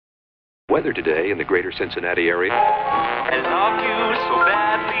Weather today in the greater Cincinnati area. I love you so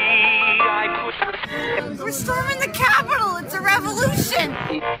badly, I could... We're storming the Capitol. It's a revolution.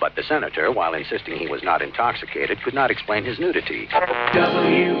 But the senator, while insisting he was not intoxicated, could not explain his nudity.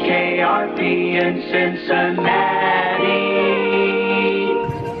 WKRP in Cincinnati.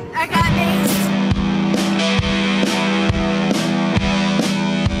 I got AIDS.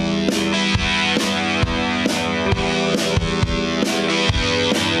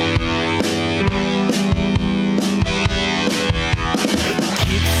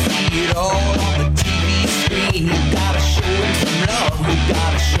 It all on the TV screen. You gotta show him some love. You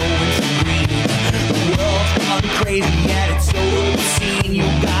gotta show him some green. The world's gone crazy and it's so obscene. You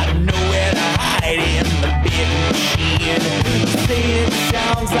gotta know where to hide in the big machine. Say it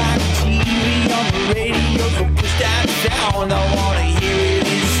sounds like TV on the radio, so push that down. I wanna hear it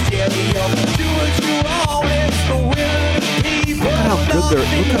in stereo. Do what you want, it's the will of the people. Look how good they're.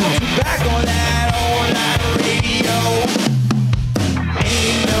 Look at how. Back on that old night radio.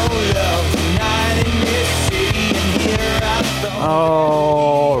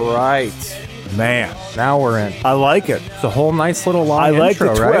 All right, Man, now we're in. I like it. It's a whole nice little long I like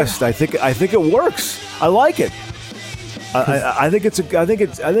intro, the right? twist. I think it works. I like it. I think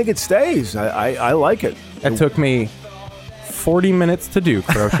it stays. I like it. It took me 40 minutes to do,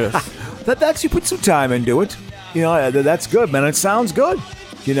 Crocious. That's you put some time into it. You know, that's good, man. It sounds good.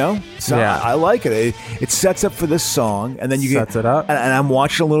 You know, so Yeah. I like it. It sets up for this song, and then you Sets it up. And I'm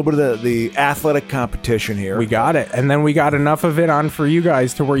watching a little bit of the athletic competition here. We got it. And then we got enough of it on for you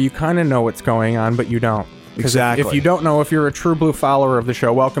guys to where you kind of know what's going on, but you don't. 'Cause Exactly. If you don't know, if you're a true blue follower of the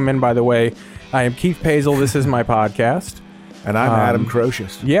show, welcome in, by the way. I am Keith Pazel. This is my podcast. And I'm Adam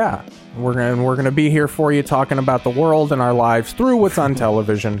Crocious. Yeah. We're gonna be here for you talking about the world and our lives through what's on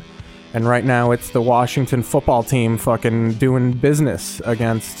television. And right now it's the Washington football team fucking doing business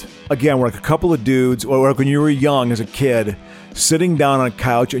against... Again, we're like a couple of dudes, or like when you were young as a kid, sitting down on a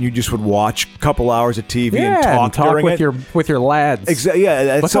couch and you just would watch a couple hours of TV and talk during with it. with your lads. Exactly. Yeah,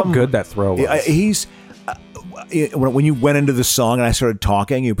 that's Look how something- good that throw was. He's when you went into the song and I started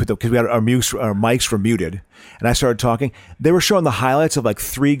talking, you put because we had our mics were muted, and I started talking. They were showing the highlights of like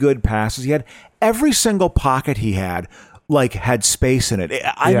 3 good passes he had. Every single pocket he had had space in it.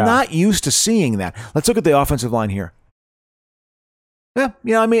 I'm Yeah. not used to seeing that. Let's look at the offensive line here.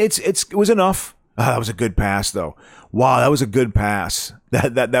 Yeah, I mean it was enough. That was a good pass though. Wow, that was a good pass.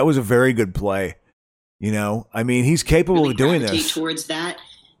 That was a very good play. You know, I mean, he's capable really of doing gravitate this. towards that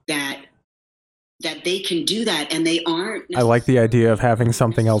they can do that, and they aren't. I like the idea of having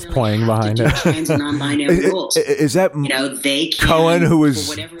something else playing behind it. Trans and non-binary rules. Is that they can, Cohen, who was-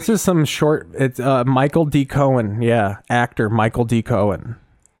 for whatever This is some short. It's Michael D. Cohen. Yeah, actor Michael D. Cohen.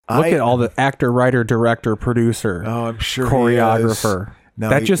 Look at all the actor, writer, director, producer. Oh, I'm sure he choreographer. is. No,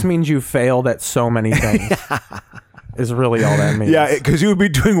 that he- just means you failed at so many things. Is really all that means. Yeah, because you would be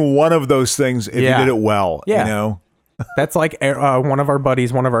doing one of those things if Yeah. you did it well. Yeah. You know? That's like one of our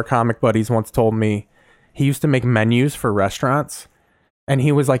buddies, one of our comic buddies, once told me he used to make menus for restaurants, and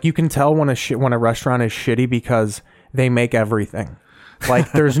he was like, "You can tell when a restaurant is shitty because they make everything.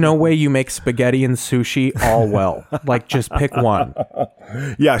 Like, there's no way you make spaghetti and sushi all well. Like, just pick one."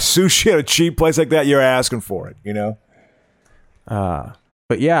 Yeah, sushi at a cheap place like that, you're asking for it, you know?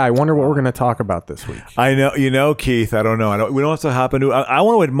 But yeah, I wonder what we're going to talk about this week. I know, Keith, I don't know. We don't have to hop into I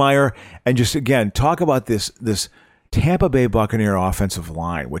want to admire and just, again, talk about this Tampa Bay Buccaneer offensive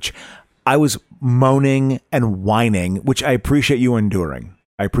line, which I was moaning and whining, which I appreciate you enduring.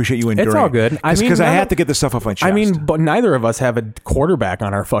 It's all good. Because I had to get this stuff off my chest. I mean, but neither of us have a quarterback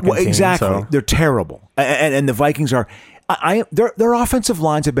on our fucking team. Exactly. So. They're terrible. And the Vikings are... their offensive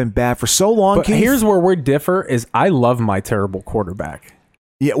lines have been bad for so long, But Keith. here's where we differ is I love my terrible quarterback.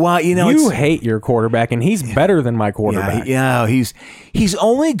 Yeah, well, You it's- hate your quarterback, and he's better than my quarterback. He's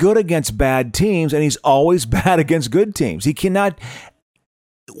only good against bad teams, and he's always bad against good teams. He cannot,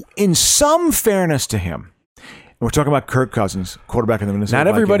 in some fairness to him, and we're talking about Kirk Cousins, quarterback in the Minnesota Not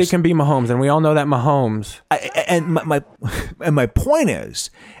everybody Vikings. can be Mahomes, and we all know that Mahomes. My point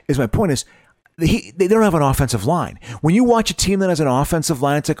is they don't have an offensive line. When you watch a team that has an offensive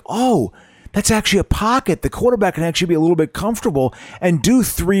line, it's like, oh, that's actually a pocket. The quarterback can actually be a little bit comfortable and do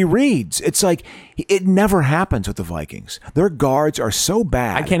 3 reads. It's like it never happens with the Vikings. Their guards are so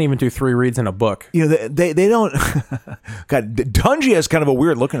bad. I can't even do 3 reads in a book. You know, they don't. God, Dungy has kind of a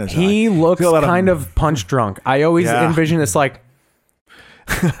weird look in his eye. He looks kind of punch drunk. I always envision this like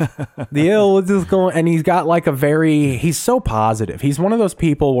The ill is going, and he's got like he's so positive. He's one of those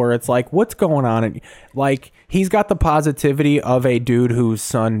people where it's like, what's going on? And like, he's got the positivity of a dude whose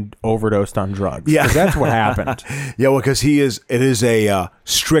son overdosed on drugs. Yeah. 'Cause that's what happened. Yeah, well, because it is a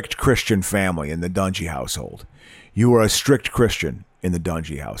strict Christian family in the Dungy household. You are a strict Christian in the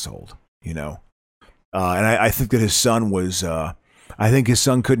Dungy household, you know? And I think that his son was, I think his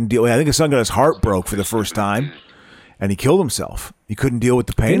son couldn't deal. I think his son got his heart broke for the first time, and he killed himself. He couldn't deal with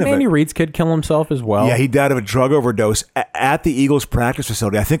the pain Didn't of it. Andy Reid's kid kill himself as well? Yeah, he died of a drug overdose at the Eagles practice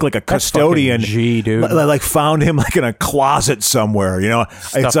facility. I think like a custodian, fucking G, dude. like found him like in a closet somewhere. You know,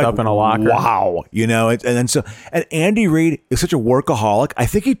 Stuffed up in a locker. Wow, you know, and Andy Reid is such a workaholic. I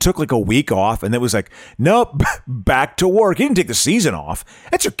think he took like a week off, and it was like, nope, back to work. He didn't take the season off.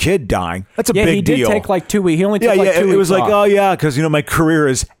 That's your kid dying. That's a big he did deal. take like 2 weeks. He only took like 2 weeks It was like, off. oh yeah, because you know my career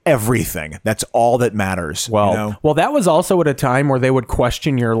is everything. That's all that matters. Well, you know? well, that was also at a time where they would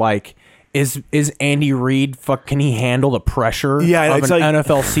question your like, is Andy Reid can he handle the pressure Yeah, of it's an like-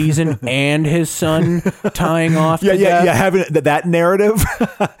 NFL season and his son tying off? Yeah, to yeah, death? yeah. Having that narrative,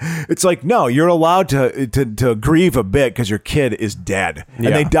 it's like no, you're allowed to grieve a bit because your kid is dead, and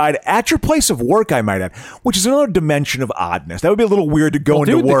Yeah. they died at your place of work. I might add, which is another dimension of oddness. That would be a little weird to go Well,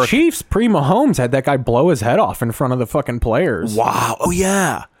 into dude, work. the Chiefs pre-Mahomes had that guy blow his head off in front of the fucking players. Wow. Oh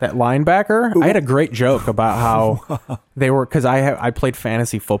yeah. That linebacker. I had a great joke about how they were, because I played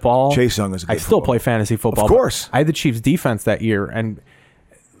fantasy football. Chase Young is a good I still football play fantasy football. Of but course. I had the Chiefs defense that year, and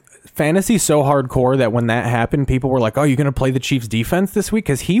fantasy's so hardcore that when that happened, people were like, "Oh, you're going to play the Chiefs defense this week?"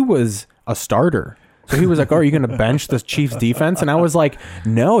 Because he was a starter. So he was like, "Oh, are you going to bench the Chiefs defense?" And I was like,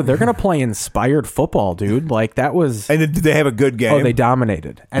 "No, they're going to play inspired football, dude." Like that was. And did they have a good game? Oh, they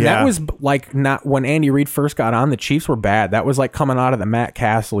dominated. And Yeah. that was like not when Andy Reid first got on, the Chiefs were bad. That was like coming out of the Matt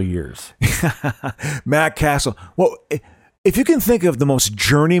Castle years. Matt Castle. Well, if you can think of the most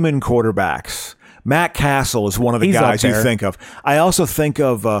journeyman quarterbacks, Matt Castle is one of the He's up guys you there. think of. I also think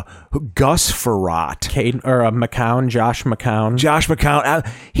of Gus Frerotte. McCown, Josh McCown. Josh McCown.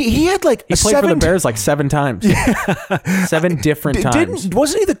 He had like He a played for the seven. Bears like 7 times. 7 different times.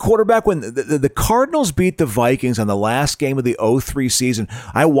 Wasn't he the quarterback when the Cardinals beat the Vikings on the last game of the 03 season?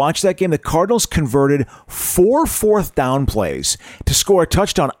 I watched that game. The Cardinals converted 4 fourth down plays to score a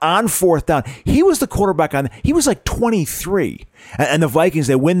touchdown on 4th down. He was the quarterback on. He was like 23. And the Vikings,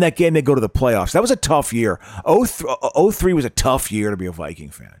 they win that game, they go to the playoffs. That was a tough year. 03 was a tough year to be a Viking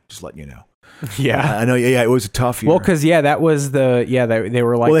fan. Just letting you know. Yeah. I know. Yeah, it was a tough year. Well, because that was they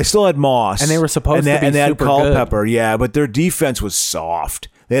were like, Well, they still had Moss, And they were supposed to be and they had super Culpepper, yeah, but their defense was soft.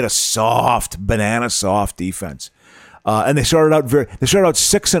 They had a soft, banana soft defense, and they started out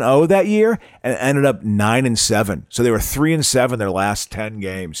 6-0 that year, and ended up 9-7. So they were 3-7 their last 10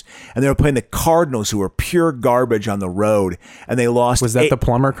 games, and they were playing the Cardinals, who were pure garbage on the road, and they lost. was that the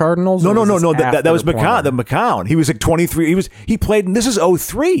Plumber Cardinals? No. Or was this That after was the McCown. Plumber? The McCown. He was like 23. He played. And this is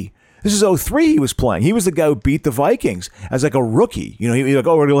 03. This is 03 he was playing. He was the guy who beat the Vikings as like a rookie. You know, he was like,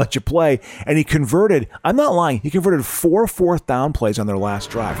 oh, we're going to let you play. And he converted, I'm not lying, he converted 4 fourth down plays on their last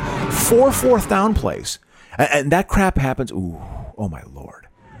drive. 4 fourth down plays. And that crap happens. Ooh, oh my Lord.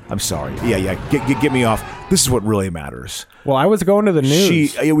 I'm sorry. Yeah. Get me off. This is what really matters. Well, I was going to the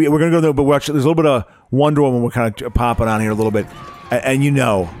news. We're going to go there, but there's a little bit of Wonder Woman. We're kind of popping on here a little bit. And you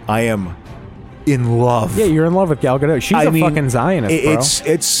know, I am in love. Yeah, you're in love with Gal Gadot. She's a fucking Zionist, bro.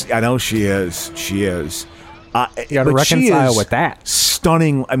 It's. I know she is. She is. You got to but she reconcile is with that.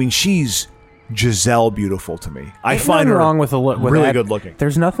 Stunning. I mean, she's Giselle beautiful to me. I Ain't find nothing her wrong with really good looking.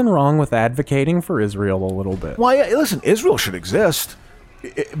 There's nothing wrong with advocating for Israel a little bit. Well, yeah, listen, Israel should exist,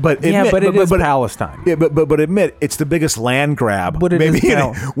 but Yeah, admit, but it is Palestine. Yeah, but admit it's the biggest land grab. But it maybe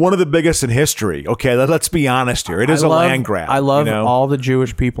is one of the biggest in history. Okay, let's be honest here. It is a land grab. I love you know? all the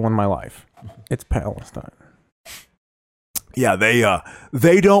Jewish people in my life. It's Palestine. Yeah,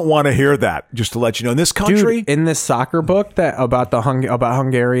 they don't want to hear that. Just to let you know, in this country, Dude, in this soccer book about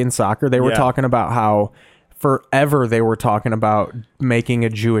Hungarian soccer, they were Yeah. talking about how forever they were talking about making a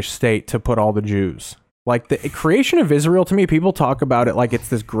Jewish state to put all the Jews. Like the creation of Israel, to me, people talk about it like it's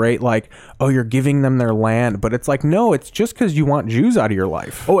this great, like, oh, you're giving them their land, but it's like, no, it's just because you want Jews out of your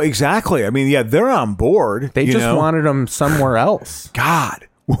life. oh, exactly. I mean, yeah, they're on board. They you just know? wanted them somewhere else. God.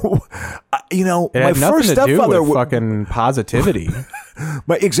 You know, It my had nothing first to do stepfather. with fucking positivity.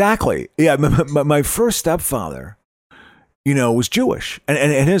 Exactly. Yeah, my first stepfather, you know, was Jewish,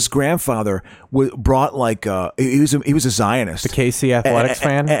 and his grandfather brought like he was a Zionist, The KC Athletics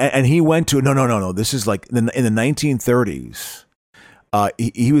fan? and he went to no. This is like in the 1930s.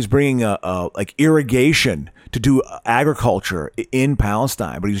 he was bringing like irrigation to do agriculture in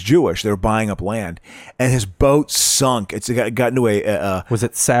Palestine, but he's Jewish. They were buying up land, and his boat sunk. It got into a. Was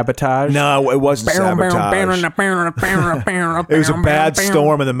it sabotage? No, it wasn't sabotage. It was a bad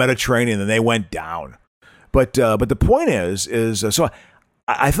storm in the Mediterranean, and they went down. But the point is so.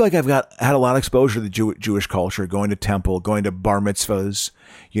 I feel like I've had a lot of exposure to the Jewish culture, going to temple, going to bar mitzvahs,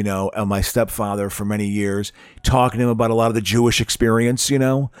 you know, and my stepfather for many years, talking to him about a lot of the Jewish experience, you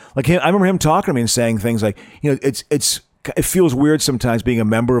know, like I remember him talking to me and saying things like, you know, it feels weird sometimes being a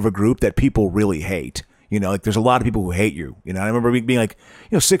member of a group that people really hate. You know, like there's a lot of people who hate you. You know, I remember being like,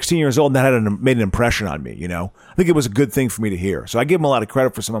 16 years old, and that made an impression on me. You know, I think it was a good thing for me to hear. So I give him a lot of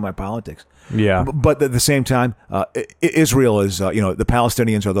credit for some of my politics. Yeah. But at the same time, Israel is, the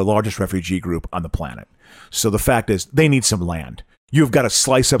Palestinians are the largest refugee group on the planet. So the fact is, they need some land. You've got to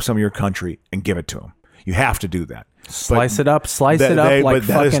slice up some of your country and give it to them. You have to do that. Slice it up like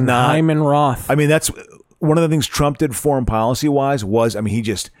fucking Hyman Roth. I mean, that's one of the things Trump did foreign policy wise was,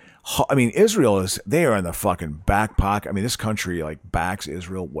 Israel they are in the fucking back pocket. I mean, this country like backs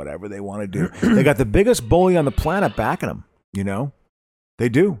Israel, whatever they want to do. They got the biggest bully on the planet backing them, you know? They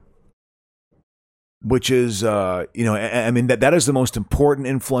do. Which is, that is the most important,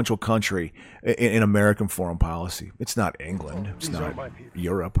 influential country in American foreign policy. It's not England. It's not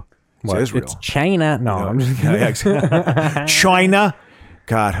Europe. It's Israel. It's China. No, I'm just kidding. China.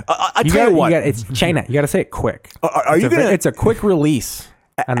 God, I tell you what. It's China. You got to say it quick. It's a quick release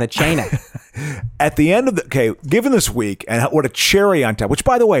on the China. At the end of given this week, and what a cherry on top, which,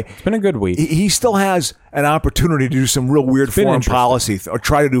 by the way, it's been a good week. He still has an opportunity to do some real weird foreign policy or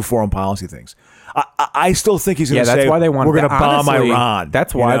try to do foreign policy things. I still think he's going to say, that's why they want, we're going to bomb Iran.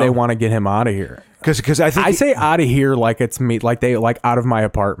 That's why they want to get him out of here. Because I say out of here like it's me, like out of my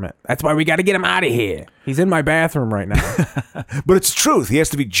apartment. That's why we got to get him out of here. He's in my bathroom right now. But it's truth. He has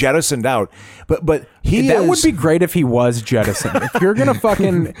to be jettisoned out. But that would be great if he was jettisoned. If you're gonna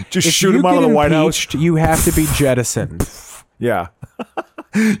fucking just shoot him out of the White House, you have to be jettisoned. Yeah.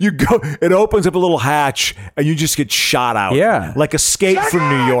 You go. It opens up a little hatch, and you just get shot out. Yeah, like Escape from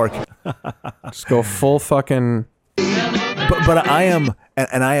New York. Just go full fucking. But I am,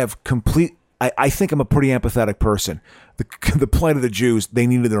 and I have complete. I think I'm a pretty empathetic person. The plight of the Jews, they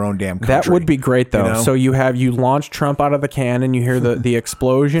needed their own damn country. That would be great, though. You know? So you launch Trump out of the can, and you hear the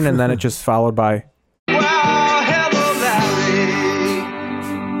explosion, and then it just followed by.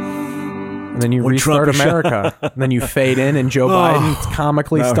 And then you restart America. And then you fade in, and Joe Biden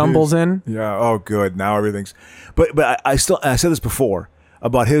comically stumbles in. Yeah. Oh, good. Now everything's. But I said this before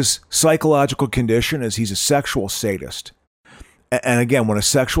about his psychological condition is he's a sexual sadist. And again, when a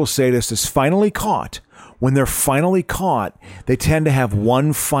sexual sadist is finally caught, when they're finally caught, they tend to have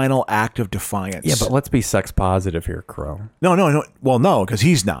one final act of defiance. Yeah, but let's be sex positive here, Crow. No. Well, no, because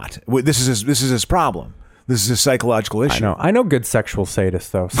he's not. This is his problem. This is a psychological issue. I know good sexual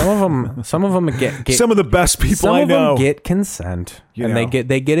sadists though. Some of them get some of the best people I know. Some of them get consent, and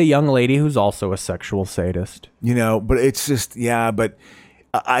they get a young lady who's also a sexual sadist. You know, but it's just but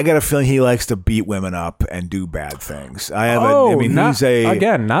I got a feeling he likes to beat women up and do bad things.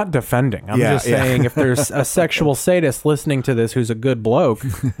 Not defending. I'm just saying if there's a sexual sadist listening to this who's a good bloke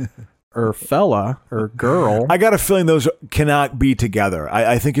or fella or girl. I got a feeling those cannot be together.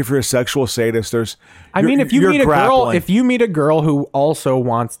 I think if you're a sexual sadist, if you meet a girl who also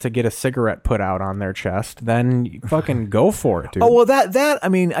wants to get a cigarette put out on their chest, then you fucking go for it, dude. Oh, well,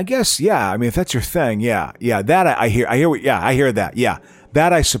 I guess, yeah. I mean, if that's your thing, yeah. That I hear that. Yeah.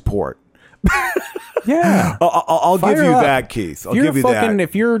 That I support. Yeah. I'll give you that, Keith. I'll give you that.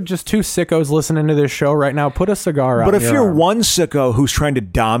 If you're just two sickos listening to this show right now, put a cigar out. But if you're one sicko who's trying to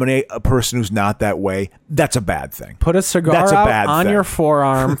dominate a person who's not that way, that's a bad thing. Put a cigar out on your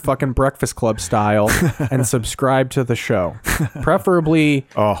forearm, fucking Breakfast Club style, and subscribe to the show. Preferably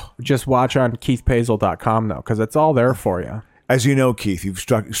just watch on keithpazel.com, though, because it's all there for you. As you know, Keith, you've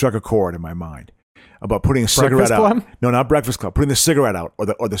struck a chord in my mind about putting a cigarette out. No, not Breakfast Club. Putting the cigarette out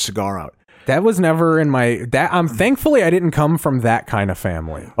or the cigar out. That was never in my. Thankfully, I didn't come from that kind of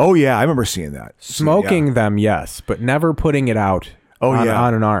family. Oh yeah, I remember seeing that. Smoking them, yes, but never putting it out. On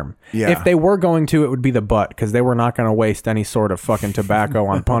an arm. Yeah. If they were going to, it would be the butt because they were not going to waste any sort of fucking tobacco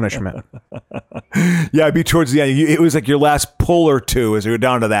on punishment. Yeah, it'd be towards the end. It was like your last pull or two as you were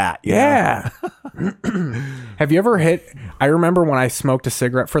down to that. Yeah. Have you ever hit? I remember when I smoked a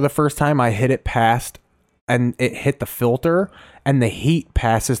cigarette for the first time, I hit it past and it hit the filter and the heat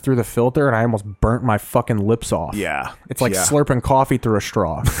passes through the filter and I almost burnt my fucking lips off. Yeah. It's like slurping coffee through a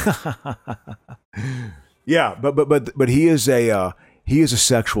straw. Yeah, but he is He is a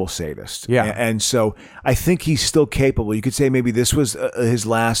sexual sadist. Yeah. And so I think he's still capable. You could say maybe this was his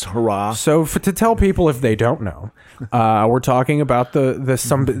last hurrah. So to tell people if they don't know, we're talking about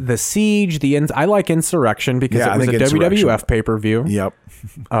the siege. I like Insurrection because Yeah, I it was a think Insurrection. WWF pay-per-view. Yep.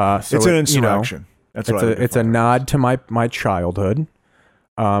 So It's an insurrection. That's what I would it's a define it nod to my childhood.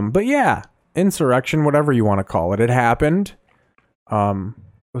 But yeah, Insurrection, whatever you want to call it, it happened.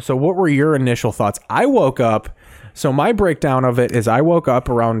 So what were your initial thoughts? I woke up. So my breakdown of it is I woke up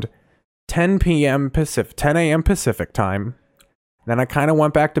around 10 a.m. Pacific time. Then I kind of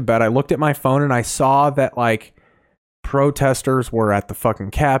went back to bed. I looked at my phone and I saw that like protesters were at the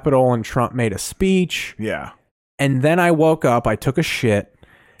fucking Capitol and Trump made a speech. Yeah. And then I woke up, I took a shit,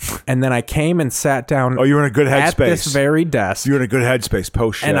 and then I came and sat down. Oh, you were in a good at headspace. this very desk. You're in a good headspace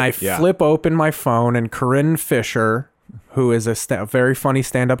post shit. And I Yeah. flip open my phone, and Corinne Fisher, who is a very funny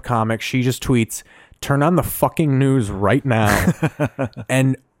stand-up comic, she just tweets, "Turn on the fucking news right now."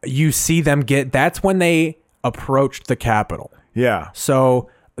 And you see them that's when they approached the Capitol. Yeah. So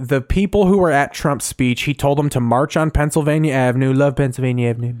the people who were at Trump's speech, he told them to march on Pennsylvania Avenue. Love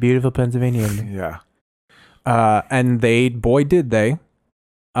Pennsylvania Avenue. Beautiful Pennsylvania Avenue. Yeah. And did they.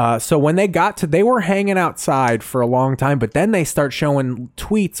 So when they were hanging outside for a long time, but then they start showing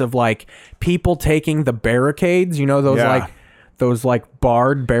tweets of like people taking the barricades, those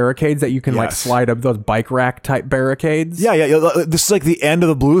barred barricades that you can like Yes. slide up, those bike rack type barricades. Yeah. This is like the end of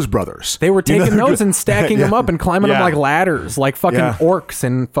the Blues Brothers. They were taking know? those and stacking them up and climbing them Yeah. like ladders, like fucking Yeah. orcs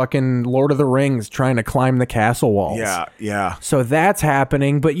in fucking Lord of the Rings trying to climb the castle walls. Yeah. So that's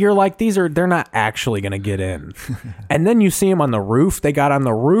happening, but you're like, they're not actually going to get in. And then you see them on the roof. They got on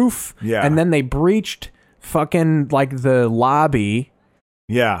the roof. Yeah. And then they breached fucking like the lobby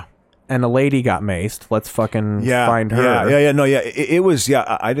Yeah. and a lady got maced. Let's fucking find her. Yeah. No, yeah. It was,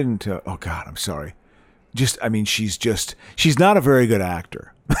 yeah. I didn't, oh God, I'm sorry. She's not a very good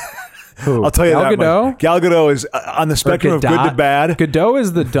actor. Who? I'll tell you Gal that Gadot? much. Gal Gadot is on the spectrum of good to bad. Gadot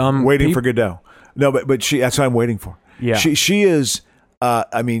is the dumb. Waiting for Godot. No, but that's what I'm waiting for. Yeah. She is.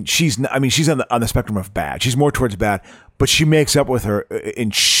 She's on the spectrum of bad. She's more towards bad, but she makes up with her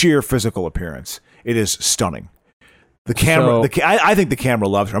in sheer physical appearance. It is stunning. The camera. I think the camera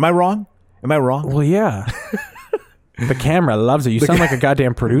loves her. Am I wrong? Well, yeah. The camera loves it. You sound like a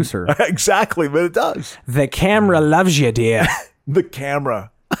goddamn producer. Exactly, but it does. The camera loves you, dear. The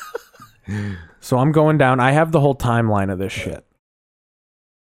camera. So I'm going down. I have the whole timeline of this shit.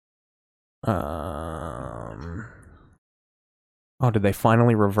 Oh, did they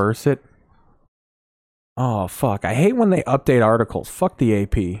finally reverse it? Oh, fuck. I hate when they update articles. Fuck the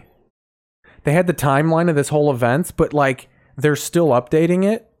AP. They had the timeline of this whole events, but like they're still updating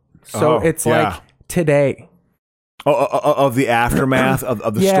it. So it's like today. Of the aftermath of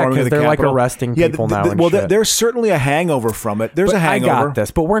the storming of the they're Capitol. like arresting people now. And well, shit. there's certainly a hangover from it. There's But a hangover. I got this,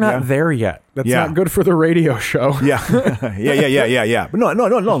 but we're not there yet. That's Yeah. not good for the radio show. Yeah. Yeah. But no.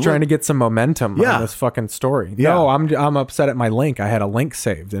 I'm trying to get some momentum Yeah. on this fucking story. Yeah. No, I'm upset at my link. I had a link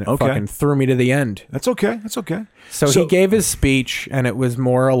saved and it fucking threw me to the end. That's okay. So he gave his speech and it was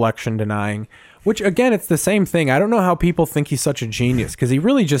more election denying, which again, it's the same thing. I don't know how people think he's such a genius because he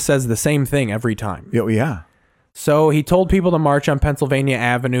really just says the same thing every time. Yeah. So he told people to march on Pennsylvania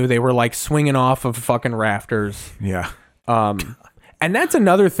Avenue. They were like swinging off of fucking rafters. Yeah. And that's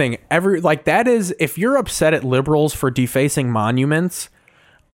another thing. That is, if you're upset at liberals for defacing monuments,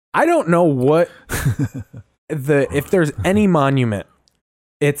 I don't know what if there's any monument,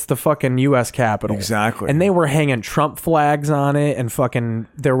 it's the fucking U.S. Capitol. Exactly. And they were hanging Trump flags on it, and fucking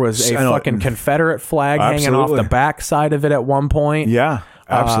there was a fucking Confederate flag hanging off the backside of it at one point. Yeah.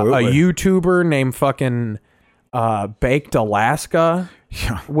 Absolutely. A YouTuber named fucking Baked Alaska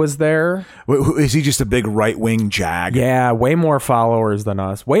was there. Is he just a big right-wing jag? Yeah, way more followers than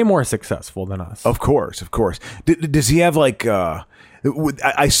us. Way more successful than us. Of course. Does he have like...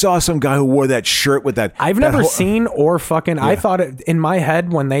 I saw some guy who wore that shirt with that... I've never seen or fucking... I thought it in my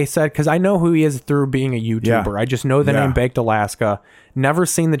head when they said... Because I know who he is through being a YouTuber. Yeah. I just know the name Baked Alaska. Never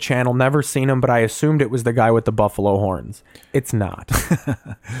seen the channel, never seen him, but I assumed it was the guy with the buffalo horns. It's not.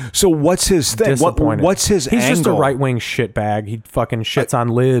 So what's his thing? Disappointed. What's his He's angle? just a right-wing shitbag. He fucking shits on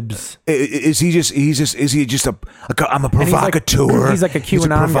libs. Is he just a I'm a provocateur? He's like a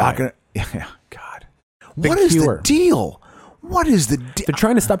QAnon guy. Yeah, God. Big What is Qer. the deal? What is the deal? They're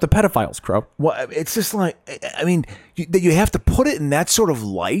trying to stop the pedophiles, Crow. Well, it's just like, I mean, you have to put it in that sort of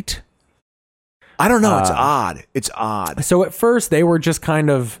light. I don't know. It's odd. So at first they were just kind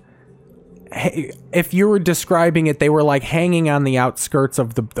of, if you were describing it, they were like hanging on the outskirts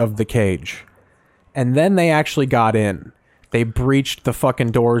of the cage, and then they actually got in. They breached the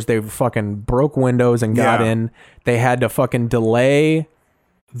fucking doors. They fucking broke windows and got Yeah. in. They had to fucking delay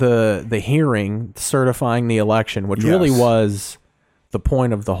the hearing certifying the election, which really Yes. was the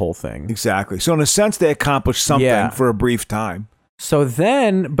point of the whole thing. Exactly. So in a sense, they accomplished something Yeah. for a brief time. So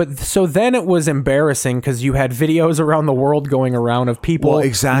then it was embarrassing because you had videos around the world going around of people Well,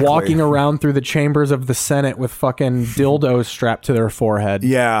 exactly. walking around through the chambers of the Senate with fucking dildos strapped to their forehead.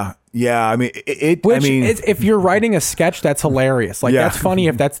 Yeah. Yeah. I mean, Which if you're writing a sketch, that's hilarious. Like Yeah. that's funny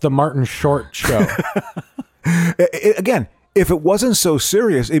if that's the Martin Short show. Again, if it wasn't so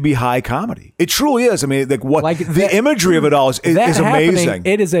serious, it'd be high comedy. It truly is. I mean, like the imagery of it all is That happening, amazing.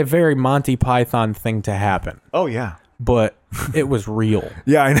 it is a very Monty Python thing to happen, Oh yeah. but it was real.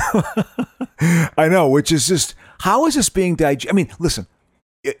 Yeah, I know. I know, which is just, how is this being I mean, listen,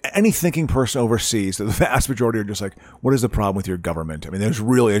 any thinking person overseas, the vast majority are just like, what is the problem with your government? I mean, there's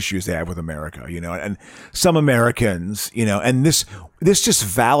real issues they have with America, and some Americans, and this just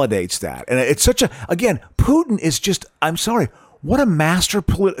validates that. And it's such again, Putin is just, I'm sorry, what a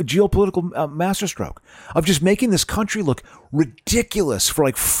geopolitical masterstroke of just making this country look ridiculous for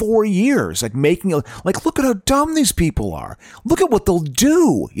like 4 years, like look at how dumb these people are. Look at what they'll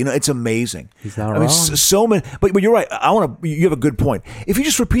do. It's amazing. He's not I mean, wrong. so many, but you're right. You have a good point. If you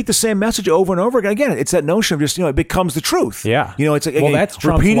just repeat the same message over and over again, it's that notion of just, it becomes the truth. Yeah. It's like, well, again, that's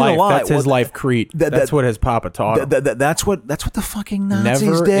Trump's repeating life. a lie. That's his life creed. That's what his papa taught him. That's what the fucking Nazis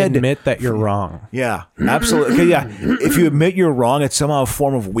Never did. admit that you're wrong. Yeah, absolutely. Okay, yeah. If you admit you're wrong, it's somehow a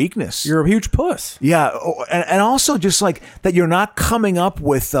form of weakness. You're a huge puss. Yeah, and also just like that, you're not coming up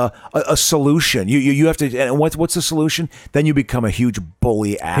with a solution. You have to. And what's the solution? Then you become a huge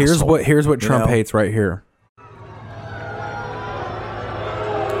bully asshole. Here's what Trump hates right here.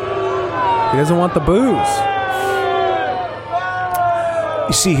 He doesn't want the booze.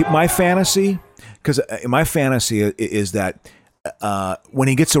 You see, my fantasy is that when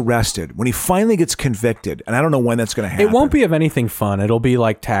he gets arrested, when he finally gets convicted, and I don't know when that's going to happen. It won't be of anything fun. It'll be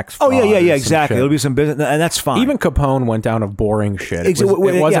like tax fraud. Oh yeah, or some exactly. shit. It'll be some business, and that's fine. Even Capone went down of boring shit. It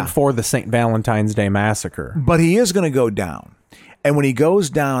wasn't for the St. Valentine's Day massacre. But he is going to go down. And when he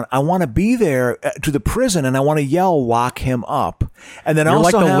goes down, I want to be there to the prison, and I want to yell, "Lock him up!" And then You're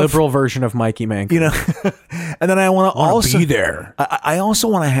also like the have, liberal version of Mikey Mank. And then I want to also be there. I also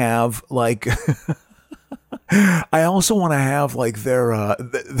want to have like, I also want to have like their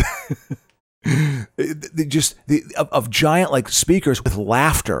of giant like speakers with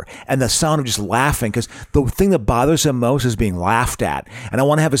laughter and the sound of just laughing, because the thing that bothers him most is being laughed at, and I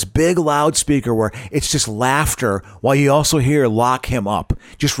want to have this big loudspeaker where it's just laughter while you also hear "Lock him up,"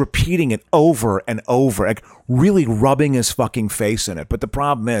 just repeating it over and over, like really rubbing his fucking face in it. But the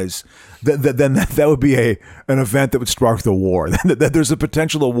problem is then that would be an event that would spark the war. That there's a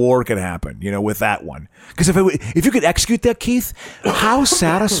potential a war could happen, with that one. Because if you could execute that, Keith, how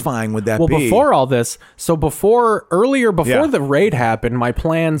satisfying would that be? Well, before all this, before Yeah. the raid happened, my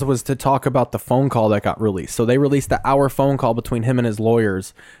plans was to talk about the phone call that got released. So they released the hour phone call between him and his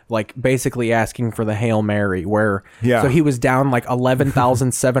lawyers, like basically asking for the Hail Mary, where so he was down like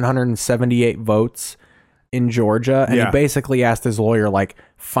 11,778 votes in Georgia, and he basically asked his lawyer, like,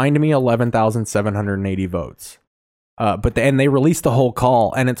 find me 11,780 votes. But they released the whole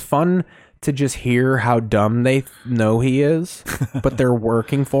call, and it's fun to just hear how dumb they know he is, but they're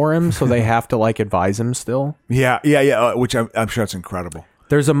working for him, so they have to like advise him still. Yeah. Which I'm sure it's incredible.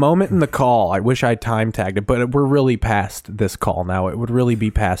 There's a moment in the call, I wish I time tagged it, but we're really past this call now. It would really be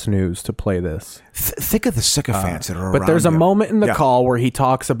past news to play this. Think of the sycophants that are around. But there's a you. moment in the call where he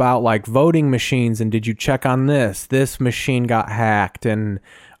talks about like voting machines and did you check on this? This machine got hacked and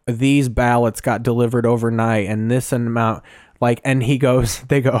these ballots got delivered overnight and this amount. And they go,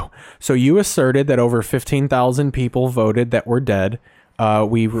 so you asserted that over 15,000 people voted that were dead.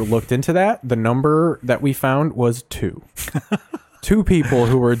 We looked into that. The number that we found was 2. 2 people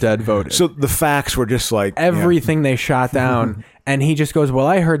who were dead voted. So the facts were just like everything they shot down. And he just goes, well,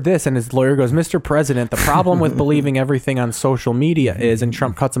 I heard this. And his lawyer goes, Mr. President, the problem with believing everything on social media is, and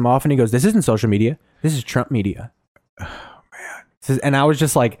Trump cuts him off and he goes, this isn't social media. This is Trump media. And I was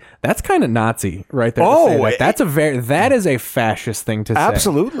just like, that's kind of Nazi right there. That is a fascist thing to say.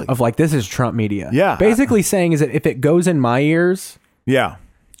 Absolutely. Of like, this is Trump media. Yeah. Basically saying is that if it goes in my ears,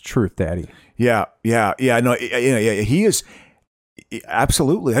 truth, daddy. Yeah. No, he is.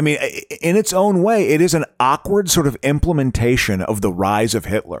 Absolutely. I mean, in its own way, it is an awkward sort of implementation of the rise of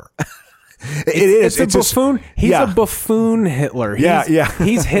Hitler. It's a just- buffoon. He's yeah. a buffoon Hitler. Yeah, yeah.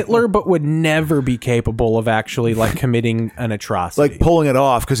 He's Hitler, but would never be capable of actually like committing an atrocity. Like pulling it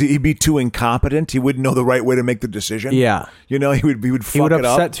off because he'd be too incompetent. He wouldn't know the right way to make the decision. Yeah. You know, he would he fuck would it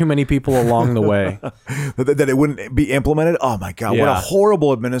upset up. too many people along the way. that it wouldn't be implemented. Oh my God, what a Yeah.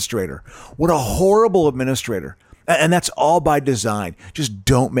 horrible administrator. What a horrible administrator. And that's all by design. Just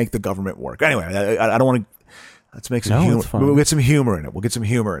don't make the government work. Anyway, I don't want to. Let's make some No, humor. it's fine. We'll get some humor in it. We'll get some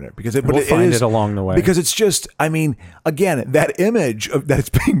humor in it because it, but We'll it find is- it along the way. Because it's just, I mean, again, that image of that's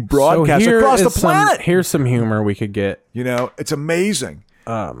being broadcast here across the is planet. here's some humor we could get. You know, it's amazing.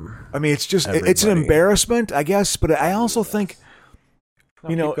 I mean, it's just, it's an everybody. embarrassment, I guess. But I also think,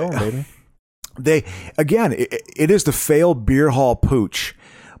 you know, Keep going, baby. they again, it is the failed beer hall pooch.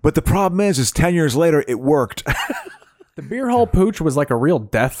 But the problem is 10 years later, it worked. The beer hall pooch was like a real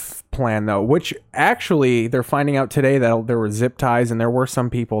death plan, though, which actually they're finding out today that there were zip ties and there were some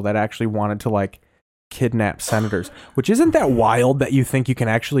people that actually wanted to like kidnap senators, which isn't that wild that you think you can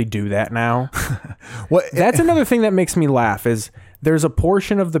actually do that now. What? That's another thing that makes me laugh is there's a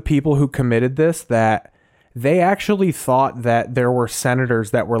portion of the people who committed this that they actually thought that there were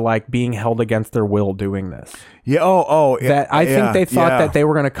senators that were like being held against their will doing this. Yeah. Oh. Yeah, That I think they thought yeah. that they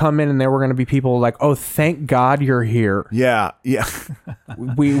were going to come in and there were going to be people like, oh, thank God you're here. Yeah. Yeah.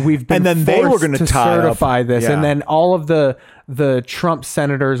 We've been And then they were forced gonna to tie up- certify this, yeah. and then all of the Trump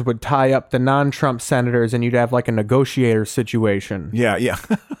senators would tie up the non-Trump senators, and you'd have like a negotiator situation. Yeah. Yeah.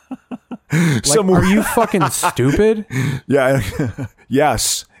 Like, are you fucking stupid? Yeah.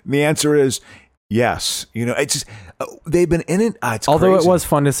 Yes. The answer is yes. You know, it's just, they've been in it. It's Although crazy. it was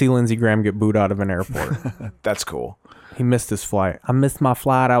fun to see Lindsey Graham get booed out of an airport. That's cool. He missed his flight. I missed my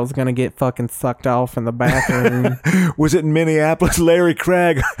flight. I was gonna get fucking sucked off in the bathroom. Was it in Minneapolis? Larry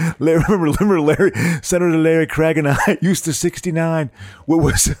Craig. Remember Larry, Senator Larry Craig and I used to 69. What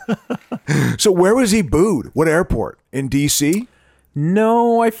was? So where was he booed? What airport? In D.C.?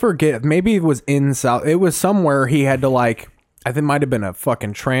 No, I forget. Maybe it was in South. It was somewhere he had to like. I think it might have been a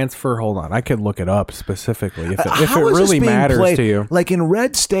fucking transfer. Hold on, I could look it up specifically if it How is this really being matters played? to you. Like in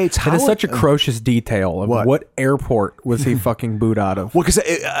red states, It is such a atrocious detail of What? what airport was he fucking booed out of. Well,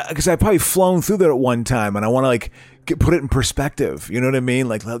 because I've probably flown through there at one time, and I want to like put it in perspective. You know what I mean?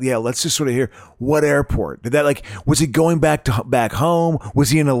 Like, yeah, let's just sort of hear what airport did that. Like, was he going back home? Was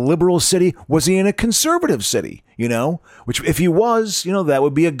he in a liberal city? Was he in a conservative city? You know, which if he was, you know, that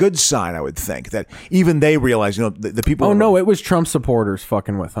would be a good sign. I would think that even they realize, you know, the people. Oh no, it was Trump supporters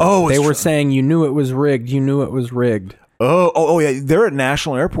fucking with him. Oh, they it's were saying you knew it was rigged. You knew it was rigged. Oh, yeah, they're at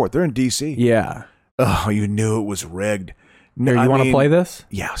National Airport. They're in D.C. Yeah. Oh, you knew it was rigged. Here, I you want to mean, play this?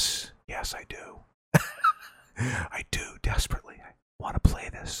 Yes, I do. I do desperately. I want to play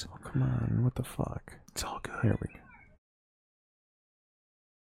this. Oh, come on, what the fuck? It's all good. Here we go.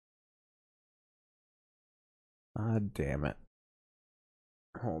 Ah, damn it.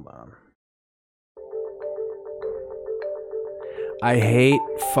 Hold on. I hate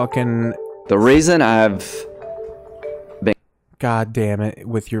fucking. The reason I've God damn it,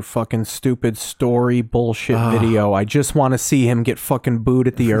 with your fucking stupid story bullshit video. I just want to see him get fucking booed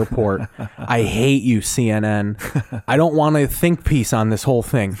at the airport. I hate you, CNN. I don't want a think piece on this whole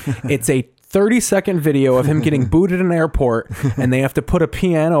thing. It's a 30-second video of him getting booed at an airport, and they have to put a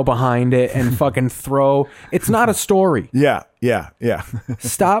piano behind it and fucking throw. It's not a story. Yeah.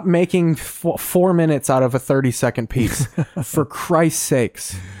 Stop making 4 minutes out of a 30-second piece. For Christ's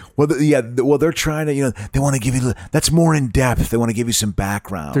sakes. Well, they're trying to, you know, they want to give you, that's more in depth. They want to give you some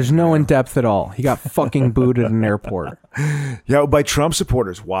background. There's no in depth at all. He got fucking booed at an airport. Yeah, by Trump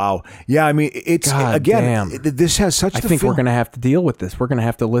supporters. Wow. Yeah, I mean, it's, God again, damn. this has such I the think feel. we're going to have to deal with this. We're going to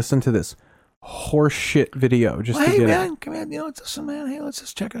have to listen to this horse shit video just to Hey, get man, it. come on, you know, listen, man, hey, let's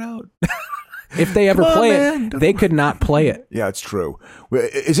just check it out. If they ever Come on, play man. it, they could not play it. Yeah, it's true.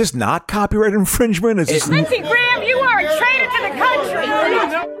 Is this not copyright infringement? Is this Lindsey Graham, you are a traitor to the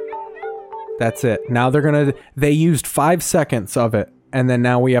country. That's it. Now they used 5 seconds of it, and then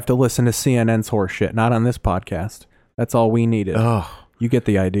now we have to listen to CNN's horse shit. Not on this podcast. That's all we needed. Oh, You get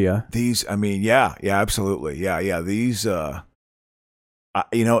the idea. these, I mean, yeah, absolutely. Yeah. These,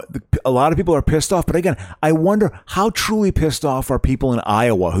 you know, a lot of people are pissed off, but again, I wonder how truly pissed off are people in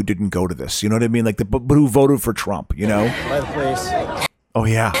Iowa who didn't go to this. You know what I mean? Like but who voted for Trump, you know? Oh,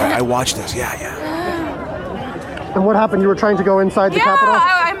 yeah. I watched this. Yeah. And what happened? You were trying to go inside the Yeah, Capitol?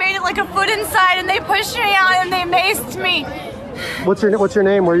 I made it like a foot inside, and they pushed me out, and they maced me. What's your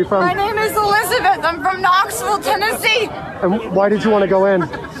name? Where are you from? My name is Elizabeth. I'm from Knoxville, Tennessee. And why did you want to go in?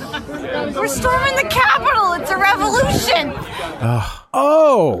 We're storming the Capitol. It's a revolution.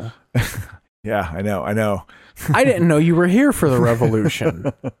 Oh, Yeah, I know. I didn't know you were here for the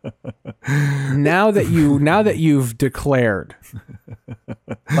revolution. Now that you've declared,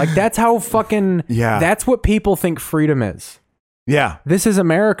 like that's how fucking that's what people think freedom is. Yeah, this is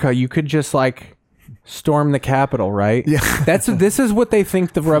America. You could just like storm the Capitol, right? Yeah, this is what they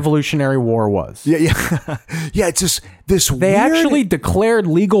think the Revolutionary War was. Yeah. It's just this. They actually declared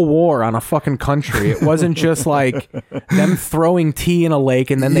legal war on a fucking country. It wasn't just like them throwing tea in a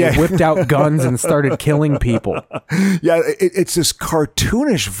lake and then they whipped out guns and started killing people. Yeah, it's this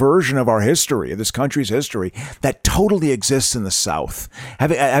cartoonish version of our history, of this country's history, that totally exists in the South.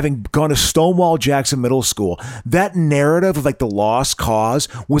 Having gone to Stonewall Jackson Middle School, that narrative of like the lost cause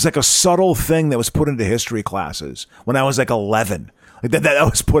was like a subtle thing that was put into history classes when I was like 11. Like that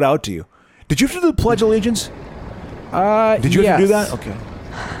was put out to you. Did you have to do the Pledge of Allegiance? Did you have to do that? Okay.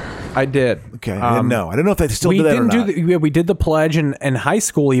 I did. Okay, I didn't know. I don't know if they still do that or not. We did the pledge in high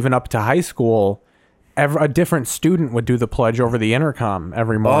school, even up to high school. A different student would do the pledge over the intercom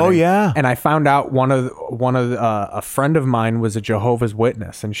every morning. Oh yeah. And I found out a friend of mine was a Jehovah's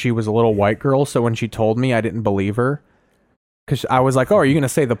Witness, and she was a little white girl. So when she told me, I didn't believe her. Because I was like, oh, are you going to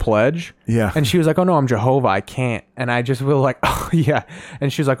say the pledge? Yeah. And she was like, oh, no, I'm Jehovah. I can't. And I just was like, oh, yeah.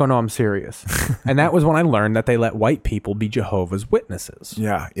 And she was like, oh, no, I'm serious. And that was when I learned that they let white people be Jehovah's Witnesses.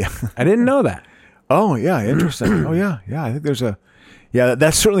 Yeah. I didn't know that. Oh, yeah. Interesting. Oh, yeah. Yeah. I think there's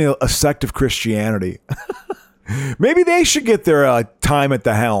that's certainly a sect of Christianity. Maybe they should get their time at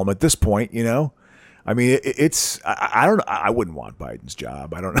the helm at this point, you know? I mean, I don't know. I wouldn't want Biden's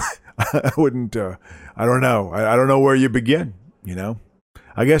job. I don't know. I wouldn't. I don't know. I don't know where you begin. You know,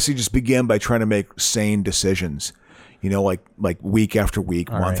 I guess you just begin by trying to make sane decisions. You know, like week after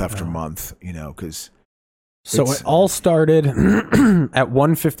week, month after month. You know, because. So it all started at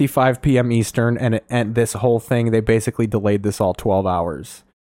 1:55 p.m. Eastern, and this whole thing, they basically delayed this all 12 hours.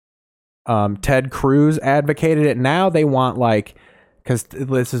 Ted Cruz advocated it. Now they want because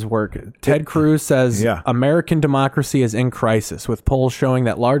this is work. Ted Cruz says American democracy is in crisis, with polls showing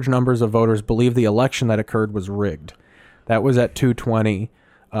that large numbers of voters believe the election that occurred was rigged. That was at 2:20.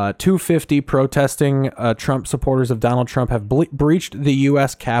 2:50, protesting Trump supporters of Donald Trump have breached the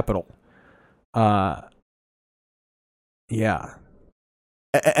U.S. Capitol. Yeah.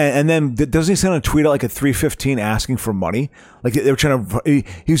 And then doesn't he send a tweet out like at 3:15 asking for money? Like they were trying to.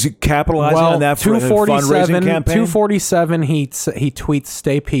 He was capitalizing on that for a fundraising campaign. 2:47. He tweets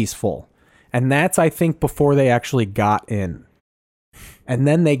 "Stay peaceful," and that's I think before they actually got in. And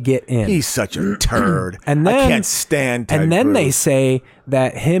then they get in. He's such a turd. And then I can't stand Ted And then Cruz. they say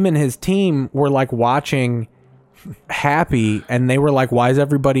that him and his team were like watching, happy, and they were like, "Why is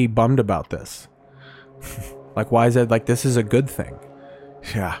everybody bummed about this? Like, why is it like this is a good thing?"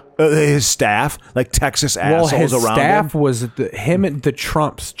 Yeah, his staff, like Texas assholes his around staff him. was him and the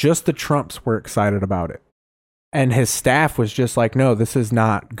Trumps. Just the Trumps were excited about it, and his staff was just like, "No, this is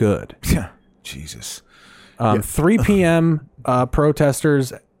not good." Yeah, Jesus. 3 p.m.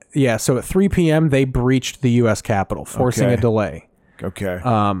 Protesters. Yeah, so at 3 p.m. they breached the U.S. Capitol, forcing a delay. Okay.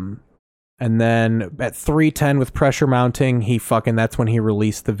 And then at 3:10 with pressure mounting, that's when he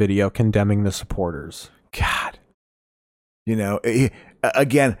released the video condemning the supporters. God. You know,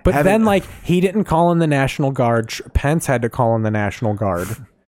 again. But then, he didn't call in the National Guard. Pence had to call in the National Guard.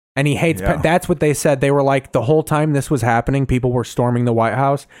 And he hates Pence. That's what they said. They were like, the whole time this was happening, people were storming the White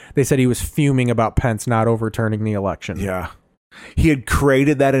House. They said he was fuming about Pence not overturning the election. Yeah. He had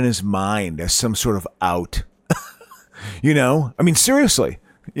created that in his mind as some sort of out. You know? I mean, seriously.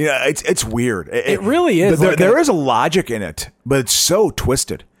 You know, it's weird. It really is. There is a logic in it, but it's so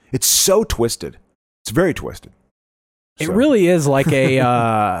twisted. It's so twisted. It's very twisted. It really is like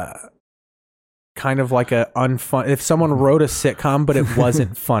a kind of like a unfun. If someone wrote a sitcom, but it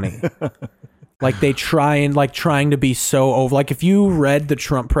wasn't funny, like they trying to be so over. Like if you read the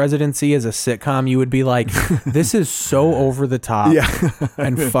Trump presidency as a sitcom, you would be like, "This is so over the top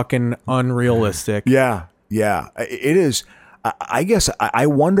and fucking unrealistic." Yeah, it is. I guess I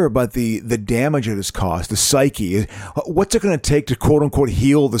wonder about the damage it has caused, the psyche. What's it going to take to quote unquote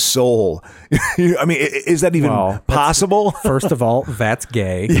heal the soul? I mean, is that even possible? First of all, that's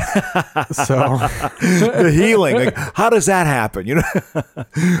gay. So the healing, like, how does that happen? You know,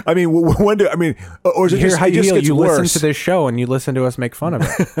 I mean, or is it just, how you heal? You worse? listen to this show and you listen to us make fun of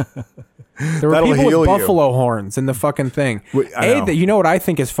it. There were people with buffalo horns in the fucking thing. You know what I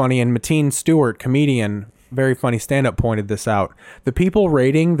think is funny? And Mateen Stewart, comedian, very funny stand-up, pointed this out. The people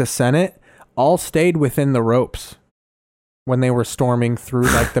raiding the Senate all stayed within the ropes when they were storming through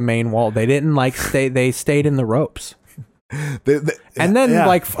the main wall. They didn't stay. They stayed in the ropes. And then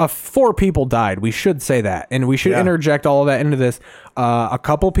like 4 people died. We should say that, and we should interject all of that into this. A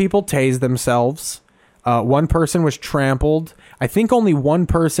couple people tased themselves. One person was trampled. I think only one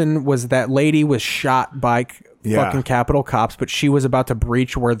person was that lady was shot by fucking Capitol cops, but she was about to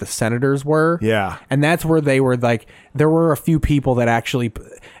breach where the senators were. Yeah. And that's where they were like, there were a few people that actually,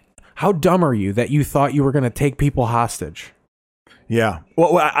 how dumb are you that you thought you were going to take people hostage? Yeah.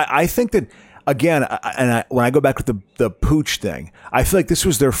 Well, I think that, again, when I go back to the pooch thing, I feel like this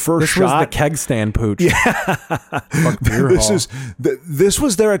was their first shot. This was the keg stand pooch. Yeah. This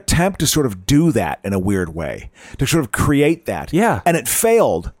was their attempt to sort of do that in a weird way, to sort of create that. Yeah. And it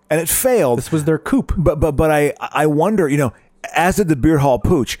failed. This was their coup. But I wonder, as did the beer hall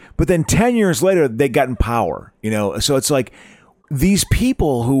pooch, but then 10 years later, they got in power, So it's like these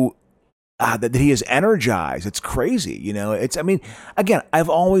people who, that he has energized. It's crazy. Again, I've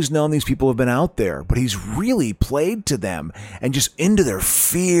always known these people have been out there, but he's really played to them and just into their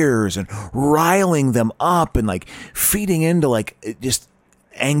fears and riling them up and like feeding into like just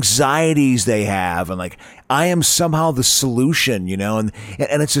anxieties they have. And like, I am somehow the solution, and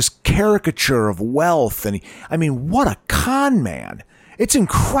it's this caricature of wealth. And what a con man. It's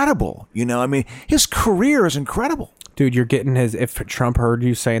incredible. His career is incredible. Dude, you're getting if Trump heard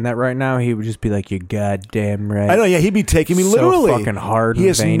you saying that right now, he would just be like, you're goddamn right. I know, yeah, he'd be taking me literally. So fucking hard he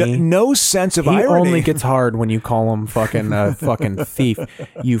and veiny. He has no sense of irony. He only gets hard when you call him fucking fucking thief,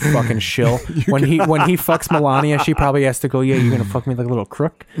 you fucking shill. When he fucks Melania, she probably has to go, yeah, you're going to fuck me like a little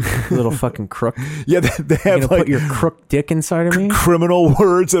crook? Little fucking crook? Yeah, they have you're gonna put your crook dick inside of me? Criminal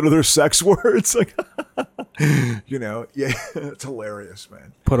words out of their sex words. Like, yeah, it's hilarious,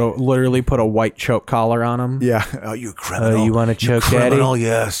 man. Literally put a white choke collar on him. Yeah. Oh, you criminal. You want to choke daddy?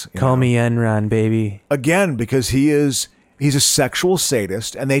 Yes. Call me Enron, baby. Again, because he's a sexual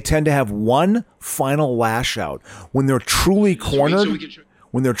sadist, and they tend to have one final lash out. When they're truly cornered,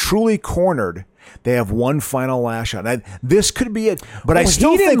 they have one final lash out. Now, this could be it, but I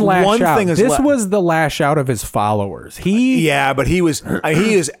still think one thing is this was the lash out of his followers. But he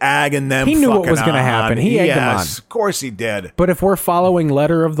is agging them. He knew what was going to happen. He egged them on. Of course he did. But if we're following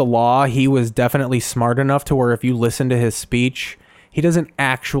letter of the law, he was definitely smart enough to where if you listen to his speech, he doesn't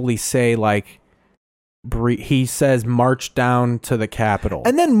actually say like. He says march down to the Capitol.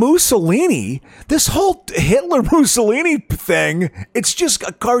 And then Mussolini, this whole Hitler Mussolini thing, it's just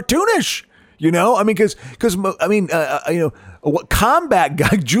cartoonish. Because what combat guy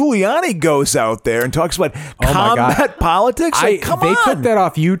Giuliani goes out there and talks about combat politics. Come on. They took that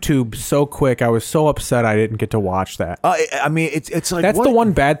off YouTube so quick. I was so upset I didn't get to watch that. It's like that's the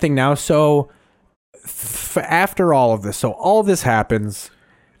one bad thing now. So after all of this, so all this happens.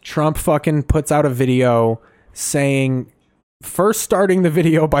 Trump fucking puts out a video starting the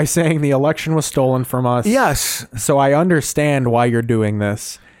video by saying the election was stolen from us. Yes. So I understand why you're doing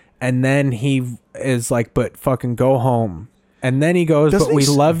this. And then he is like, but fucking go home. And then he goes, but we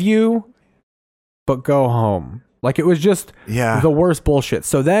love you, but go home. Like it was just the worst bullshit.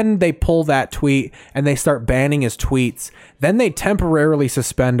 So then they pull that tweet and they start banning his tweets. Then they temporarily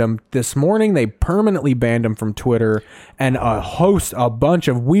suspend him. This morning they permanently banned him from Twitter and a bunch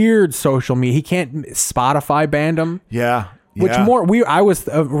of weird social media. He can't. Spotify banned him. Yeah. Which I was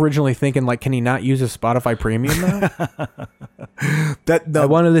originally thinking like, can he not use his Spotify Premium now? I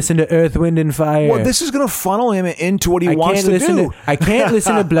want to listen to Earth, Wind and Fire. Well, this is going to funnel him into what he wants to do. I can't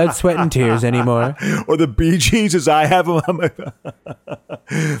listen to Blood, Sweat and Tears anymore. Or the Bee Gees as I have them.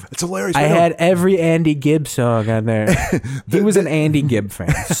 It's hilarious. I had every Andy Gibb song on there. He was an Andy Gibb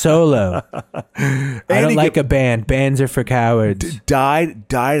fan. Solo. I don't like a band. Bands are for cowards.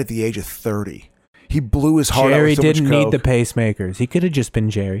 Died at the age of 30. He blew his heart out. Jerry didn't need the pacemakers. He could have just been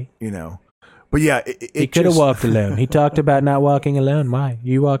Jerry. But yeah, he could have walked alone. He talked about not walking alone. Why?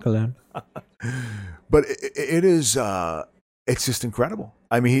 You walk alone. But it is, it's just incredible.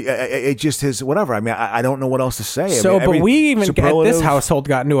 It just is whatever. I don't know what else to say. But we even at this household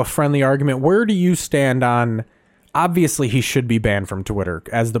got into a friendly argument. Where do you stand on? Obviously, he should be banned from Twitter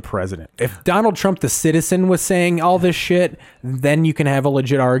as the president. If Donald Trump, the citizen, was saying all this shit, then you can have a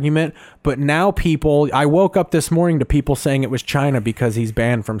legit argument. But now I woke up this morning to people saying it was China because he's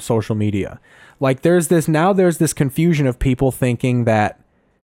banned from social media. Like there's this confusion of people thinking that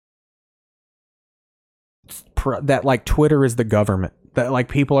like Twitter is the government. That like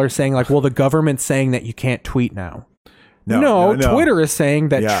people are saying like, well, the government's saying that you can't tweet now. No, Twitter is saying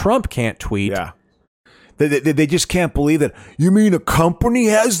that Trump can't tweet. Yeah. They just can't believe that. You mean a company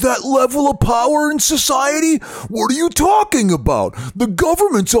has that level of power in society? What are you talking about? The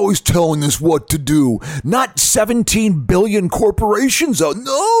government's always telling us what to do, not 17 billion corporations.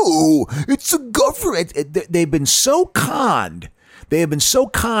 No, it's the government. They've been so conned. They have been so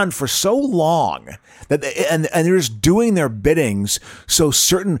conned for so long that and they're just doing their biddings so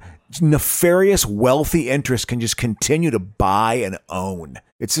certain nefarious wealthy interests can just continue to buy and own.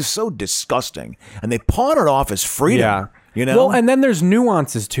 It's just so disgusting, and they pawn it off as freedom. Yeah. You know. Well, and then there's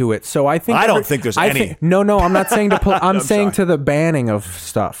nuances to it. So I think I don't think there's any. No, I'm not saying to. I'm saying to the banning of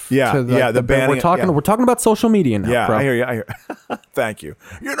stuff. Yeah, to the banning. We're talking about social media now. Yeah, bro. I hear you. Thank you.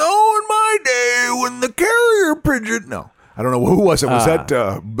 You know, in my day when the carrier pigeon. No. I don't know who was it. Was that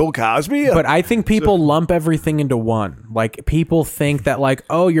Bill Cosby? But I think people lump everything into one. Like, people think that, like,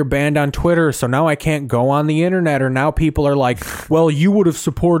 oh, you're banned on Twitter, so now I can't go on the internet. Or now people are like, well, you would have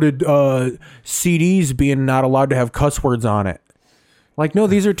supported CDs being not allowed to have cuss words on it. Like, no,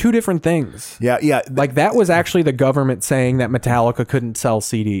 these are two different things. Yeah. Like, that was actually the government saying that Metallica couldn't sell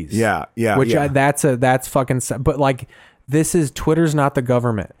CDs. Yeah. Which that's fucking. But like, Twitter's not the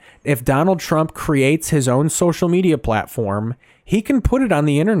government. If Donald Trump creates his own social media platform, he can put it on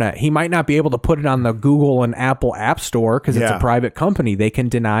the internet. He might not be able to put it on the Google and Apple App Store because it's a private company. They can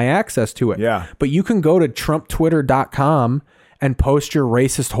deny access to it. Yeah. But you can go to TrumpTwitter.com and post your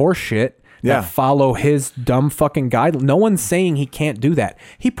racist horse shit. That follow his dumb fucking guide. No one's saying he can't do that.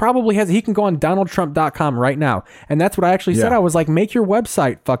 He probably has. He can go on DonaldTrump.com right now. And that's what I actually said. I was like, make your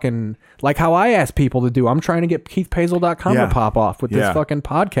website fucking like how I ask people to do. I'm trying to get KeithPazel.com to pop off with this fucking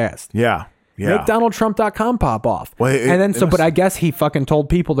podcast. Yeah. Make DonaldTrump.com pop off. Well, but I guess he fucking told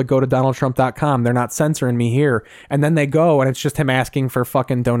people to go to DonaldTrump.com. They're not censoring me here. And then they go and it's just him asking for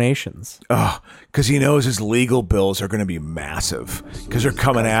fucking donations. Oh, because he knows his legal bills are going to be massive because they're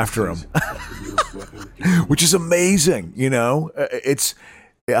coming after him, which is amazing. You know,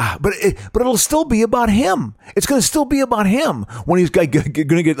 but it'll still be about him. It's going to still be about him when he's going to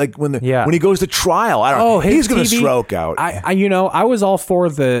get like when he goes to trial. I don't know. He's going to stroke out. I was all for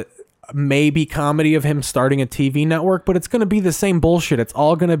the maybe comedy of him starting a TV network, but it's going to be the same bullshit. It's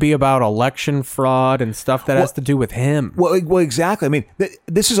all going to be about election fraud and stuff that has to do with him. Well, exactly. I mean,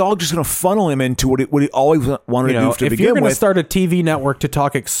 this is all just going to funnel him into what he always wanted to do to begin with. If you're going to start a TV network to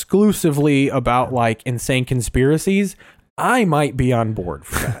talk exclusively about like insane conspiracies, I might be on board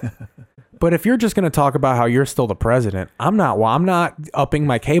for that. But if you're just going to talk about how you're still the president, I'm not upping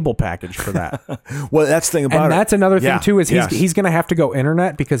my cable package for that. Well, that's the thing about it. And that's another thing too, is he's going to have to go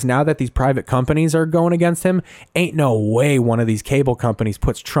internet because now that these private companies are going against him, ain't no way one of these cable companies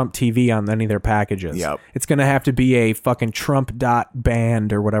puts Trump TV on any of their packages. Yep. It's going to have to be a fucking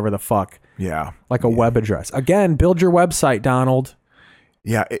Trump.band or whatever the fuck. Yeah. Like a web address. Again, build your website, Donald.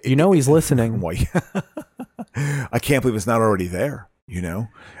 Yeah. He's listening. I can't believe it's not already there. You know,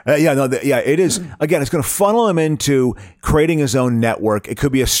 it is. Again, it's going to funnel him into creating his own network. It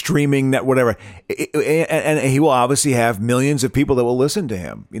could be a streaming net, whatever. And he will obviously have millions of people that will listen to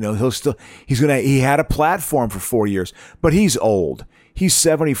him. You know, he had a platform for 4 years, but he's old. He's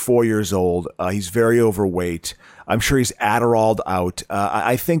 74 years old. He's very overweight. I'm sure he's Adderalled out.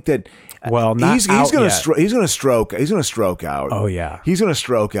 I think that. Well, he's going to stroke out. Oh yeah, he's going to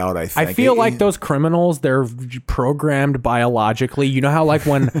stroke out. I think. I feel like those criminals, they're programmed biologically. You know how like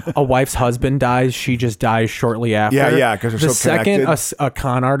when a wife's husband dies, she just dies shortly after. Yeah, because the second a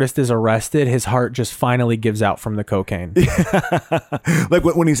con artist is arrested, his heart just finally gives out from the cocaine. Like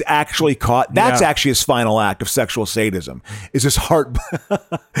when he's actually caught, that's actually his final act of sexual sadism. Is his heart?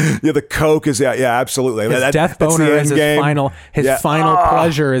 The coke is absolutely. His death boner is his final. His final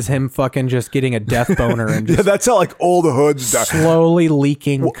pleasure is him fucking just getting a death boner and just that's how like all the hoods die. Slowly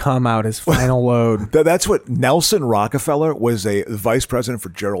leaking cum out his final load. That's what Nelson Rockefeller was a vice president for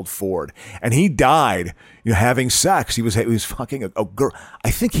Gerald Ford, and he died having sex. He was fucking a girl.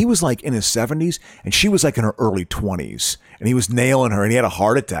 I think he was like in his 70s, and she was like in her early 20s, and he was nailing her, and he had a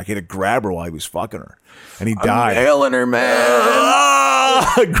heart attack. He had to grab her while he was fucking her, and he died. Nailing her, man.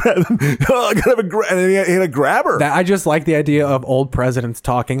 And he had to grab her. I just like the idea of old presidents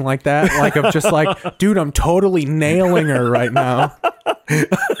talking like that, like of just like, dude, I'm totally nailing her right now.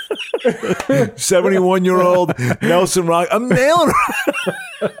 71-year-old Nelson Rock. I'm nailing her.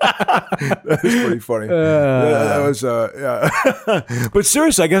 That was pretty funny. That was But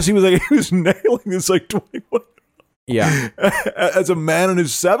seriously, I guess he was nailing this like 21. Yeah, as a man in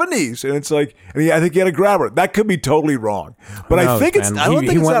his 70s, and it's like, I think he had to grab her. That could be totally wrong, but I think it's. I don't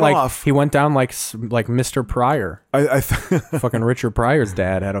think it's that off. He went down like Mr. Pryor. Fucking Richard Pryor's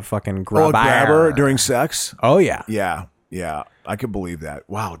dad had a fucking grab her during sex. Oh yeah, yeah. Yeah, I can believe that.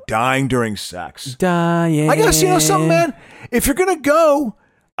 Wow, dying during sex. Dying. I guess, something, man. If you're going to go,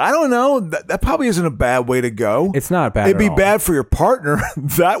 I don't know. That probably isn't a bad way to go. It's not bad. It'd be at all. bad for your partner.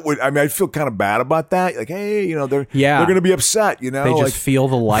 I'd feel kind of bad about that. Like, hey, they're going to be upset, They just feel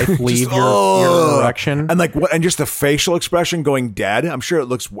the life leave just, your erection. And and just the facial expression going dead. I'm sure it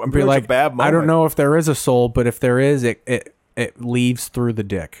looks a bad moment. I don't know if there is a soul, but if there is, it leaves through the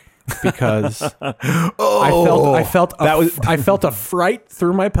dick. Because I felt a fright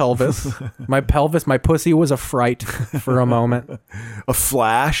through my pelvis. My pussy was a fright for a moment. A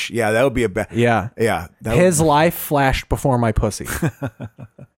flash? Yeah, that would be a bad. Yeah. Yeah. His life flashed before my pussy.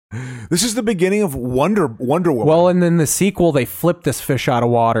 This is the beginning of Wonder Woman. Well, and then the sequel, they flip this fish out of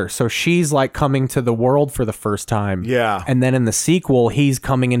water. So she's like coming to the world for the first time. Yeah. And then in the sequel, he's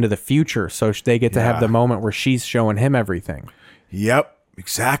coming into the future. So they get to have the moment where she's showing him everything. Yep.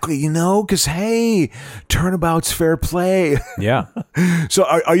 Exactly, because, hey, turnabout's fair play. Yeah. So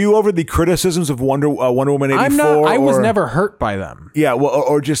are you over the criticisms of Wonder Woman 84? I'm not. I was never hurt by them. Yeah, well,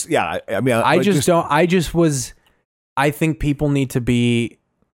 or just, yeah. I mean, I think people need to be.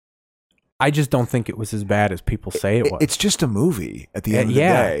 I just don't think it was as bad as people say it was. It's just a movie at the end of the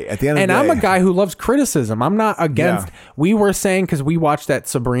day. At the end of the day. And I'm a guy who loves criticism. I'm not against. Yeah. We were saying, because we watched that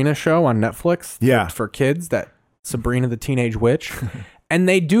Sabrina show on Netflix. Yeah. For kids, that Sabrina the Teenage Witch. And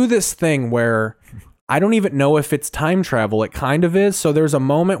they do this thing where I don't even know if it's time travel. It kind of is. So there's a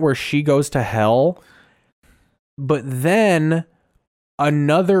moment where she goes to hell, but then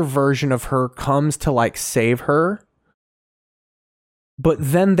another version of her comes to like save her. But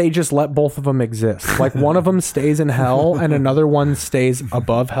then they just let both of them exist. Like one of them stays in hell and another one stays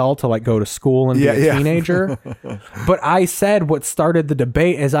above hell to like go to school and be a teenager. But I said what started the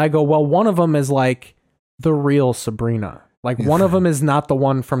debate is I go, well, one of them is like the real Sabrina. Like one of them is not the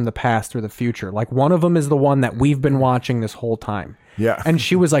one from the past or the future. Like one of them is the one that we've been watching this whole time. Yeah. And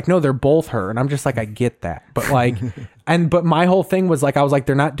she was like, no, they're both her. And I'm just like, I get that. But like, but my whole thing was like, I was like,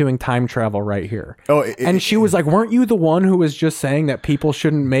 they're not doing time travel right here. And she was like, weren't you the one who was just saying that people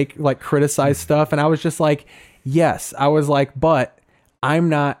shouldn't criticize stuff? And I was just like, yes. I was like, but I'm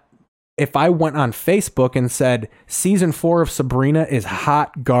not. If I went on Facebook and said season 4 of Sabrina is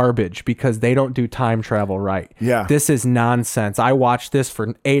hot garbage because they don't do time travel right. Yeah. This is nonsense. I watched this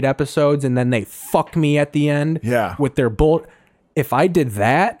for 8 episodes and then they fuck me at the end with their bullet. If I did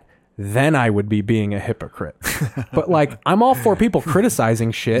that, then I would be being a hypocrite. But like, I'm all for people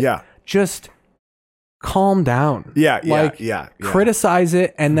criticizing shit. Yeah. Just calm down. Yeah. Criticize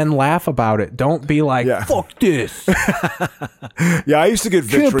it and then laugh about it. Don't be like, fuck this. Yeah, I used to get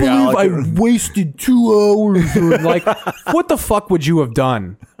vitriolic. Can't believe I wasted 2 hours. Like, what the fuck would you have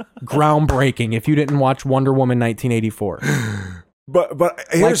done? Groundbreaking if you didn't watch Wonder Woman 1984. But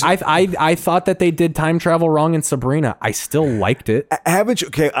here's, like, I thought that they did time travel wrong in Sabrina. I still liked it. Haven't you?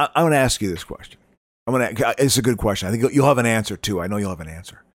 Okay, I'm going to ask you this question. It's a good question. I think you'll have an answer too. I know you'll have an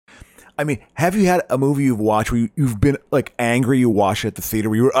answer. I mean, have you had a movie you've watched where you've been like angry? You watched it at the theater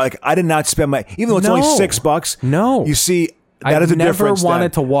where you were like, I did not spend my, even though it's only $6. No, you see, that is a difference. I've never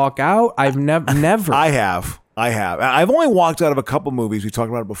wanted to walk out. I've never. I have. I've only walked out of a couple movies. We talked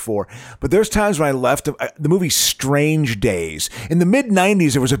about it before, but there's times when I left the movie Strange Days. In the mid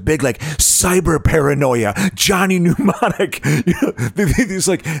 '90s, there was a big like cyber paranoia, Johnny Mnemonic. It's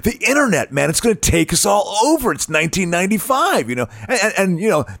like the internet, man. It's going to take us all over. It's 1995, and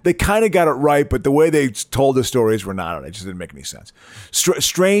they kind of got it right, but the way they told the stories were not. It just didn't make any sense.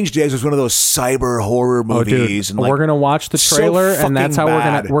 Strange Days was one of those cyber horror movies, and we're gonna watch the trailer, and that's how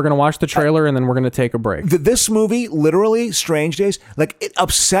we're gonna watch the trailer, and then we're gonna take a break. This movie, literally, Strange Days, like it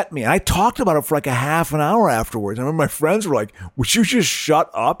upset me. And I talked about it for like a half an hour afterwards. I remember my friends were like, would you just shut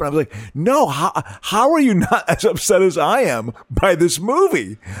up? And I was like, no, how are you not as upset as I am by this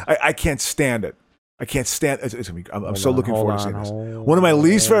movie? I can't stand it. I can't stand it. I'm so looking forward to seeing this. One of my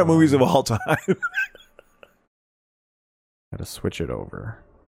least favorite movies of all time. Gotta switch it over.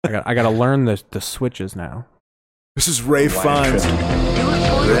 I gotta learn the switches now. This is Ray Fiennes.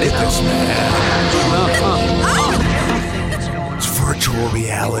 Ready this man. It's virtual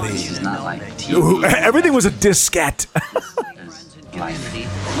reality. Everything was a diskette.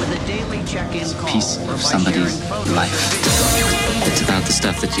 Piece of somebody's life. It's about the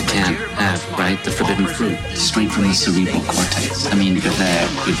stuff that you can't have, right? The forbidden fruit. Straight from the cerebral cortex. I mean, you're there,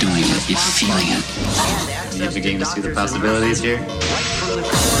 you're doing it, you're feeling it. You're beginning to see the possibilities here?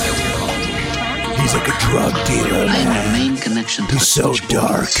 He's like a drug dealer, man. I am the main connection to He's so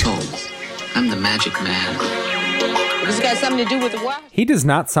dark. Souls. I'm the magic man. This got something to do with what? He does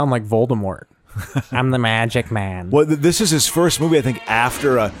not sound like Voldemort. I'm the magic man. Well, this is his first movie, I think,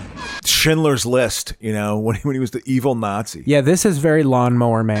 after Schindler's List, you know, when he was the evil Nazi. Yeah, this is very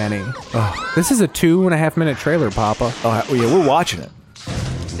Lawnmower Manny. This is a 2.5 minute trailer, Papa. Oh, yeah, we're watching it.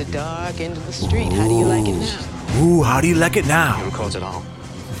 It's the dark end of the street. How do you like it now? Ooh, how do you like it now? Records it all.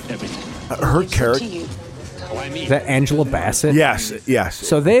 Everything. Her character. Is that Angela Bassett? Yes.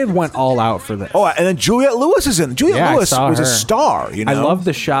 So they went all out for this. Oh, and then Juliette Lewis is in. Juliette Lewis was a star, you know? I love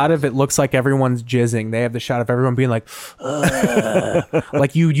the shot of it looks like everyone's jizzing. They have the shot of everyone being like,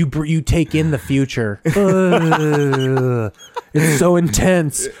 like you take in the future. It's so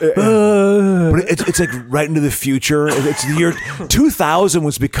intense. But it's like right into the future. It's the year 2000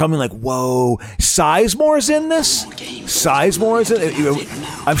 was becoming like, whoa, Sizemore's in this? Sizemore's in it?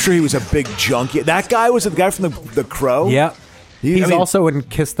 I'm sure he was a big junkie. That guy was the guy from the Crow? Yeah. He's also in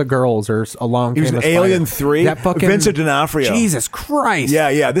Kiss the Girls or Along He was Came in the Spider. Alien 3. That fucking Vincent D'Onofrio. Jesus Christ.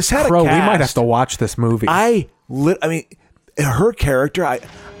 Yeah. This had Crow, a cast. we might have to watch this movie. I mean, her character, I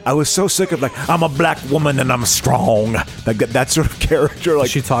was so sick of like, I'm a black woman and I'm strong. Like that sort of character. Like,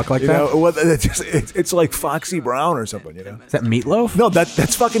 Does she talk like you that? know, well, it's like Foxy Brown or something, you know? Is that Meatloaf? No,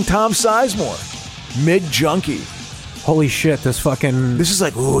 that's fucking Tom Sizemore. Mid-junkie. Holy shit, this is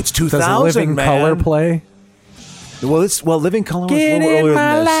like, ooh, it's 2000, does Living man. Color play? Well, Living Color was a Get little in earlier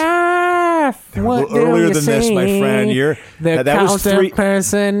my than this. life. Yeah, a What little earlier do you than this, my see? friend. The that was cult 3. of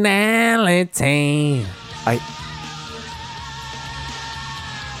personality.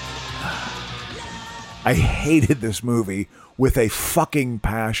 I hated this movie with a fucking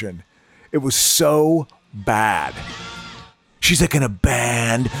passion. It was so bad. She's like in a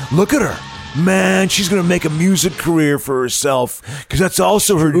band. Look at her. Man, she's going to make a music career for herself because that's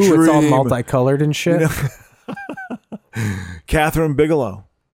also her dream. It's all multicolored and shit. You know? Catherine Bigelow,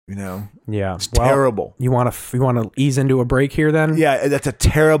 you know. Yeah. It's terrible. You want to ease into a break here then? Yeah, that's a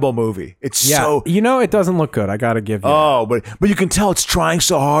terrible movie. It's so... You know, it doesn't look good. I got to give you that. But you can tell it's trying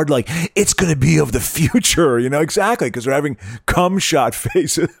so hard, like, it's going to be of the future, you know, exactly, because they're having cum shot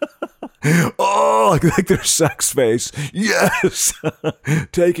faces. Oh, like their sex face. Yes.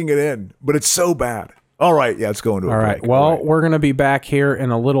 Taking it in. But it's so bad. All right, yeah, let's go into a break. All right, well, we're going to be back here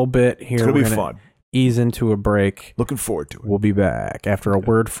in a little bit. It's going to be fun. Ease into a break. Looking forward to it. We'll be back after a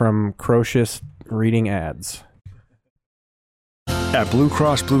word from Crocious reading ads. At Blue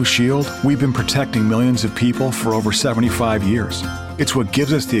Cross Blue Shield, we've been protecting millions of people for over 75 years. It's what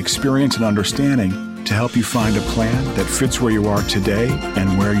gives us the experience and understanding to help you find a plan that fits where you are today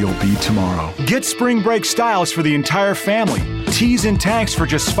and where you'll be tomorrow. Get spring break styles for the entire family. Tees and tanks for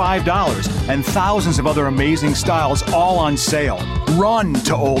just $5 and thousands of other amazing styles all on sale. Run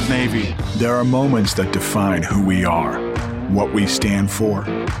to Old Navy. There are moments that define who we are, what we stand for,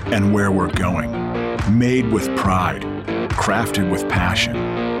 and where we're going. Made with pride, crafted with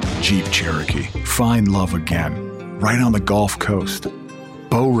passion. Jeep Cherokee. Find love again. Right on the Gulf Coast.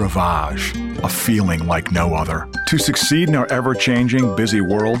 Beau Rivage, a feeling like no other. To succeed in our ever-changing, busy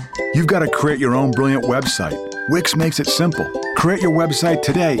world, you've got to create your own brilliant website. Wix makes it simple. Create your website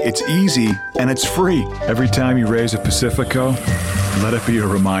today. It's easy and it's free. Every time you raise a Pacifico, let it be a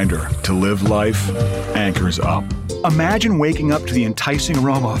reminder to live life anchors up. Imagine waking up to the enticing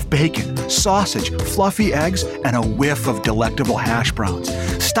aroma of bacon, sausage, fluffy eggs, and a whiff of delectable hash browns.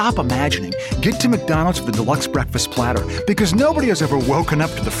 Stop imagining. Get to McDonald's for the deluxe breakfast platter because nobody has ever woken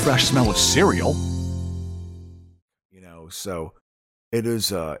up to the fresh smell of cereal. You know, so it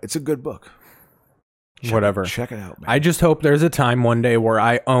is. It's a good book. Whatever. Check it out, man. I just hope there's a time one day where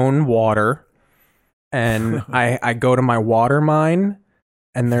I own water and I go to my water mine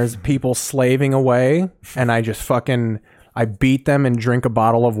and there's people slaving away and I just I beat them and drink a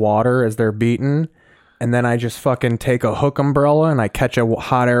bottle of water as they're beaten. And then I just fucking take a hook umbrella and I catch a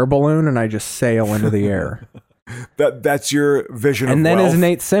hot air balloon and I just sail into the air. That's your vision of And then wealth. as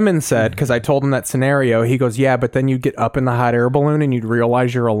Nate Simmons said, because I told him that scenario, he goes, yeah, but then you'd get up in the hot air balloon and you'd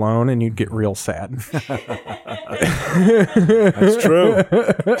realize you're alone and you'd get real sad. That's true.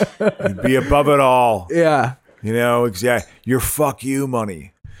 You'd be above it all. Yeah. You know, exactly. Your fuck you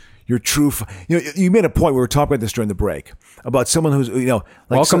money. Your true... you made a point, we were talking about this during the break, about someone who's, you know...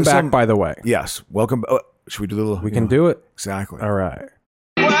 Like welcome back, by the way. Yes. Welcome... should we do a little... We can do it. Exactly. All right.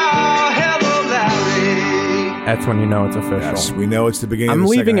 That's when you know it's official. Yes, we know it's the beginning I'm of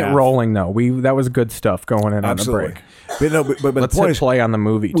the leaving second it half. rolling, though. That was good stuff going in Absolutely. on the break. But no, but Let's the point hit is, play on the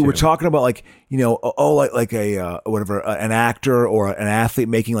movie, we too. were talking about, like, you know, like a whatever, an actor or an athlete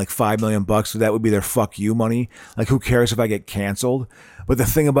making like $5 million, so that would be their fuck you money. Like, who cares if I get canceled? But the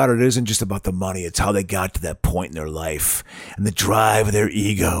thing about it isn't just about the money. It's how they got to that point in their life and the drive of their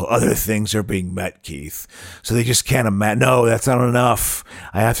ego. Other things are being met, Keith. So they just can't imagine. No, that's not enough.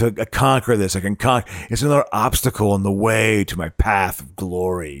 I have to conquer this. I can conquer. It's another obstacle in the way to my path of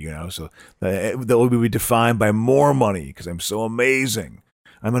glory, you know, so that will be defined by more money because I'm so amazing.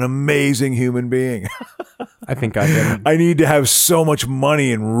 I'm an amazing human being. I think I did. I need to have so much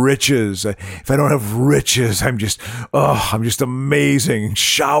money and riches. If I don't have riches, I'm just amazing.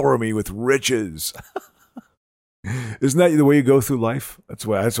 Shower me with riches. Isn't that the way you go through life? That's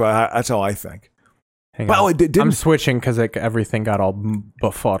how I think. Hang By the on. way, I'm switching because everything got all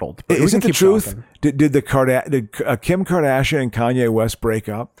befuddled. But we Is can it the keep truth? talking. Did Kim Kardashian and Kanye West break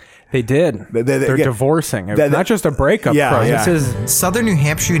up? They did. They're divorcing. It's not just a breakup. Crow. This is Southern New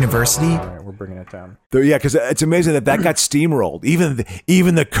Hampshire University. All right, we're bringing it down. Yeah, because it's amazing that got steamrolled.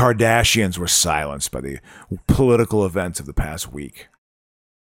 Even the Kardashians were silenced by the political events of the past week.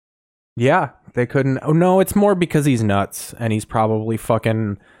 Yeah, they couldn't. Oh no, it's more because he's nuts and he's probably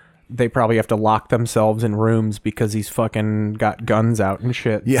fucking. They probably have to lock themselves in rooms because he's fucking got guns out and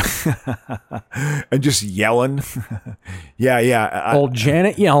shit. Yeah, and just yelling. yeah. Old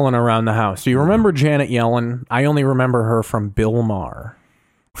Janet Yellen around the house. Do you remember Janet Yellen? I only remember her from Bill Maher.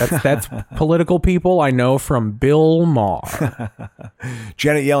 That's political people I know from Bill Maher.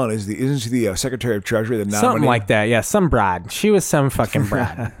 Janet Yellen isn't she the Secretary of Treasury? The nominee? Something like that. Yeah, some broad. She was some fucking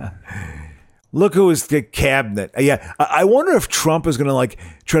broad. Look who is the cabinet. Yeah, I wonder if Trump is going to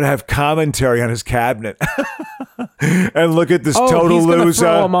try to have commentary on his cabinet and look at this total he's loser.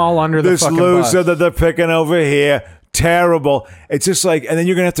 Throw them all under the fucking loser bus. that they're picking over here. Terrible. It's just and then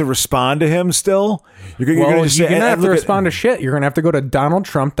you're going to have to respond to him still. You're going to say, have to respond to shit. You're going to have to go to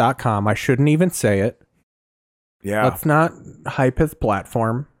DonaldTrump.com. I shouldn't even say it. Yeah. Let's not hype his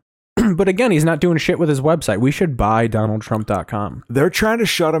platform. But again, he's not doing shit with his website. We should buy DonaldTrump.com. They're trying to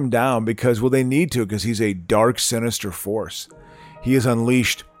shut him down because they need to because he's a dark, sinister force. He has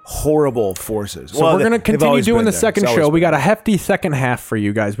unleashed horrible forces. So we're going to continue doing the second show. We got a hefty second half for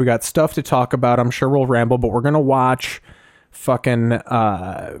you guys. We got stuff to talk about. I'm sure we'll ramble, but we're going to watch fucking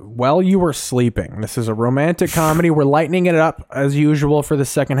While You Were Sleeping. This is a romantic comedy. We're lightening it up as usual for the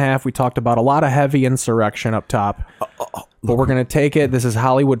second half. We talked about a lot of heavy insurrection up top. But we're going to take it. This is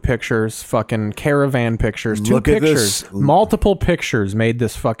Hollywood Pictures, fucking Caravan Pictures. Two pictures. Multiple pictures made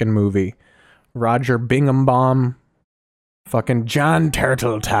this fucking movie. Roger Binghambaum, fucking John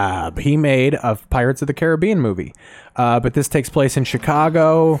Turteltaub. He made a Pirates of the Caribbean movie. But this takes place in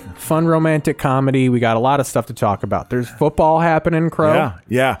Chicago. Fun romantic comedy. We got a lot of stuff to talk about. There's football happening, Crow.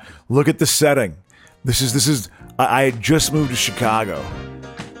 Yeah. Look at the setting. This is. I had just moved to Chicago.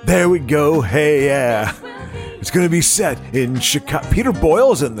 There we go. Hey, yeah. It's going to be set in Chicago. Peter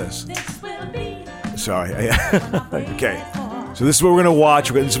Boyle's in this. Sorry. Okay. So this is what we're going to watch.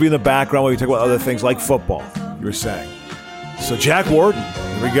 This will be in the background while we talk about other things like football, you were saying. So Jack Warden,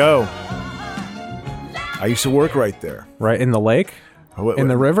 here we go. I used to work right there. Right in the lake? In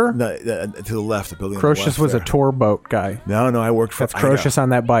the river? No, to the left. The building. Crocius was a tour boat guy. No, I worked for. That's Crocius on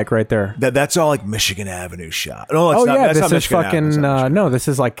that bike right there. That's all like Michigan Avenue shot. No, it's not. That's this not is Michigan fucking. Avenue. This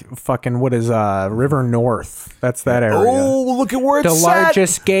is like fucking. What is River North? That's that area. Oh, look at where it's the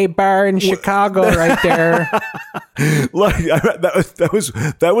largest gay bar in Chicago, right there. Look,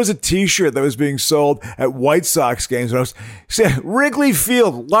 that was a T-shirt that was being sold at White Sox games. When I was saying Wrigley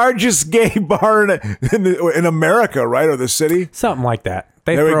Field, largest gay bar in America, right, or the city, something like that.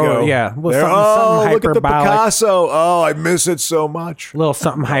 There we go. Yeah. Look at the Picasso. Oh, I miss it so much. A little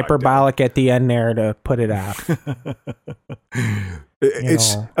something hyperbolic at the end there to put it out.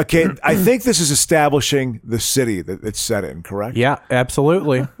 It's okay. I think this is establishing the city that it's set in, correct? Yeah,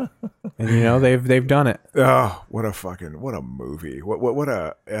 absolutely. And they've done it. Oh, what a movie.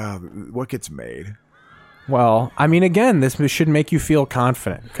 What gets made? Well, I mean, again, this should make you feel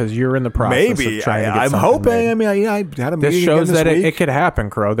confident because you're in the process of trying to get I'm hoping. Made. I mean, I had a meeting. This shows that it could happen,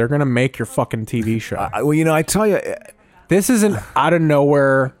 Crow. They're going to make your fucking TV show. I tell you, this isn't out of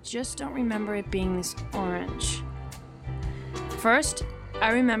nowhere. Just don't remember it being this orange. First,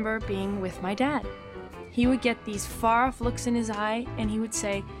 I remember being with my dad. He would get these far-off looks in his eye, and he would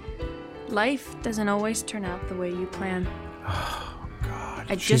say, "Life doesn't always turn out the way you plan."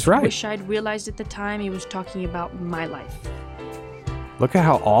 I just wish I'd realized at the time he was talking about my life. Look at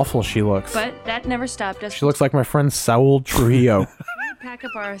how awful she looks. But that never stopped us. She looks like my friend Saul Trujillo. We would pack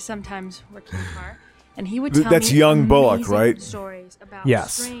up our sometimes working car, and he would tell That's me Young Bullock, right? Stories about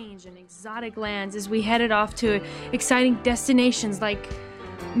yes. strange and exotic lands as we headed off to exciting destinations like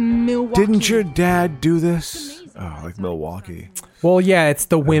Milwaukee. Didn't your dad do this? Oh, like Milwaukee. Well, yeah, it's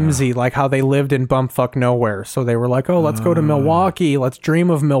the whimsy, like how they lived in bumfuck nowhere. So they were like, oh, let's go to Milwaukee. Let's dream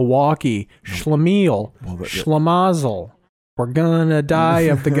of Milwaukee. Schlemiel. Schlemazel. We're gonna die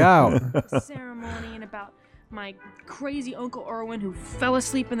of the gout. Ceremony and about my crazy Uncle Erwin who fell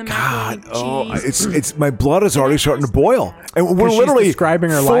asleep in the macaroni God, and cheese. it's my blood is already starting to boil, and we're 'Cause she's literally describing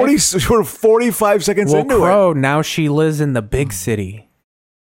her 40, life. We're 45 seconds Well, into Crow, now she lives in the big city.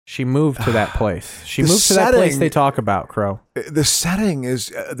 She moved to that place. She The moved to that place setting- they talk about, Crow. it. The setting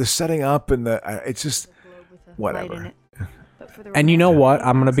is the setting up, and it's just whatever. And you know what?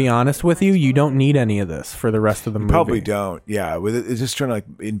 I'm going to be honest with you. You don't need any of this for the rest of the movie. Probably don't. Yeah, with it, it's just trying to like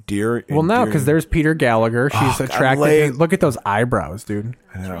endear. Well, no, because there's Peter Gallagher. She's Oh, God, attractive. Look at those eyebrows, dude.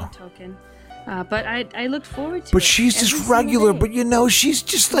 I know. Token. But I looked forward to it. But she's every just single regular. day. But she's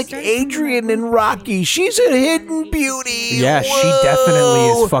just like Adrian and Rocky. She's a hidden beauty. Yeah, she definitely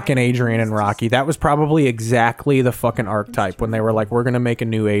is fucking Adrian and Rocky. That was probably exactly the fucking archetype when they were like, we're going to make a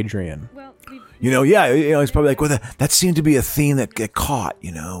new Adrian. It's probably like, well, that seemed to be a theme that get caught,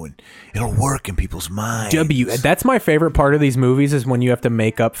 and it'll work in people's minds. That's my favorite part of these movies is when you have to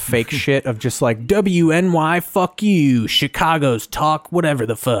make up fake shit of just like WNY, fuck you, Chicago's talk, whatever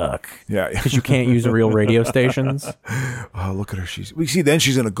the fuck. Yeah. Because you can't use real radio stations. Oh, look at her. Then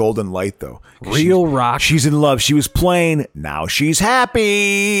she's in a golden light, though. Real rock. She's in love. She was plain. Now she's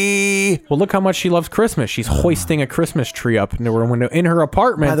happy. Well, look how much she loves Christmas. She's hoisting a Christmas tree up into her window in her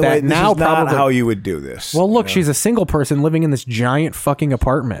apartment. By the that way, this now is not probably how you would do this. Well, look, she's a single person living in this giant fucking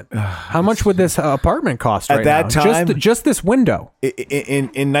apartment. How much would this apartment cost At right that now? time? Just this window. In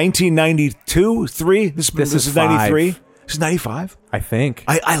 1992, 3? This is 93? This is 95? I think.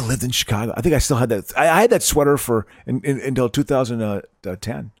 I lived in Chicago. I think I still had that. I had that sweater until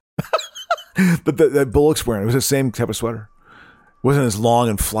 2010. The Bullock's wearing. It was the same type of sweater. It wasn't as long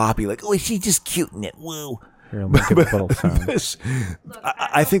and floppy. Like, oh, she's just cute in it. Woo. Here, look at the little sound.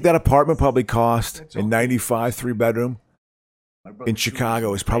 I think that apartment probably cost in 95, 3-bedroom. In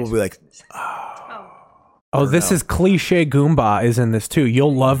Chicago is probably like, Oh, this is Cliche Goomba is in this too.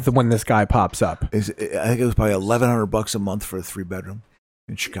 You'll love when this guy pops up. I think it was probably $1,100 a month for a 3-bedroom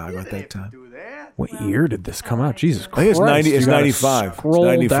in Chicago at that time. What year did this come out? Jesus Christ. I think it's 90. It's You gotta 95. Scroll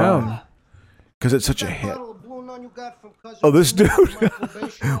it's 95. down. Because it's such a hit. Oh, this dude.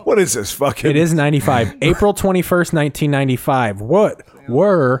 What is this fucking? It is 95. April 21st, 1995. What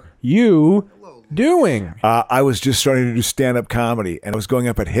were you doing? I was just starting to do stand-up comedy, and I was going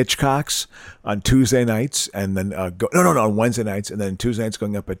up at Hitchcock's on Tuesday nights, and then on Wednesday nights, and then Tuesday nights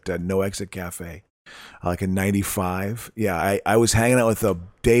going up at No Exit Cafe, like in 95. Yeah, I was hanging out with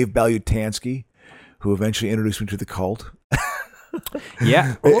Dave Balutansky, who eventually introduced me to the Cult.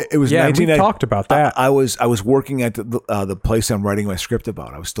 Yeah, it was. Yeah, 1990. we talked about that. I was working at the place I'm writing my script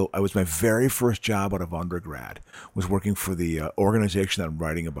about. I was my very first job out of undergrad was working for the organization that I'm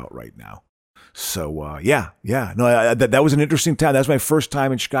writing about right now. So that was an interesting time. That was my first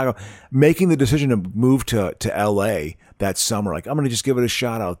time in Chicago, making the decision to move to LA that summer. Like, I'm gonna just give it a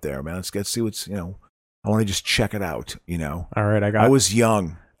shot out there, man. Let's see what's I want to just check it out. All right, I was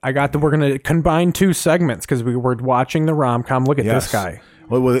young. We're going to combine two segments because we were watching the rom-com. Look at this guy.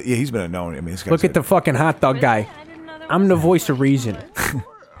 Well, yeah, he's been known. I mean, this guy's Look at the fucking hot dog guy. I'm the voice of reason.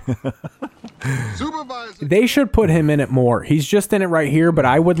 They should put him in it more. He's just in it right here, but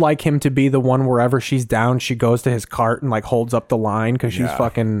I would like him to be the one wherever she's down, she goes to his cart and like holds up the line because she's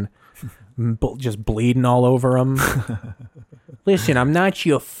fucking just bleeding all over him. Listen, I'm not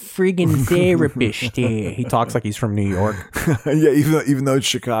your friggin' therapist here. He talks like he's from New York. Yeah, even though it's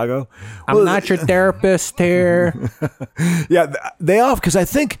Chicago. I'm not your therapist here. Yeah, they are, because I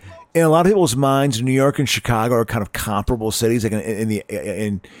think in a lot of people's minds, New York and Chicago are kind of comparable cities. Like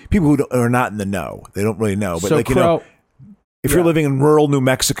in people who are not in the know, they don't really know. But So, Crow, if you're living in rural New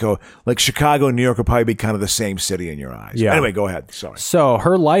Mexico, like Chicago and New York will probably be kind of the same city in your eyes. Yeah. Anyway, go ahead. Sorry. So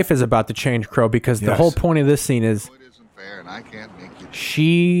her life is about to change, Crow, because the whole point of this scene is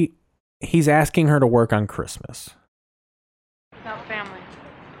he's asking her to work on Christmas. Without family.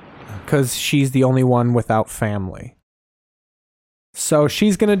 Because she's the only one without family. So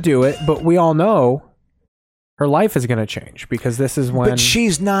she's going to do it, but we all know her life is going to change because this is when... But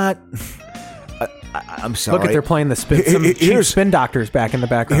she's not... I'm sorry. Look at they're playing the spin. Some cheap spin doctors back in the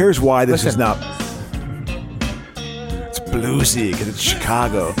background. Here's why this is Listen. not... It's bluesy because it's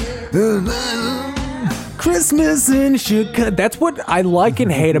Chicago. Christmas in Chicago. That's what I like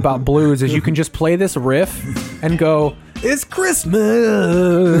and hate about blues is you can just play this riff and go, it's Christmas,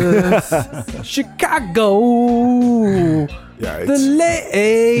 Chicago, Yeah, the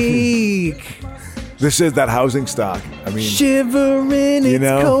lake. This is that housing stock. I mean, Shivering, you it's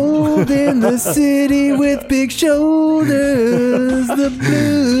know? cold in the city with big shoulders. The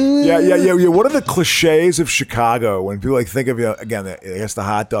blues. Yeah. What are the cliches of Chicago when people like think of again? I guess the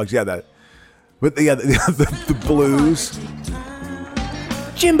hot dogs. Yeah, that. But the blues.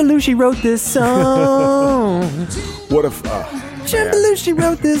 Jim Belushi wrote this song. What if? Jim Belushi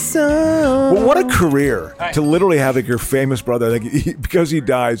wrote this song. Well, what a career to literally have like your famous brother. Like because he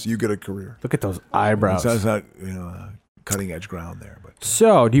dies, you get a career. Look at those eyebrows. That's not cutting edge ground there, but.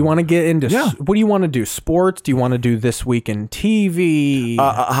 So, do you want to get into what do you want to do? Sports? Do you want to do This Week in TV?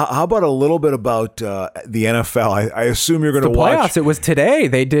 How about a little bit about the NFL? I assume you're going to watch. Playoffs. It was today.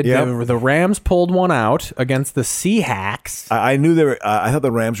 They did. The Rams pulled one out against the Seahawks. I knew they were. I thought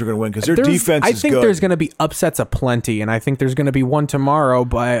the Rams were going to win because their defense is good. I think there's going to be upsets aplenty, and I think there's going to be one tomorrow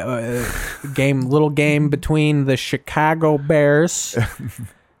by little game between the Chicago Bears.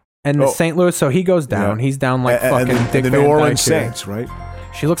 And the St. Louis, so he goes down. Yeah. He's down like fucking Dick the Van New Orleans Dyke here. Saints, right?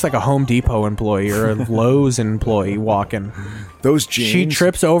 She looks like a Home Depot employee or a Lowe's employee walking. Those jeans. She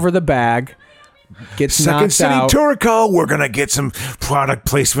trips over the bag, gets Second knocked City out. Turco, we're gonna get some product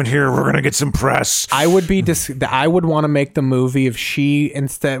placement here. We're gonna get some press. I would want to make the movie if she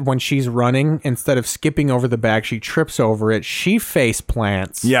when she's running, instead of skipping over the bag, she trips over it. She face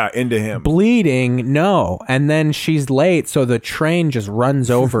plants. Yeah, into him. Bleeding, no. And then she's late, so the train just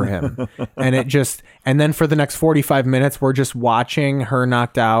runs over him. And then for the next 45 minutes, we're just watching her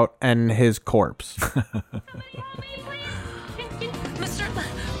knocked out and his corpse.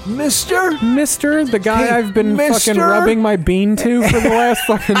 Mister, the guy I've been fucking rubbing my bean to for the last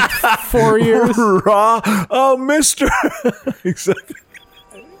fucking 4 years. Oh, Mister. Exactly.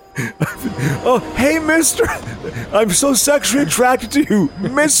 Oh, hey, Mister. I'm so sexually attracted to you,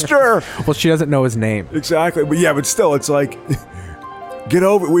 Mister. Well, she doesn't know his name. Exactly. But still, it's like, get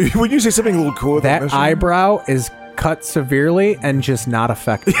over it. When you say something a little cooler, that eyebrow is cut severely and just not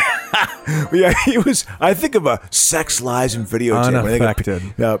effective. Yeah, he was. I think of a Sex, Lies, and Videotape. Unaffected.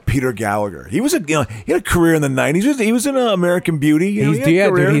 Peter Gallagher. He was he had a career in the 90s. He was in American Beauty. Dude,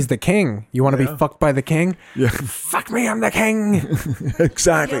 he's the king. You want to be fucked by the king? Yeah. Fuck me, I'm the king.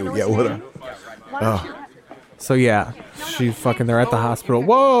 Exactly. Yeah. What a. Oh. So yeah, they're at the hospital.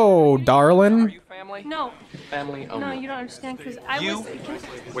 Whoa, darling. No. Family only. No, you don't understand because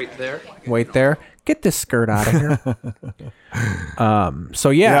Wait there. Wait there. Get this skirt out of here. So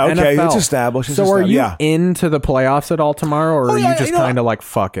yeah, okay, NFL. it's established. So are you into the playoffs at all tomorrow, or are you just kind of like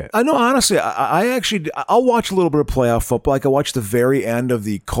fuck it? I know, honestly, I'll watch a little bit of playoff football. Like I watched the very end of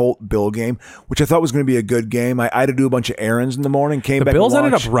the Colt-Bill game, which I thought was going to be a good game. I had to do a bunch of errands in the morning. Came back. The Bills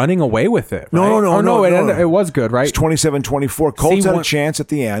ended up running away with it. Right? No. It was good, right? It's 27-24. Colts had a chance at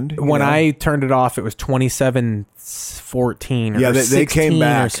the end. When I turned it off, it was 27-14 or 16 they came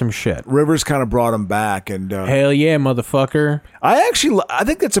back or some shit. Rivers kind of brought them back, and hell yeah, motherfucker! I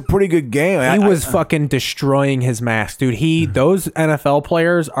think that's a pretty good game. He was fucking destroying his mask, dude. Those NFL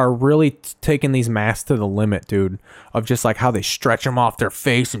players are really taking these masks to the limit, dude. Of just like how they stretch them off their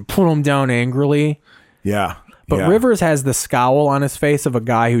face and put them down angrily. Yeah. But Rivers has the scowl on his face of a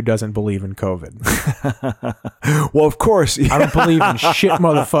guy who doesn't believe in COVID. Well, of course. I don't believe in shit,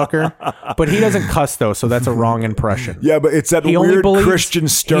 motherfucker. But he doesn't cuss, though, so that's a wrong impression. Yeah, but it's that weird Christian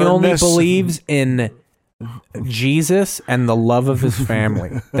sternness. He only believes in Jesus and the love of his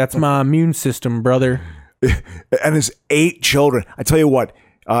family. That's my immune system, brother. And his 8 children. I tell you what,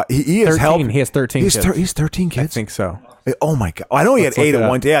 he has 13. helped. He has 13 kids. He's 13 kids? I think so. Oh, my God. I know he had 8 at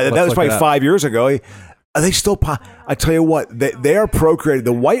one time. Yeah, that was probably 5 years ago. Are they still? I tell you what, they are procreating.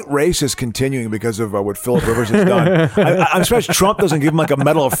 The white race is continuing because of what Philip Rivers has done. I'm surprised Trump doesn't give him like a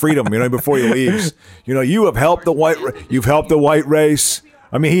Medal of Freedom, before he leaves. You have helped the white. You've helped the white race.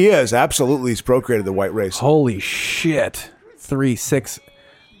 I mean, he is absolutely. He's procreated the white race. Holy shit! 3, 6.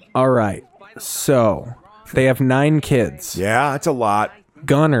 All right, so they have 9 kids. Yeah, that's a lot.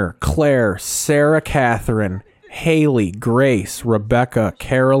 Gunnar, Claire, Sarah, Catherine, Haley, Grace, Rebecca,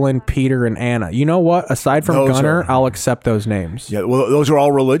 Carolyn, Peter, and Anna. You know what? Aside from Gunnar, I'll accept those names. Yeah, well, those are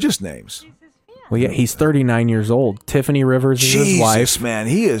all religious names. Well, yeah, he's 39 years old. Tiffany Rivers is his wife. Jesus, man,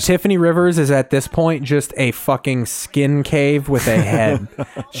 he is. Tiffany Rivers is at this point just a fucking skin cave with a head.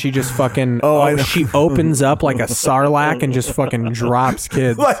 She just fucking. She opens up like a sarlacc and just fucking drops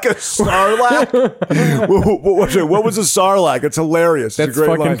kids. Like a sarlacc? What was a sarlacc? It's hilarious. That's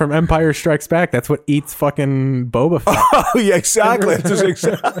fucking line. From Empire Strikes Back. That's what eats fucking Boba Fett. Oh yeah, exactly. That's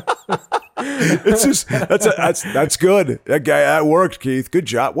good. That worked, Keith. Good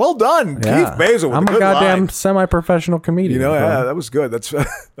job. Well done, yeah. Keith Basil. I'm a goddamn semi-professional comedian. Yeah, that was good.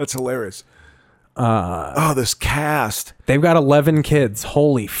 That's hilarious. This cast. They've got 11 kids.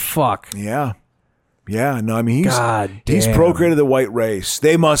 Holy fuck. Yeah. No, I mean he's procreated the white race.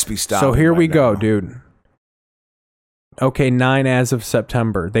 They must be stopped. So here we go, dude. Okay, 9 as of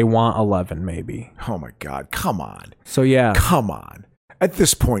September. They want 11, maybe. Oh my God! Come on. So yeah, come on. At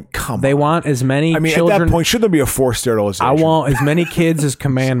this point, come on. They want as many I mean, children. at that point, should there be a forced sterilization? I want as many kids as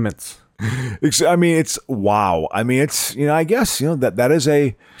commandments. I mean, it's wow. I mean, it's I guess that is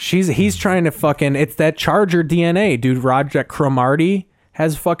a. He's trying to fucking. It's that Charger DNA, dude. Roger Cromartie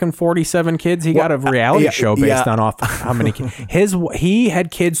has fucking 47 kids. He got a reality show based on off how many kids. He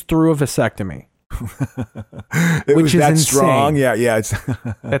had kids through a vasectomy. Which is that insane. strong. Yeah. It's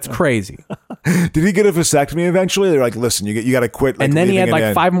that's crazy. Did he get a vasectomy eventually? They're like, listen, you got to quit. Like, and then he had like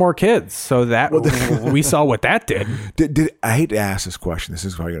in. 5 more kids. So that we saw what that did. Did I hate to ask this question? This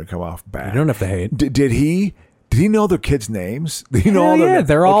is probably going to come off bad. You don't have to hate. Did he know their kids' names? Did he know all their? Yeah,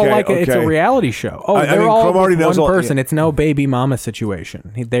 they're all it's a reality show. Oh, they're all Cromartie with knows one all- person. It's no baby mama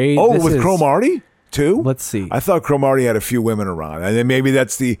situation. With Cromartie too? Let's see. I thought Cromartie had a few women around, and then maybe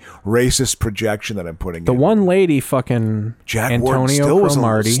that's the racist projection that I'm putting. The one lady, fucking Jack Antonio Warden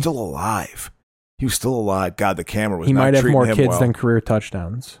Cromartie, still alive. He was still alive. God, the camera was. He not might have treating more him kids well. than career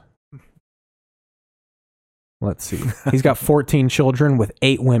touchdowns. Let's see. He's got 14 children with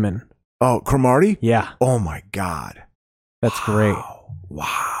 8 women. Oh, Cromartie? Yeah. Oh my God. That's great.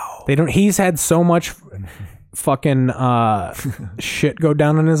 Wow. He's had so much fucking shit go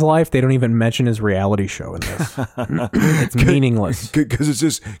down in his life. They don't even mention his reality show in this. It's meaningless. Because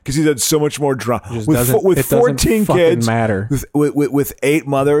he's had so much more drama. With 14 fucking kids, matter. With 8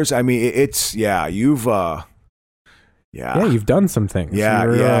 mothers. I mean, it's you've you've done some things.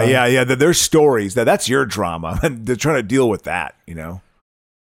 Yeah. There's stories that's your drama, and they're trying to deal with that.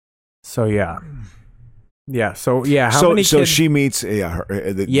 So yeah. So many so kids? she meets she's Peter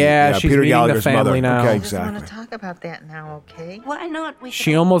meeting Gallagher's the family mother. now. Okay, I exactly. want to talk about that now, okay? Why not?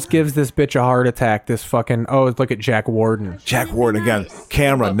 She almost gives this bitch a heart attack. This fucking look at Jack Warden. Jack Warden again.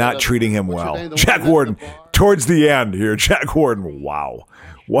 Camera not treating him well. Jack Warden towards the end here. Jack Warden. Wow.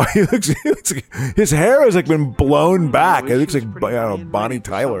 Why he looks his hair has like been blown back. It looks like Bonnie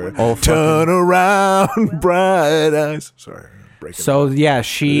Tyler. Turn around, bright eyes. Sorry. So yeah,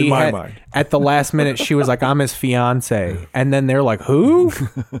 she In my had, mind. at the last minute she was like, "I'm his fiance," and then they're like, "Who?"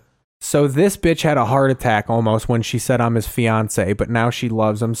 So this bitch had a heart attack almost when she said, "I'm his fiance," but now she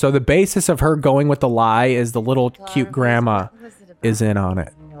loves him. So the basis of her going with the lie is the little cute grandma is in on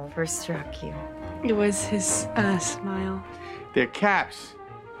it. First struck you. It was his smile. They're caps.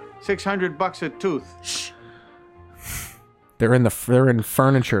 $600 a tooth. They're in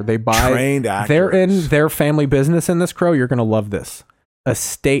furniture. They buy Trained They're in actors. their family business in this, Crow. You're gonna love this.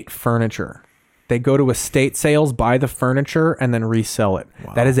 Estate furniture. They go to estate sales, buy the furniture, and then resell it.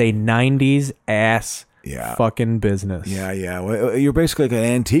 Wow. That is a 90s ass Yeah. fucking business. Yeah. Well, you're basically like an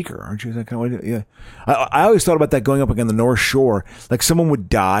antiquer, aren't you? That kind of, yeah. I always thought about that going up again the North Shore. Like someone would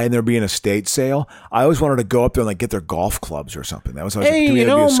die and there'd be an estate sale. I always wanted to go up there and like get their golf clubs or something. That was always Hey, like, to me, you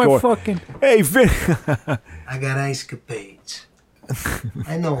that'd be know a my score. fucking. Hey, Vin. I got ice capades.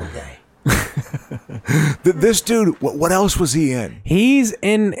 I know a guy. This dude, what else was he in? He's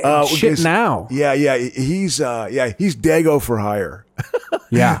in shit now. Yeah. He's Dago for hire.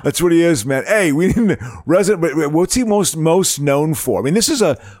 Yeah, that's what he is, man. Hey, we didn't But what's he most known for? I mean, this is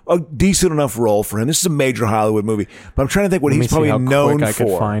a decent enough role for him. This is a major Hollywood movie, but I'm trying to think what Let me he's see probably how known quick I for.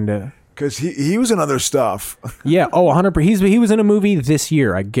 could find it. Because he was in other stuff. Yeah. Oh, 100%. He was in a movie this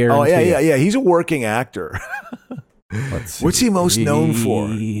year. I guarantee. Oh yeah. it. He's a working actor. What's he most known for?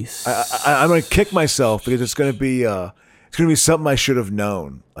 I'm going to kick myself because it's going to be something I should have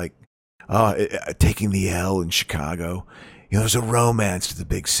known. Like taking the L in Chicago. There's a romance to the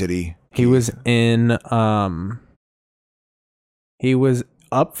big city. He was in. He was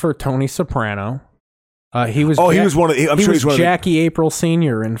up for Tony Soprano. He was. He was one of. I'm sure he's one Jackie April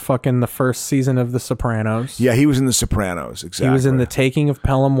Sr. in fucking the first season of The Sopranos. Yeah, he was in The Sopranos. Exactly. He was in The Taking of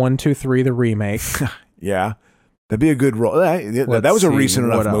Pelham 1, 2, 3, the remake. Yeah, that'd be a good role. That was a recent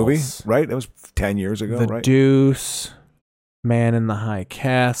enough movie, else? right? That was 10 years ago, The right? Deuce, Man in the High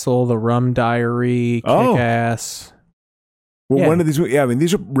Castle, The Rum Diary, Kick-Ass. Well, when did these? Yeah, I mean,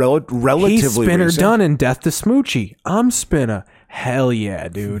 these are relatively. He's Spinner recent. Dunn in Death to Smoochie. I'm Spinner. Hell yeah,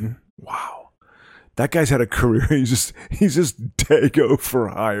 dude. Wow. That guy's had a career. He's just Dago for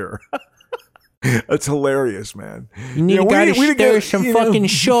hire. That's hilarious, man. You need a guy to stir some fucking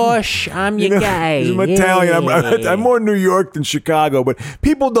sauce. I'm your guy. I'm Italian. Yeah. I'm more New York than Chicago, but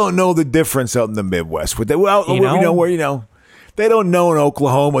people don't know the difference out in the Midwest. They don't know in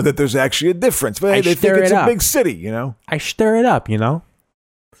Oklahoma that there's actually a difference. But they think it's a big city, I stir it up,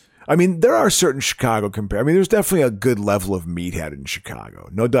 I mean, there are certain Chicago there's definitely a good level of meathead in Chicago.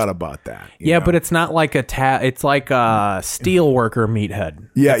 No doubt about that. Yeah, but it's not like it's like a steel worker meathead.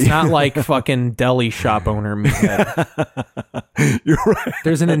 Yeah, it's not like fucking deli shop owner meathead. You're right.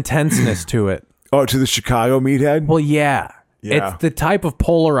 There's an intenseness to it. Oh, to the Chicago meathead? Well, yeah. Yeah. It's the type of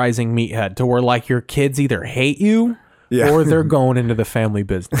polarizing meathead to where like your kids either hate you or they're going into the family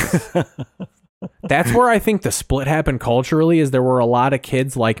business. That's where I think the split happened culturally, is there were a lot of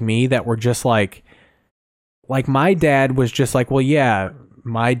kids like me that were just like my dad was just like, well, yeah,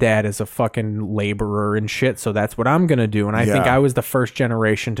 my dad is a fucking laborer and shit, so that's what I'm gonna do. And I think I was the first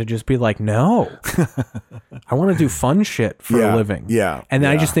generation to just be like, no, I want to do fun shit for a living. Yeah. And then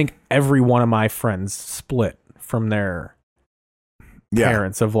I just think every one of my friends split from their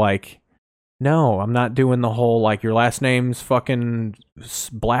parents of like, no, I'm not doing the whole like your last name's fucking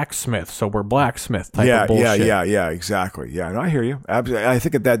blacksmith, so we're blacksmith type of bullshit. Yeah, exactly. Yeah, no, I hear you. Absolutely. I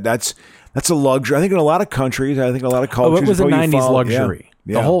think that's a luxury. I think in a lot of countries, I think in a lot of cultures, it was a 90s luxury.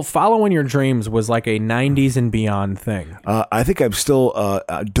 Yeah. The whole following your dreams was like a 90s and beyond thing. I think I'm still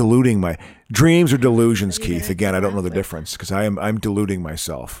diluting my dreams or delusions, Keith. Again, I don't know the difference because I'm diluting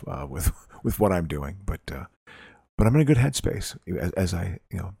myself with what I'm doing, but I'm in a good headspace as I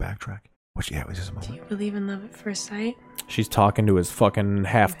backtrack. What you have is just a moment. Do you believe in love at first sight? She's talking to his fucking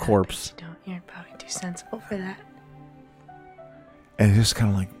half corpse. You're probably too sensible for that. And it's just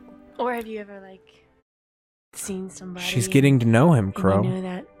kind of like. Or have you ever like seen somebody? She's getting to know him, and Crow. You knew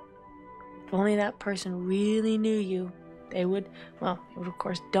that if only that person really knew you, they would of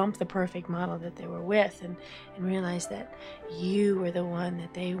course dump the perfect model that they were with and realize that you were the one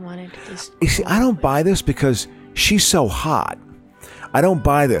that they wanted to just. You see, I don't buy this because she's so hot. I don't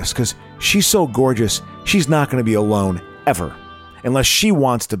buy this because she's so gorgeous. She's not going to be alone ever, unless she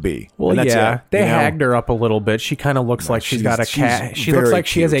wants to be. Well, and that's yeah, it, they hagged her up a little bit. She kind of looks like she's got a cat. She looks like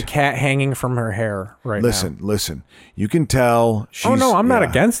she has a cat hanging from her hair right now. Listen. You can tell. Oh no, I'm not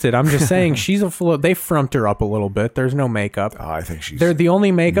against it. I'm just saying she's they frumped her up a little bit. There's no makeup. Oh, I think she's. The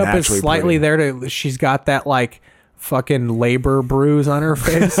only makeup is slightly pretty. there. She's got that like fucking labor bruise on her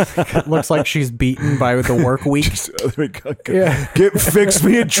face. It looks like she's beaten by the work week. Fix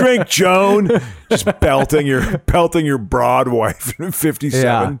me a drink, Joan. Just belting your broad wife in 57.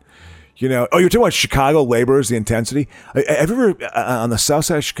 Yeah. You know, you're talking about Chicago laborers, the intensity. Have you ever on the south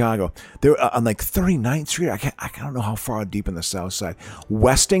side of Chicago? They're on like 39th Street. I don't know how far deep in the south side.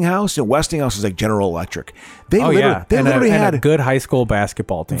 Westinghouse. Westinghouse is like General Electric. They literally had a good high school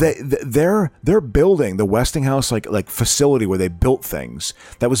basketball team. They're building the Westinghouse like facility where they built things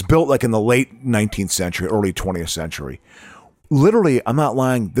that was built like in the late 19th century, early 20th century. Literally, I'm not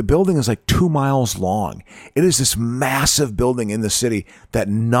lying, the building is like 2 miles long. It is this massive building in the city that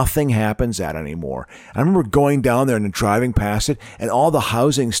nothing happens at anymore. I remember going down there and driving past it, and all the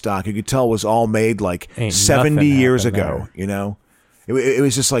housing stock, you could tell, was all made like 70 years ago, you know? It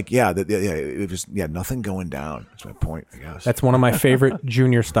was just like, it was nothing going down. That's my point, I guess. That's one of my favorite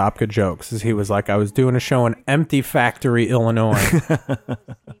Junior Stopka jokes, is he was like, I was doing a show in Empty Factory, Illinois.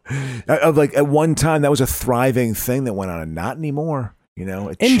 Like at one time, that was a thriving thing that went on, and not anymore. You know,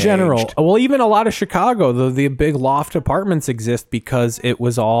 it in changed. general, well, even a lot of Chicago, the big loft apartments exist because it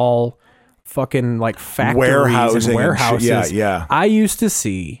was all fucking like factories and warehouses. Yeah. I used to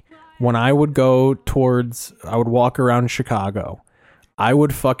see when I would walk around Chicago, I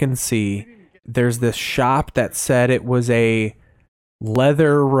would fucking see there's this shop that said it was a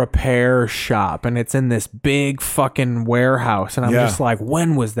leather repair shop, and it's in this big fucking warehouse, and I'm just like,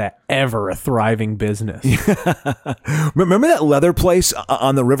 when was that ever a thriving business? Remember that leather place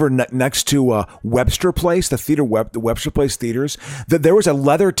on the river next to Webster Place, the Webster Place theaters? There was a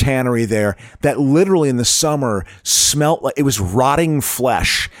leather tannery there that literally in the summer smelled like it was rotting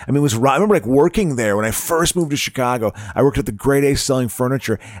flesh. I mean, it was I remember like working there when I first moved to Chicago. I worked at the Grade A selling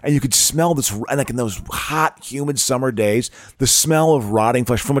furniture, and you could smell this, like in those hot, humid summer days, the smell of rotting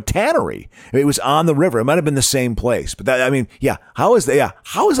flesh from a tannery. It was on the river. It might have been the same place, but how is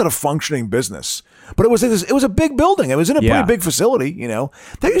that a functioning business? But it was a big building. It was in a pretty big facility. You know,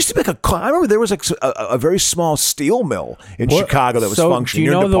 there used to be I remember there was like a very small steel mill in Chicago that was functioning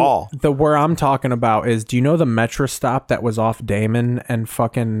near DePaul. Where I'm talking about is, do you know the Metro stop that was off Damon and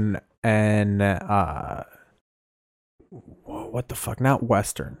fucking what the fuck? Not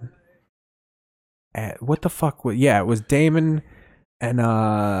Western. What the fuck? It was Damon. And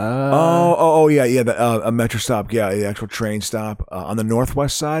a Metro stop, the actual train stop on the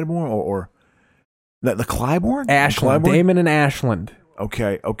northwest side more, or the Clybourne, Ashland, Damon and Ashland.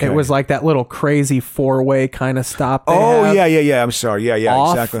 Okay. It was like that little crazy 4-way kind of stop. Yeah. I'm sorry.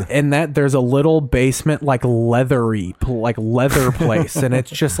 Yeah, exactly. And that there's a little basement, like leather place, and it's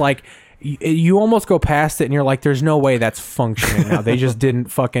just like you almost go past it and you're like, there's no way that's functioning now. They just didn't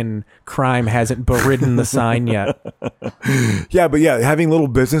fucking, crime hasn't beridden the sign yet. Yeah, but yeah, having little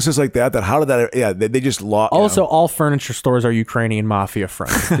businesses like that how did that, yeah, they just lost. Also, all furniture stores are Ukrainian mafia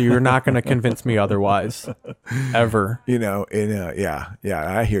fronts. So you're not going to convince me otherwise, ever. Yeah,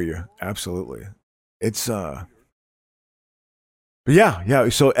 I hear you. Absolutely. It's, but yeah.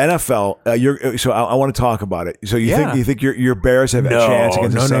 So NFL, I want to talk about it. So you think your Bears have a chance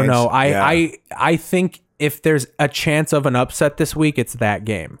against the Saints? No. I think if there's a chance of an upset this week, it's that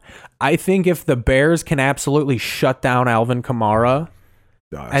game. I think if the Bears can absolutely shut down Alvin Kamara,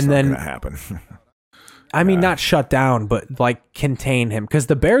 and then not gonna happen. I mean, not shut down, but like contain him, because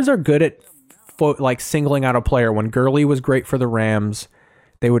the Bears are good at like singling out a player. When Gurley was great for the Rams,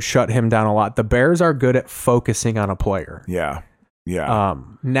 they would shut him down a lot. The Bears are good at focusing on a player. Yeah.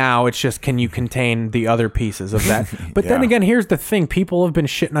 Now it's just, can you contain the other pieces of that? But then again, here's the thing. People have been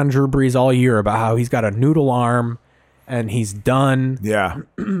shitting on Drew Brees all year about how he's got a noodle arm and he's done. Yeah.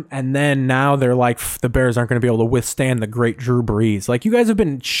 And then now they're like, the Bears aren't going to be able to withstand the great Drew Brees. Like, you guys have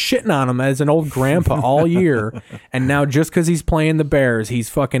been shitting on him as an old grandpa all year. And now just because he's playing the Bears, he's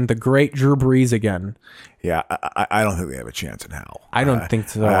fucking the great Drew Brees again. Yeah, I don't think they have a chance in hell. I don't think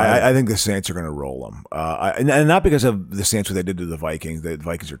so. I think the Saints are going to roll them. And not because of the Saints, what they did to the Vikings. The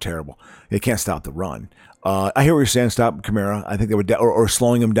Vikings are terrible. They can't stop the run. I hear what you're saying, stop Kamara. I think they would, or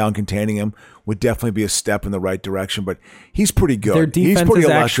slowing him down, containing him, would definitely be a step in the right direction. But he's pretty good. Their defense he's pretty is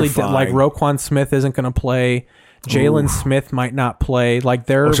actually, like, Roquan Smith isn't going to play. Jalen Smith might not play. Like,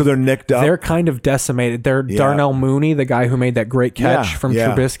 so they're nicked up. They're kind of decimated. Darnell Mooney, the guy who made that great catch from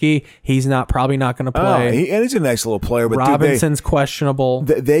Trubisky, he's probably not going to play. And he's a nice little player, but Robinson's questionable.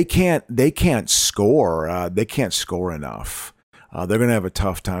 They can't score. They can't score enough. They're going to have a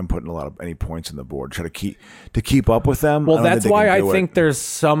tough time putting any points on the board. Try to keep up with them. Well, that's why I think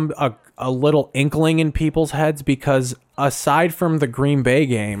there's a little inkling in people's heads, because aside from the Green Bay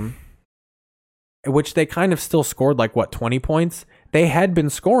game, which they kind of still scored 20 points, they had been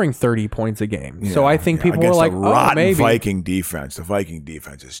scoring 30 points a game. So I think people were like, rotten maybe. Viking defense. The Viking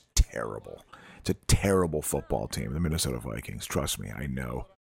defense is terrible. It's a terrible football team, the Minnesota Vikings. Trust me, I know.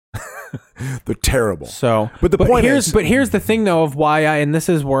 They're terrible. So, but here's the thing though of why and this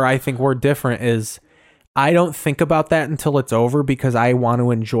is where I think we're different, is I don't think about that until it's over, because I want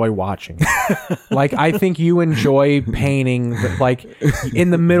to enjoy watching. Like, I think you enjoy painting, like,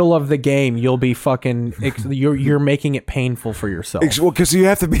 in the middle of the game, you'll be fucking, you're making it painful for yourself. Well, because you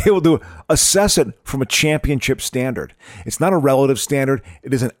have to be able to assess it from a championship standard. It's not a relative standard.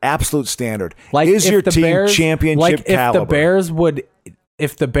 It is an absolute standard. Like, is your team Bears, championship caliber?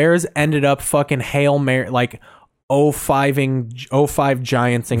 If the Bears ended up fucking Hail Mary, like, 05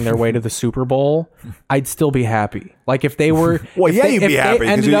 Giantsing their way to the Super Bowl, I'd still be happy. Like, if they were, well, you'd be happy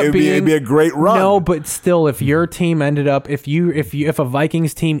because it'd be a great run. No, but still, if your team ended up, if a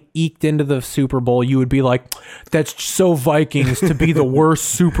Vikings team eked into the Super Bowl, you would be like, that's so Vikings to be the worst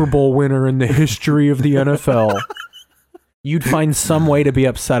Super Bowl winner in the history of the NFL. You'd find some way to be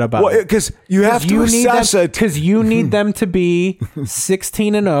upset about it. Because you have to assess it. Because you need them to be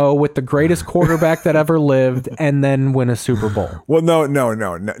 16-0 with the greatest quarterback that ever lived, and then win a Super Bowl. Well,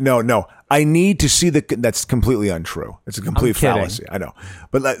 no. I need to see that's completely untrue. It's a complete fallacy. I know.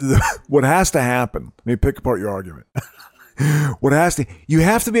 But what has to happen, let me pick apart your argument. You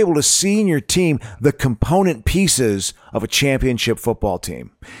have to be able to see in your team the component pieces of a championship football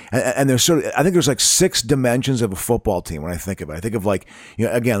team. And there's I think there's like 6 dimensions of a football team when I think of it. I think of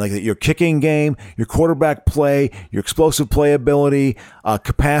again, like your kicking game, your quarterback play, your explosive playability,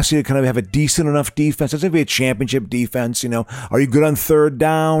 capacity to kind of have a decent enough defense. Doesn't have to be a championship defense, Are you good on third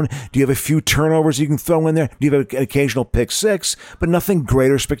down? Do you have a few turnovers you can throw in there? Do you have an occasional pick six? But nothing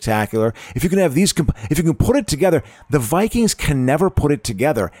great or spectacular. If you can have these, if you can put it together, the Vikings can never put it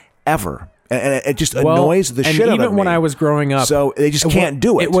together, ever. And it just annoys the shit out of me. Even when I was growing up, so they just can't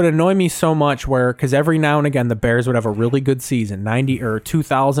do it. It would annoy me so much because every now and again the Bears would have a really good season, 90 or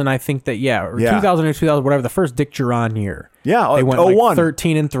 2000, I think that 2000 or 2000, whatever, the first Dick Duran year. Yeah, they went 01.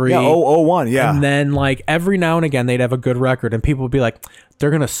 13-3. Yeah, 01. Yeah, and then every now and again they'd have a good record, and people would be like,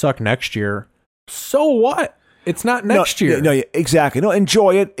 "They're gonna suck next year." So what? It's not next year. No, exactly. No,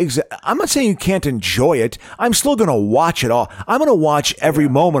 enjoy it. I'm not saying you can't enjoy it. I'm still going to watch it all. I'm going to watch every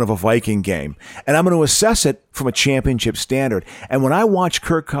moment of a Viking game, and I'm going to assess it from a championship standard. And when I watch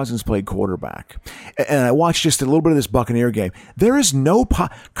Kirk Cousins play quarterback, and I watch just a little bit of this Buccaneer game, there is no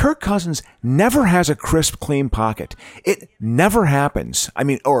Kirk Cousins never has a crisp, clean pocket. It never happens. I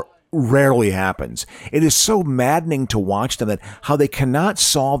mean, or rarely happens. It is so maddening to watch them, that how they cannot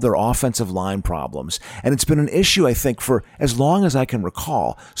solve their offensive line problems. And it's been an issue, I think, for as long as I can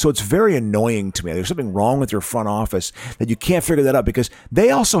recall. So it's very annoying to me. There's something wrong with your front office that you can't figure that out, because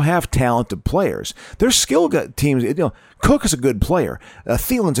they also have talented players. Their skill teams, Cook is a good player.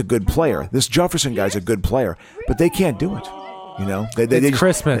 Thielen's a good player. This Jefferson guy's a good player, but they can't do it. It's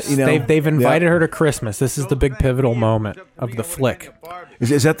Christmas. They've invited her to Christmas. This is the big pivotal moment of the flick.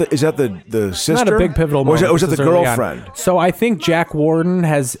 Is that the sister? Not a big pivotal moment. Or is that the girlfriend? So I think Jack Warden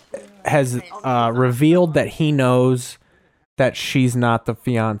has revealed that he knows that she's not the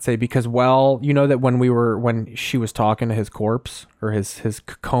fiance, because, well, you know that when she was talking to his corpse, or his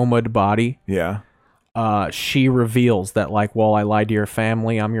comaed body. Yeah. She reveals that, like, well, I lied to your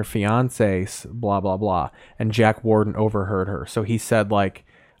family, I'm your fiance, blah, blah, blah. And Jack Warden overheard her. So he said, like,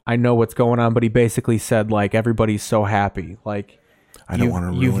 I know what's going on, but he basically said, like, everybody's so happy. Like, I don't want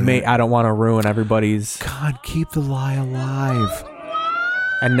to ruin it. I don't want to ruin everybody's. God, keep the lie alive.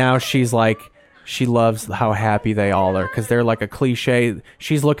 And now she's like, she loves how happy they all are, because they're like a cliche.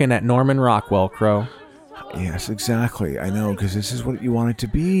 She's looking at Norman Rockwell, Crow. Yes, exactly. I know, because this is what you want it to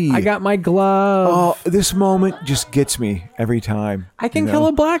be. I got my glove. Oh, this moment just gets me every time. I can kill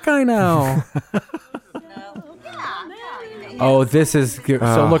a black guy now. Oh, this is good.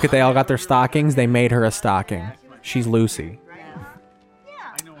 So look they all got their stockings. They made her a stocking. She's Lucy.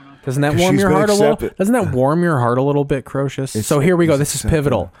 Doesn't that warm your heart a little? Doesn't that warm your heart a little bit, Crocious? So here we go. This is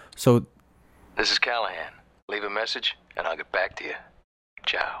pivotal. So this is Callahan. Leave a message and I'll get back to you.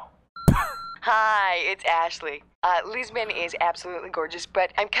 Ciao. Hi, it's Ashley. Lisbon is absolutely gorgeous,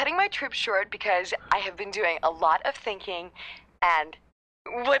 but I'm cutting my trip short because I have been doing a lot of thinking, and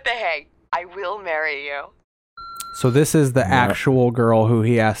what the heck, I will marry you. So this is the actual girl who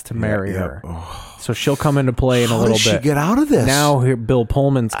he asked to marry her. Oh. So she'll come into play in a little bit. How does she get out of this? Now Bill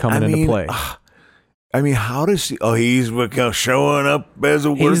Pullman's coming into play. I mean, how does he? Oh, he's showing up as a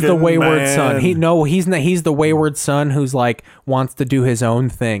working man. He's the wayward son. He's not. He's the wayward son who's like wants to do his own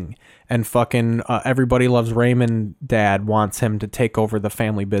thing. And fucking Everybody Loves Raymond dad wants him to take over the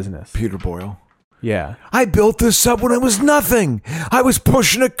family business. Peter Boyle. Yeah. I built this up when it was nothing. I was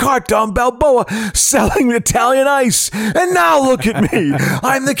pushing a cart down Balboa, selling Italian ice, and now look at me.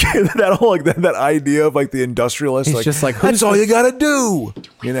 I'm the kid. That whole that idea of like the industrialist. He's just like, that's all you got to do.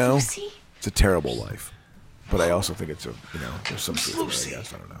 It's a terrible life. But I also think it's there's some truth there, I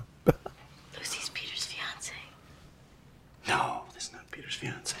guess. I don't know. Lucy's Peter's fiance. No, this is not Peter's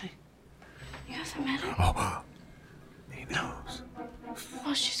fiance. You haven't met her? Oh, he knows.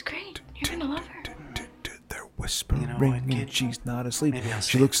 Well, she's great. You're gonna love her. They're whispering, and she's not asleep.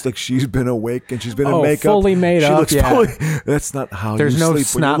 She looks like she's been awake and she's been in makeup. Fully made up. That's not how There's you no sleep.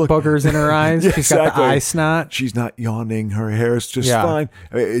 snot boogers in her eyes. Yeah, she's got the eye snot. She's not yawning. Her hair is just fine.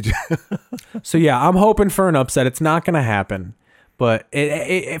 So yeah, I'm hoping for an upset. It's not going to happen. But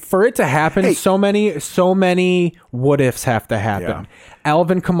for it to happen, so many what ifs have to happen. Yeah.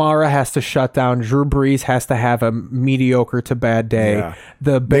 Alvin Kamara has to shut down. Drew Brees has to have a mediocre to bad day. Yeah.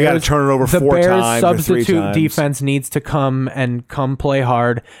 They got to turn it over four times. The Bears' substitute defense needs to come play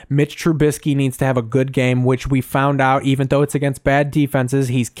hard. Mitch Trubisky needs to have a good game, which we found out, even though it's against bad defenses,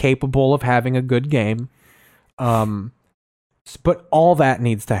 he's capable of having a good game. But all that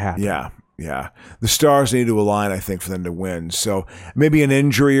needs to happen. Yeah. The stars need to align, I think, for them to win. So maybe an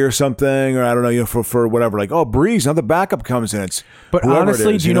injury or something, or I don't know, for whatever. Like, Breeze, now the backup comes in. But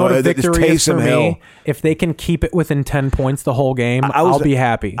honestly, do you know what a victory is for me? If they can keep it within 10 points the whole game, I'll be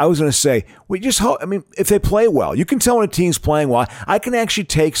happy. I was going to say, we just hope. I mean, if they play well, you can tell when a team's playing well. I can actually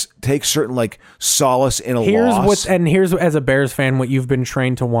take certain like solace in a loss. Here's as a Bears fan, what you've been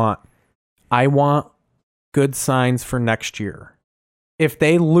trained to want. I want good signs for next year. If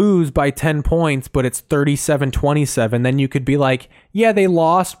they lose by 10 points, but it's 37-27, then you could be like, yeah, they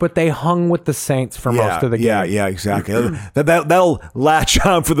lost, but they hung with the Saints for most of the game. Yeah, exactly. that'll latch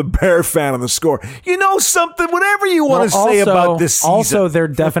on for the Bear fan on the score. You know something, whatever you want to say about this season. Also, they're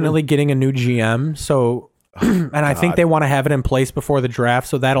definitely getting a new GM, so and I think they want to have it in place before the draft,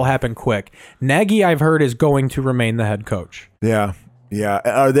 so that'll happen quick. Nagy, I've heard, is going to remain the head coach. Yeah.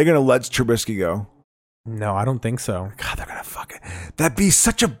 Are they going to let Trubisky go? No, I don't think so. God, they're gonna that'd be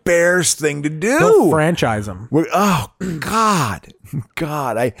such a Bears thing to do. They'll franchise him. God.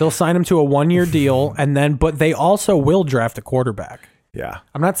 They'll sign him to a 1-year deal, but they also will draft a quarterback. Yeah.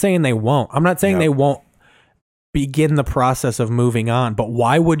 I'm not saying they won't. I'm not saying they won't begin the process of moving on. But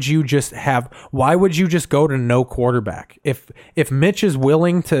why would you just go to no quarterback? If Mitch is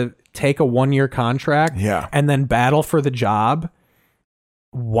willing to take a 1-year contract, and then battle for the job.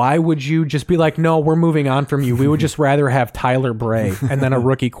 why would you just be like, no, we're moving on from you? We would just rather have Tyler Bray and then a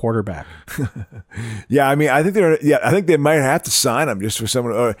rookie quarterback. Yeah, I mean, I think they might have to sign him just for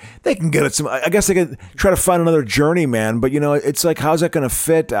someone. Or they can get it some. I guess they could try to find another journeyman, but it's like, how's that going to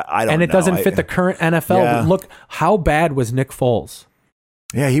fit? I don't know. And it doesn't fit the current NFL. Yeah. Look, how bad was Nick Foles?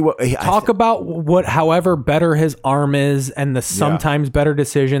 Yeah, Talk about however better his arm is and the sometimes better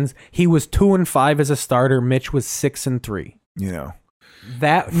decisions. He was 2-5 as a starter. Mitch was 6-3.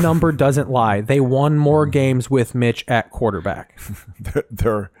 That number doesn't lie. They won more games with Mitch at quarterback.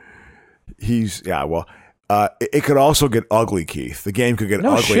 It could also get ugly, Keith. The game could get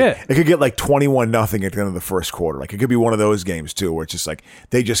ugly. Shit. It could get like 21-0 at the end of the first quarter. Like, it could be one of those games too, where it's just like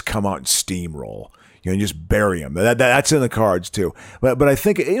they just come out and steamroll, and just bury them. That's in the cards too. But I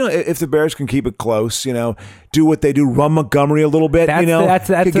think if the Bears can keep it close, do what they do, run Montgomery a little bit. That's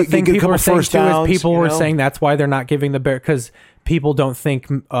the thing people were saying too. Downs, is people were saying that's why they're not giving the Bears, because people don't think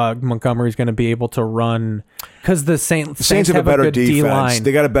Montgomery's going to be able to run, because the Saints have a better defense. D-line.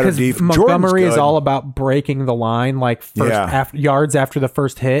 They got a better defense. Montgomery is all about breaking the line, like yards after the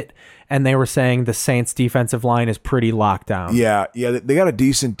first hit, and they were saying the Saints defensive line is pretty locked down. Yeah, they got a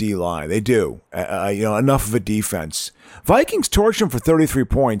decent D-line. They do. Enough of a defense. Vikings torched them for 33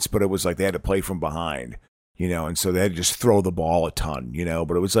 points, but it was like they had to play from behind. And so they had to just throw the ball a ton,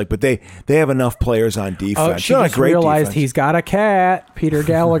 but it was like, but they have enough players on defense. Oh, she just realized defense. he's got a cat, Peter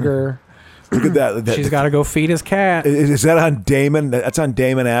Gallagher. Look at that. She's got to go feed his cat. Is that on Damon? That's on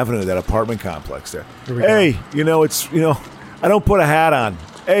Damon Avenue, that apartment complex there. Hey, I don't put a hat on.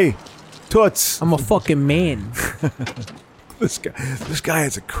 Hey, Toots. I'm a fucking man. This guy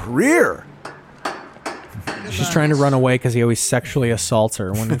has a career. She's trying to run away because he always sexually assaults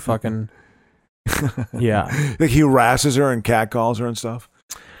her when he fucking... Yeah. Like, he harasses her and catcalls her and stuff.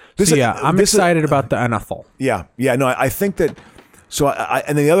 I'm excited about the NFL. Yeah. No, I think that... So,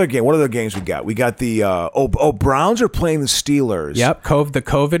 and then the other game, what other games we got? We got the... Browns are playing the Steelers. Yep, the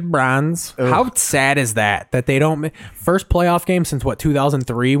COVID Browns. Ugh. How sad is that they don't... First playoff game since,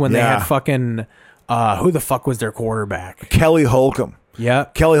 2003, when they had fucking... who the fuck was their quarterback? Kelly Holcomb. Yeah.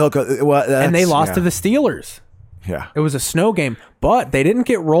 Kelly Holcomb. Well, and they lost to the Steelers. Yeah. It was a snow game, but they didn't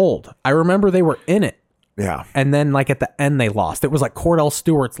get rolled. I remember they were in it. Yeah. And then, at the end, they lost. It was like Cordell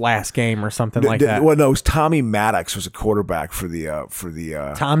Stewart's last game or something like that. Well, no, it was Tommy Maddox was a quarterback for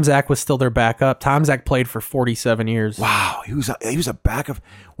the Tom Zach was still their backup. Tom Zach played for 47 years. Wow, he was a backup.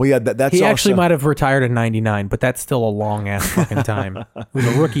 Well, yeah, that's he also, actually might have retired in 99, but that's still a long ass fucking time. He was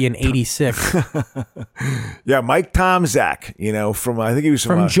a rookie in 86. Yeah, Mike Tomczak, from I think he was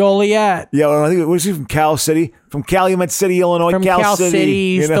from Joliet. Yeah, well, I think was he from Cal City, from Calumet City, Illinois. From Cal City,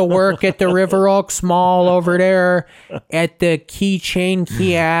 used to work at the River Oaks Mall over there at the keychain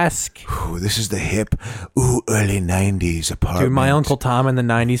kiosk. Ooh, this is the hip, early 90s apartment. Dude, my Uncle Tom in the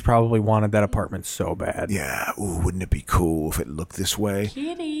 90s probably wanted that apartment so bad. Yeah, wouldn't it be cool if it looked this way?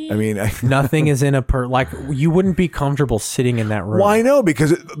 Kitty. I mean, nothing is in you wouldn't be comfortable sitting in that room. Why no?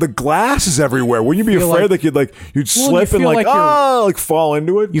 Because the glass is everywhere. Wouldn't you be afraid that you'd slip and fall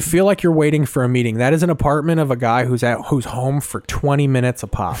into it? You feel like you're waiting for a meeting. That is an apartment of a guy who's home for 20 minutes a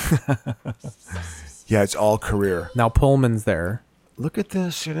pop. Yeah, it's all career. Now Pullman's there. Look at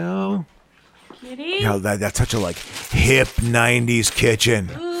this, Kitty. Yeah, that's such a hip 90s kitchen.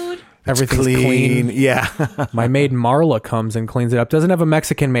 Everything's clean. Yeah. My maid Marla comes and cleans it up. Doesn't have a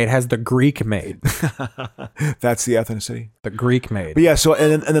Mexican maid, has the Greek maid. That's the ethnicity? The Greek maid. But yeah, so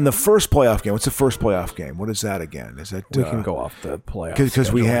and then the first playoff game. What's the first playoff game? What is that again? Is that we can go off the playoff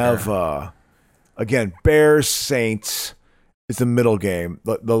because we have again, Bears Saints is the middle game.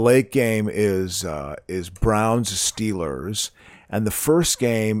 The late game is Browns Steelers. And the first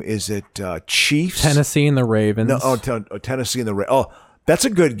game is at Chiefs Tennessee and the Ravens. No, Tennessee and the Ravens. Oh, that's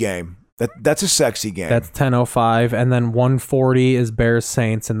a good game. That's a sexy game. That's 10:05, and then 1:40 is Bears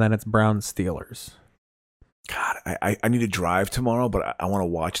Saints, and then it's Browns Steelers. God, I need to drive tomorrow, but I want to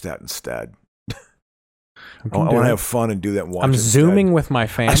watch that instead. I want to have fun and do that. And watch I'm it zooming instead. with my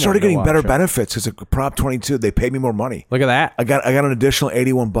family. I started getting better benefits because of Prop 22. They paid me more money. Look at that. I got an additional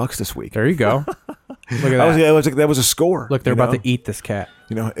 $81 this week. There you go. Look at that. That was a score. Look, they're about to eat this cat.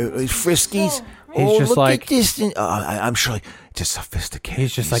 Friskies. He's just look like at this. I'm sure, just sophisticated.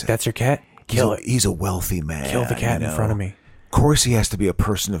 He's just like, that's your cat. Kill it. He's a wealthy man. Kill the cat in front of me. Of course, he has to be a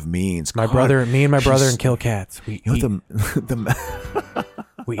person of means. Me and my brother, and kill cats. We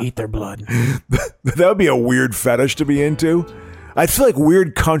eat their blood. That would be a weird fetish to be into. I feel like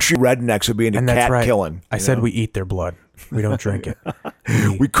weird country rednecks would be into cat killing. I said we eat their blood. We don't drink it.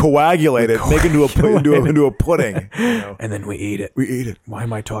 We coagulate it, make it into a pudding, you know? And then we eat it. We eat it. Why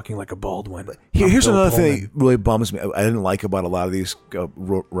am I talking like a Baldwin? Here's another thing that really bums me. I didn't like about a lot of these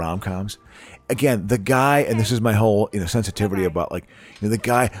rom-coms. Again, the guy, and this is my whole sensitivity about the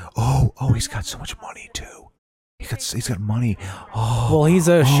guy. Oh, he's got so much money too. He's got money. Oh, well, he's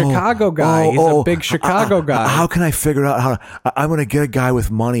a Chicago guy. He's a big Chicago guy. How can I figure out how I'm going to get a guy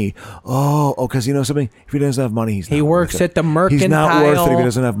with money? Because you know something. If he doesn't have money, he works at the mercantile. He's not worth it if he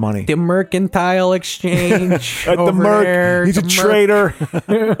doesn't have money. The mercantile exchange at the Merc. There, he's a trader.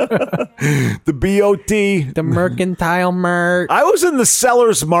 The BOT. The mercantile Merc. I was in the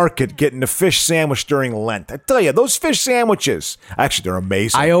seller's market getting a fish sandwich during Lent. I tell you, those fish sandwiches, actually, they're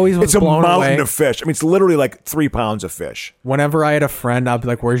amazing. I always was blown a mountain away. of fish. I mean, it's literally like 3 pounds of fish. Whenever I had a friend, I'd be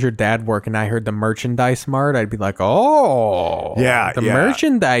like, "Where's your dad work?" And I heard the merchandise mart. I'd be like, "Oh, the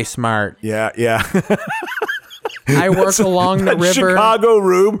merchandise mart." Yeah. I work along the river. Chicago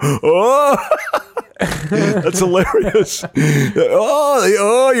room. Oh, that's hilarious.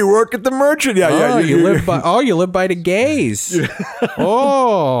 Oh, you work at the merchant. Yeah. You live by the gays.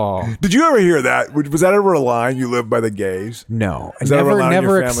 Oh, did you ever hear that? Was that ever a line? You live by the gays? No, Was that ever a line in your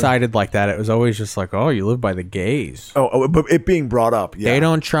never family? excited like that. It was always just like, "Oh, you live by the gays." Oh, but it being brought up. Yeah. They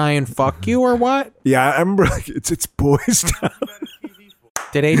don't try and fuck you or what? Yeah, I remember. It's boys town.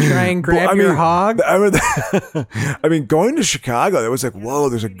 Did they try and grab your hog? I mean, going to Chicago, there was like, whoa,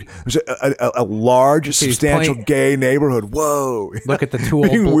 there's a large, substantial gay neighborhood. Whoa. Look at the two old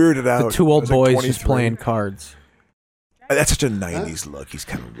being weirded out. The two old I was like boys just 23. playing cards. That's such a 90s look. He's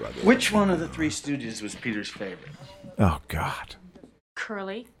kind of rugged. Which one of the Three Stooges was Peter's favorite? Oh, God.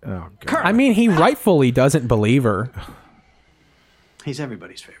 Curly. Oh, God. I mean, he rightfully doesn't believe her. He's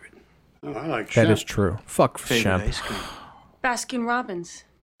everybody's favorite. Oh, I like That Shemp. is true. Fuck Favorite Shemp. ice cream. Baskin Robbins.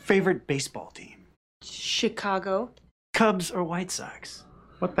 Favorite baseball team. Chicago. Cubs or White Sox?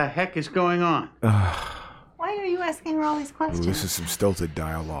 What the heck is going on? Why are you asking her all these questions? This is some stilted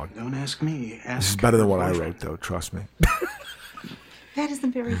dialogue. Don't ask me. This is better than what I wrote, though. Trust me. That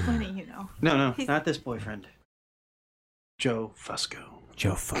isn't very funny, you know. No, not this boyfriend. Joe Fusco.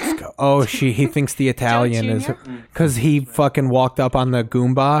 Joe Fusco. Oh, he thinks the Italian is Jr.? because he fucking walked up on the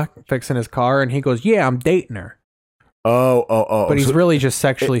Goomba fixing his car and he goes, "Yeah, I'm dating her." Oh. But he's really just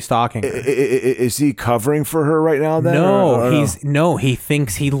sexually stalking her. Is he covering for her right now then?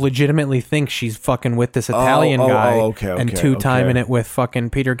 He legitimately thinks she's fucking with this Italian guy and two-timing it with fucking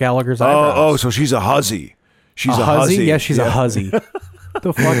Peter Gallagher's eyebrows. So she's a hussy. She's a hussy? Yeah, she's a hussy.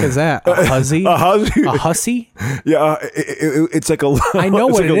 The fuck is that? A hussy? A hussy? A hussy? Yeah, it's like a. I know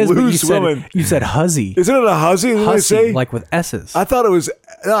it's what like it a is, but loose woman. you said hussy. Isn't it a hussy? Isn't what I Hussy, say? like with S's. I thought it was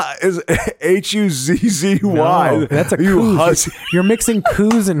Huzzzy. No, that's a coos. hussy. You're mixing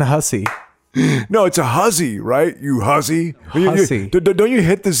coos and hussy. No, it's a hussy, right? You hussy. Hussy. Don't you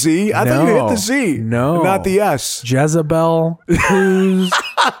hit the Z? I thought you hit the Z. No. Not the S. Jezebel. Coos.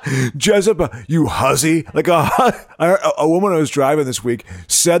 Jezebel, you hussy. Like a woman I was driving this week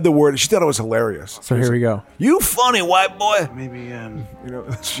said the word. She thought it was hilarious. So here we go. You funny white boy. Maybe,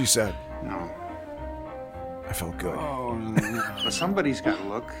 she said. No. I felt good. Oh, no. Somebody's got to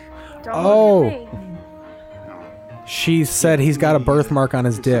look. Oh. She said he's got a birthmark on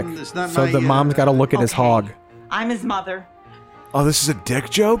his dick. So the mom's got to look at his hog. I'm his mother. Oh, this is a dick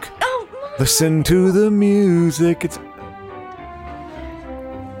joke? Listen to the music. It's.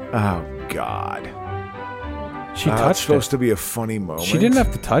 Oh, God. She touched it's supposed to be a funny moment. She didn't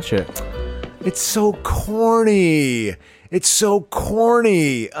have to touch it. It's so corny. It's so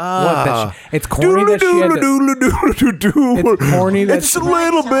corny. It's corny that she had to... It's corny that It's a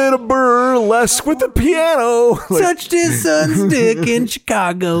little bit of burlesque with the piano. Touched his son's dick in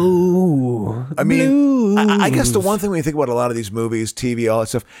Chicago. I mean, I guess the one thing when you think about a lot of these movies, TV, all that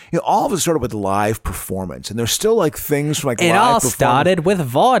stuff, all of it started with live performance, and there's still like things from like it live all performance. started with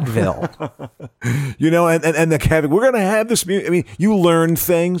vaudeville. And the Kevin, we're gonna have this music. I mean, you learned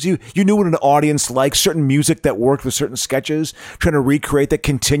things. You knew what an audience liked, certain music that worked with certain sketches, trying to recreate that,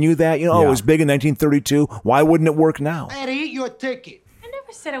 continue that. It was big in 1932. Why wouldn't it work now? I had to eat your ticket. I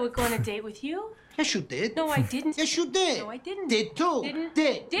never said I would go on a date with you. Yes, you did. No, I didn't. Yes, you did. No, I didn't. Did too. Didn't.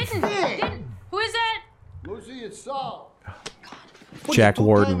 Did. Didn't. Who is that? Lucy, it's Saul. Jack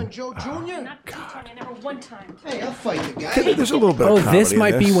Warden. Joe Jr.? Not two-time, I never one time. Hey, I'll fight the guy. There's a little bit of Oh, comedy this in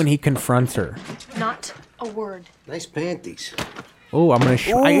might be this. when he confronts her. Not a word. Nice panties. Oh, I'm gonna.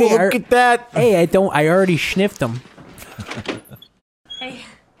 Look at that. Hey, I already sniffed them. Hey.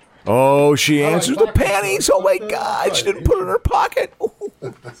 Oh, she answers the panties. Oh my God, she didn't put it in her pocket.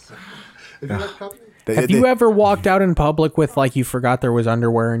 Have you ever walked out in public with like you forgot there was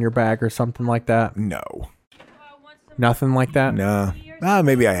underwear in your bag or something like that? No. Nothing like that. No.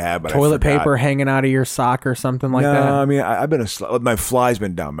 Maybe I have, but Toilet I forgot. paper hanging out of your sock or something like no, that. I mean I've been my fly's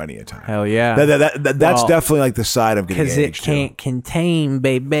been down many a time. Hell yeah. That's definitely like the side of getting because it aged. can't contain,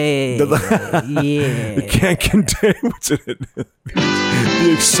 baby. Yeah. It can't contain what's in it.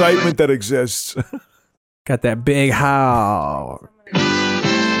 The excitement that exists. Got that big how.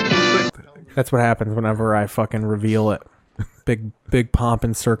 That's what happens whenever I fucking reveal it. Big pomp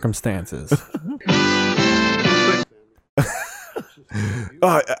and circumstances.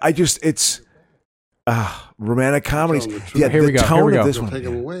 It's romantic comedies. Yeah, Here we the go. tone Here we of go. this They'll one. take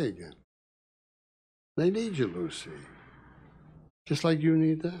him away again. They need you, Lucy. Just like you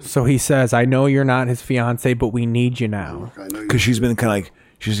need them. So he says, "I know you're not his fiance, but we need you now." Because she's been kind of like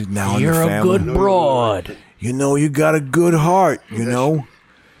she's now in You're the a family. good broad. You know, you got a good heart. You know,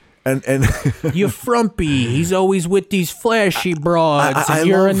 and you're frumpy. He's always with these flashy broads. I and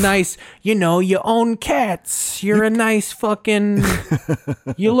you're a love- nice, you own cats. You're a nice fucking.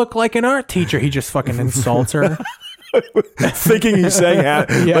 You look like an art teacher. He just fucking insults her. thinking he's saying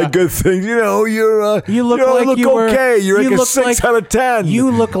like good things. You know, You look you like look you were okay. You're like a look 6 out of 10.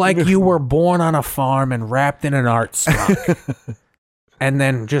 You look like you were born on a farm and wrapped in an art stock, and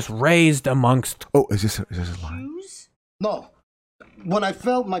then just raised amongst. Oh, is this a line? No. When I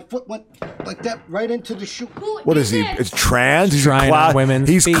fell, my foot went like that right into the shoe. What is he? It's trans. He's Trying on women's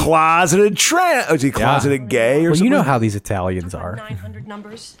He's feet. closeted trans. Is he closeted gay or Well, something? you know how these Italians are. 900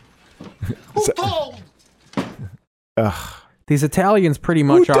 numbers. These Italians pretty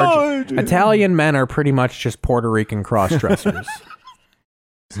much Who are. died? Italian men are pretty much just Puerto Rican cross dressers.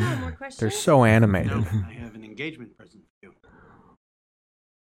 They're so animated. I have an engagement present for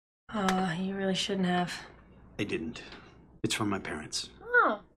you. You really shouldn't have. I didn't. It's from my parents.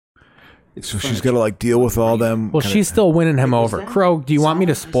 Oh. So she's got to like deal with all them. Well, she's still winning him over. Crow, do you want me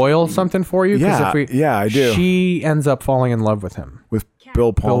to spoil something for you? 'Cause Yeah, I do. She ends up falling in love with him. With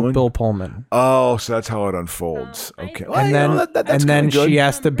Bill Pullman. Bill Pullman. Oh, so that's how it unfolds. Okay, well, And you then, know, that's and then kinda good. she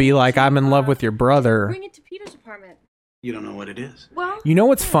has to be like, "I'm in love with your brother." Bring it to Peter's apartment. You don't know what it is. Well, You know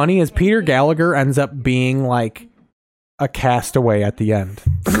what's funny is Peter Gallagher ends up being like a castaway at the end.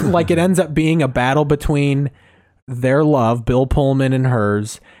 Like it ends up being a battle between their love, Bill Pullman and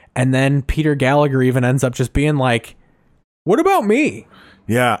hers, and then Peter Gallagher even ends up just being like, "What about me?"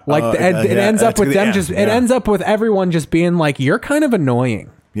 Yeah, Like it ends up that's with the them end, just. It yeah. ends up with everyone just being like, "You're kind of annoying."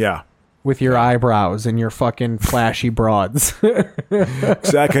 Yeah. With your eyebrows and your fucking flashy broads.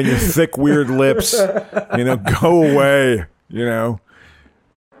 Zach and your thick, weird lips. You know, go away. You know.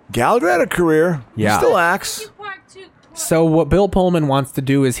 Gallagher had a career. Yeah. He still acts. So what Bill Pullman wants to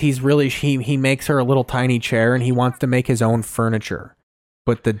do is he makes her a little tiny chair and he wants to make his own furniture.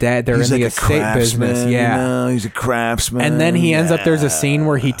 But they're He's in the like a estate business. craftsman, Yeah. you know, he's a craftsman. And then he ends up, there's a scene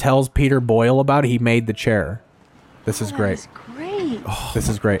where he tells Peter Boyle about it. He made the chair. This is great. great. This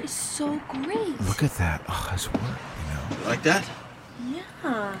is great. It's so great. Look at that. Oh, that's work, you know. Like that?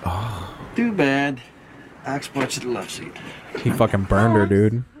 Yeah. Oh. Too bad. Axe parts of the love seat. He fucking burned her,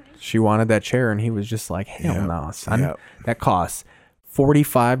 dude. She wanted that chair, and he was just like, hell no, son. Yep. That costs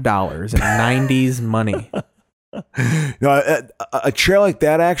 $45 in 90s money. No, a chair like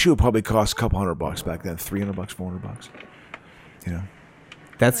that actually would probably cost a couple $100 back then. $300, $400. You know.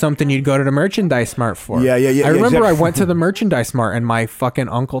 That's something you'd go to the merchandise mart for. Yeah. I yeah, remember I exactly. went to the merchandise mart and my fucking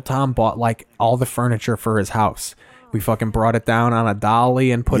Uncle Tom bought like all the furniture for his house. We fucking brought it down on a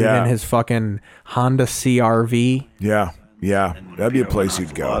dolly and put it Yeah. in his fucking Honda CRV. Yeah. That'd be a place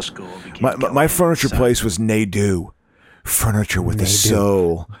you'd go. My furniture place was Nadu. Furniture with a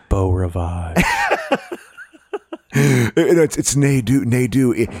soul. Beau Rivage. It's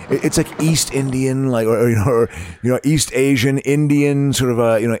Nadu. It's like East Indian, like or East Asian, Indian, sort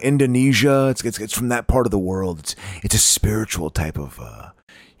of Indonesia. It's from that part of the world. It's a spiritual type of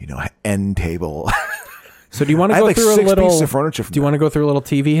end table. So do you want to I had go like through a 6 little? pieces of furniture from Do you want to go through a little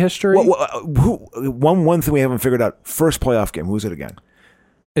TV history? One thing we haven't figured out. First playoff game. Who's it again?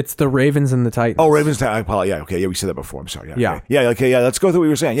 It's the Ravens and the Titans. Oh, Ravens. I apologize. Yeah. Okay. Yeah. We said that before. I'm sorry. Yeah. Okay. Yeah. Okay. Yeah. Let's go through what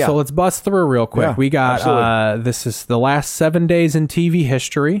you were saying. Yeah. So let's bust through real quick. Yeah, We got absolutely. this is the last 7 days in TV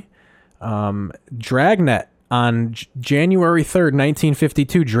history. Dragnet on January 3rd,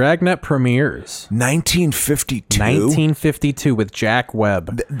 1952. Dragnet premieres. 1952. 1952 with Jack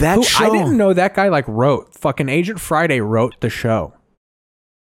Webb. That who show. I didn't know that guy wrote. Fucking Agent Friday wrote the show.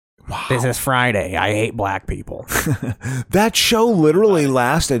 Wow. This is Friday. I hate black people. That show literally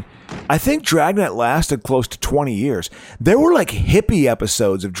lasted. I think Dragnet lasted close to 20 years. There were like hippie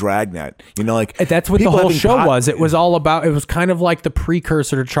episodes of Dragnet. Like that's what the people whole having show was. It was all about. It was kind of like the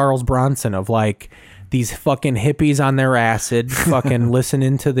precursor to Charles Bronson of like these fucking hippies on their acid, fucking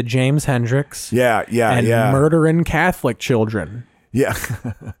listening to the James Hendricks. Yeah. And murdering Catholic children. Yeah.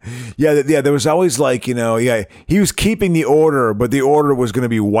 yeah. There was always like, he was keeping the order, but the order was going to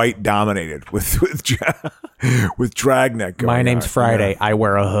be white dominated with Dragnet going My name's on. Friday. I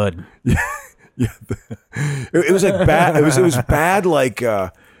wear a hood. Yeah. It was like bad. It was bad like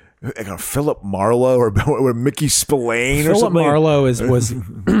Philip Marlowe or Mickey Spillane or Philip something. Marlowe is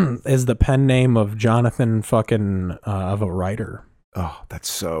the pen name of Jonathan fucking of a writer. Oh, that's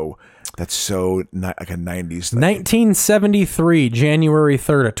so like a 90s thing. 1973, January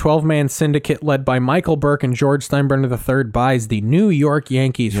 3rd, a 12-man syndicate led by Michael Burke and George Steinbrenner III buys the New York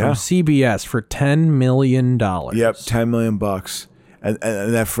Yankees from CBS for $10 million. Yep, $10 million.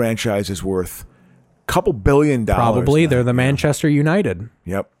 And that franchise is worth a couple $1 billion. Probably. They're the Manchester United.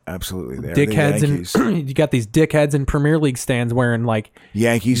 Yep, absolutely. They're Dickheads the Yankees. and you got these dickheads in Premier League stands wearing like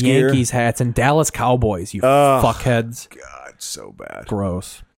Yankees gear. hats and Dallas Cowboys, you fuckheads. God, so bad.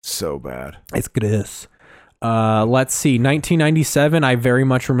 Gross. So bad. It's gross. Let's see. 1997. I very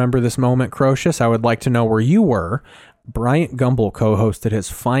much remember this moment, Crocious. I would like to know where you were. Bryant Gumbel co-hosted his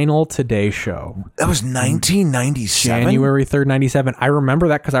final Today Show. That was 1997? January 3rd, 97. I remember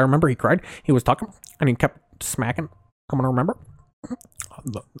that because I remember he cried. He was talking and he kept smacking. I'm going to remember.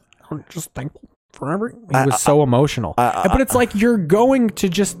 I'm just thankful for everything. He was so emotional. But it's like you're going to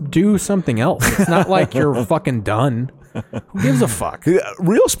just do something else. It's not like you're fucking done. Who gives a fuck?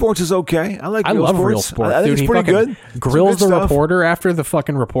 Real Sports is okay. I love Real Sports. I think Dude, it's pretty good. Grills the stuff. reporter after the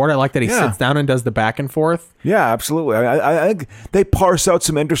fucking report. I like that he sits down and does the back and forth. Yeah, absolutely. I think they parse out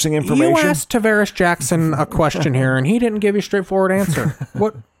some interesting information. You asked Tavares Jackson a question here, and he didn't give you a straightforward answer.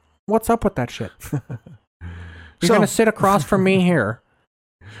 What's up with that shit? You're going to sit across from me here.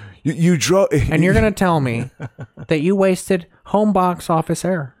 You drove, and you're going to tell me that you wasted home box office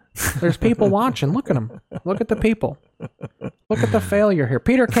air. There's people watching. Look at them. Look at the people. Look at the failure here.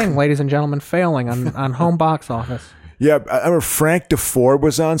 Peter King, ladies and gentlemen, failing on home box office. Yeah, I remember Frank DeFord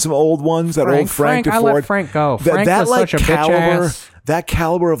was on some old ones. Old Frank DeFord. I let Frank go. Frank was like such a caliber, bitch ass. That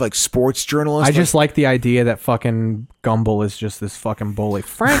caliber of like sports journalist. I just like the idea that fucking Gumbel is just this fucking bully.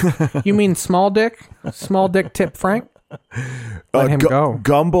 Frank, you mean small dick? Small dick tip Frank? Let him go.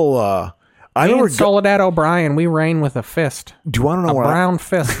 Gumbel, I Me remember and Soledad O'Brien, we reign with a fist. Do you want to know a brown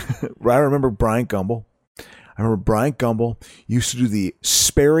fist? I remember Bryant Gumbel. I remember Bryant Gumbel used to do the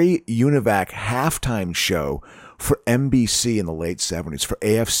Sperry Univac halftime show for NBC in the late 70s for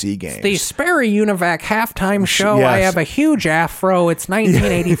AFC games. The Sperry Univac halftime show. Yes. I have a huge afro. It's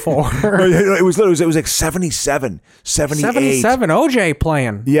 1984. It was like 77, 78. 77. OJ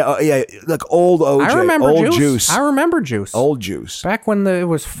playing. Yeah, like old OJ. I remember old Juice. I remember Juice. Old Juice. Back when it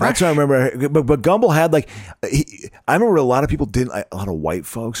was fresh. That's what I remember. But Gumbel had like, I remember a lot of people didn't, a lot of white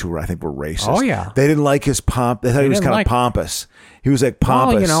folks who I think were racist. Oh yeah. They didn't like his pomp. They thought he was kind of pompous. He was like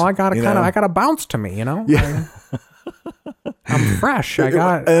pompous. Well, I got a bounce to me, Yeah. I'm fresh.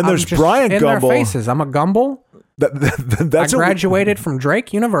 And there's Bryant in Gumbel. their faces. I'm a Gumbel. That's I graduated from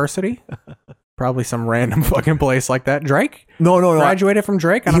Drake University. Probably some random fucking place like that. Drake? No. Graduated from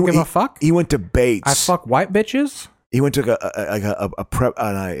Drake. I don't give a fuck. He went to Bates. I fuck white bitches. He went to a prep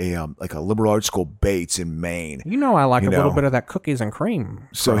on a liberal arts school, Bates in Maine. You know, I like a little bit of that cookies and cream.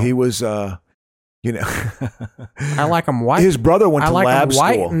 So he was, I like him white. His brother went to lab school. I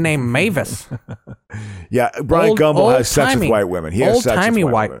like him white named Mavis. Yeah, Bryant Gumbel has sex with white women. He has sex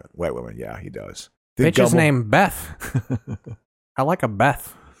with white women. Yeah, he does. Bitch's named Beth. I like a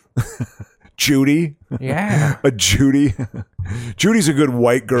Beth. Judy. Yeah. A Judy. Judy's a good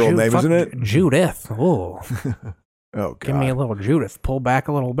white girl name, isn't it? Judith. Oh. Oh, God. Give me a little Judith. Pull back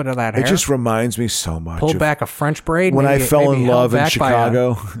a little bit of that hair. It just reminds me so much. Pull back a French braid. When I fell in love in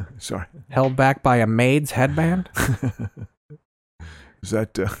Chicago. Sorry. Held back by a maid's headband. Is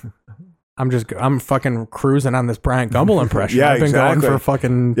that... I'm fucking cruising on this Bryant Gumbel impression. Yeah, I've been exactly. going for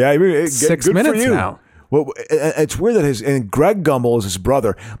fucking 6 good minutes for you. now. Well, it's weird that and Greg Gumbel is his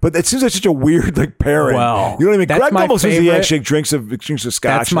brother, but it seems like such a weird like pairing. Well, you know what I mean? Greg Gumbel says he actually drinks a scotch.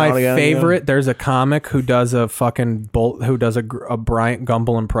 That's my favorite. There's a comic who does a fucking who does a Bryant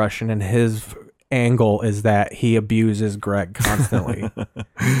Gumbel impression, and his angle is that he abuses Greg constantly,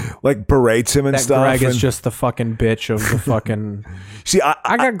 like berates him and stuff. Greg is just the fucking bitch of the fucking. See,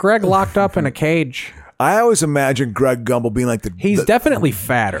 I got Greg locked up in a cage. I always imagine Greg Gumbel being like He's definitely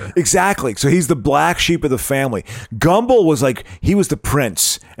fatter. Exactly. So he's the black sheep of the family. Gumbel was like, he was the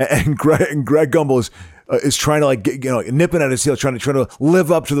prince. And Greg Gumbel is is trying to like nipping at his heel, trying to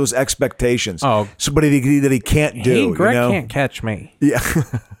live up to those expectations. Oh, so but that he can't do. Hey, Greg can't catch me. Yeah,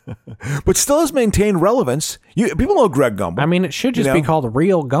 but still has maintained relevance. People know Greg Gumbel. I mean, it should just be called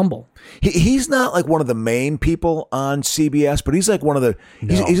Real Gumbel. He's not like one of the main people on CBS, but he's like one of the.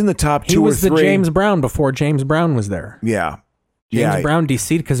 He's in the top 2 or 3. He was the James Brown before James Brown was there. Yeah, James Brown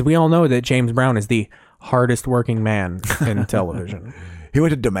DC'd because we all know that James Brown is the hardest working man in television. He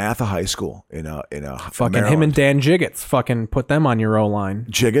went to DeMatha High School in fucking Maryland. him and Dan Jiggets. Fucking put them on your O line.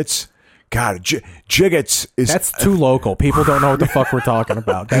 Jiggets. God, Jiggets is... That's too local. People don't know what the fuck we're talking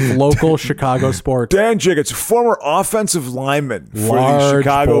about. That's local Chicago sports. Dan Jiggets, former offensive lineman for the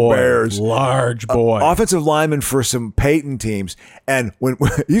Chicago Bears. Large boy. Offensive lineman for some Peyton teams. And when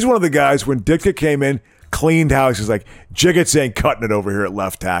he's one of the guys, when Ditka came in, cleaned house, he's like, Jiggets ain't cutting it over here at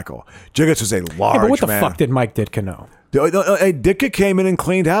left tackle. Jiggets was a large man. But what the fuck did Mike Ditka know? Ditka came in and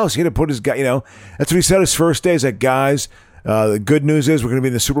cleaned house. He had to put his guy, that's what he said his first day. Is that, guys, the good news is we're going to be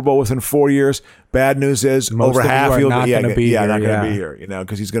in the Super Bowl within 4 years. Bad news is Most over half he'll not going to be here. Not going to be here,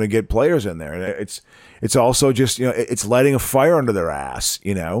 because he's going to get players in there. And it's also just, it's lighting a fire under their ass,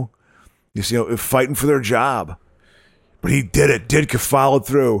 just, fighting for their job. But he did it. Ditka followed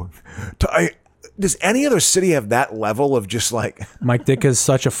through. Does any other city have that level of just like... Mike Ditka is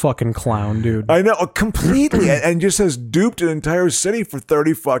such a fucking clown, dude. I know, completely. And just has duped an entire city for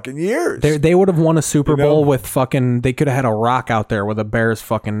 30 fucking years. They would have won a Super Bowl with fucking... They could have had a Rock out there with a Bears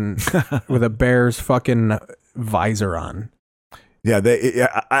fucking... with a Bears fucking visor on. Yeah,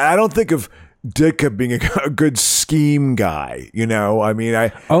 I don't think of Ditka being a good scheme guy, I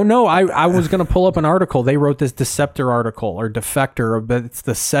mean, Oh, no, I was going to pull up an article. They wrote this Deceptor article, or Defector, but it's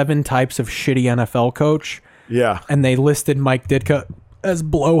the 7 types of shitty NFL coach. Yeah. And they listed Mike Ditka as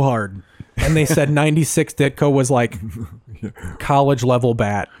blowhard. And they said 96 Ditka was like college level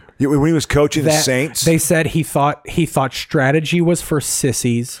bat. When he was coaching the Saints? They said he thought strategy was for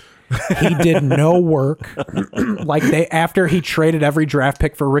sissies. He did no work. After he traded every draft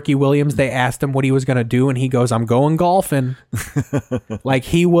pick for Ricky Williams, they asked him what he was going to do, and he goes, "I'm going golfing."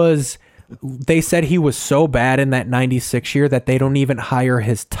 They said he was so bad in that 96 year that they don't even hire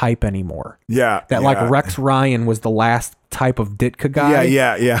his type anymore. Yeah. Like Rex Ryan was the last type of Ditka guy.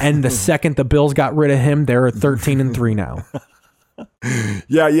 Yeah. And the second the Bills got rid of him, they're 13-3 now.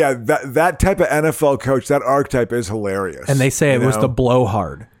 Yeah. That type of NFL coach, that archetype is hilarious. And they say it was the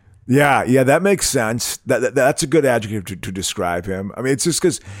blowhard. Yeah, that makes sense. That's a good adjective to describe him. I mean, it's just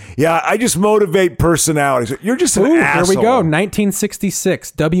because, I just motivate personalities. You're just an asshole. Here we go.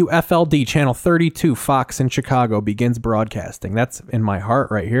 1966, WFLD, Channel 32, Fox in Chicago begins broadcasting. That's in my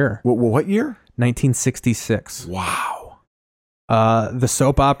heart right here. What year? 1966. Wow. The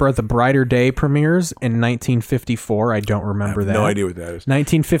soap opera The Brighter Day premieres in 1954. I don't remember that. No idea what that is.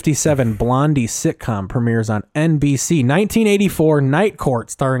 1957, Blondie sitcom premieres on NBC. 1984, Night Court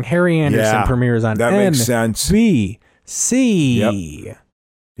starring Harry Anderson premieres on that makes sense. NBC. Yep.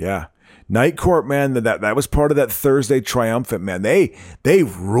 Yeah. Night Court, man, that was part of that Thursday triumphant, man. They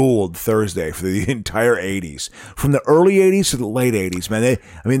ruled Thursday for the entire 80s. From the early 80s to the late 80s, man.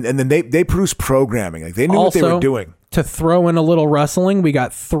 They produced programming. Like, they knew what they were doing. To throw in a little wrestling, we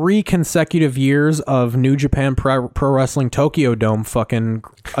got 3 consecutive years of New Japan Pro Wrestling Tokyo Dome fucking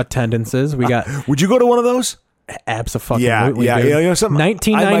attendances. We got. Would you go to one of those? Absolutely. Yeah. Dude.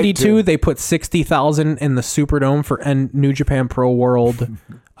 1992, they put 60,000 in the Superdome for New Japan Pro World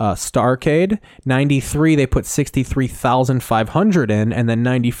Starrcade. 93, they put 63,500 in, and then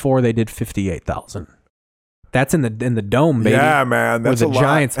 94, they did 58,000. That's in the dome, baby. Yeah, man. That's where the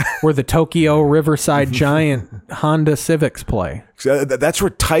Giants, where the Tokyo Riverside Giant Honda Civics play. That's where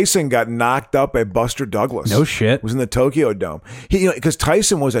Tyson got knocked up by Buster Douglas. No shit. It was in the Tokyo Dome. Because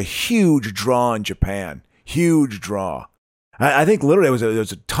Tyson was a huge draw in Japan. Huge draw. I think literally there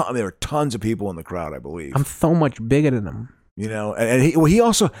was a ton. There were tons of people in the crowd, I believe. I'm so much bigger than him. And he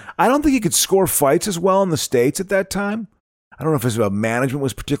also. I don't think he could score fights as well in the States at that time. I don't know if his management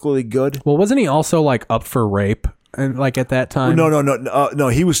was particularly good. Well, wasn't he also like up for rape? And like at that time? No.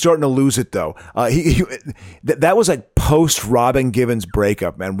 He was starting to lose it though. That was like post Robin Givens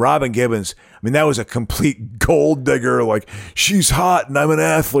breakup, man. Robin Givens, I mean, that was a complete gold digger. Like, she's hot and I'm an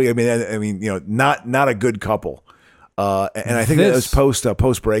athlete. I mean, not a good couple. And I think that was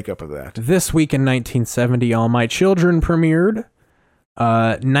post breakup of that. This week in 1970, All My Children premiered.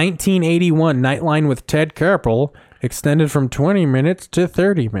 1981, Nightline with Ted Koppel extended from 20 minutes to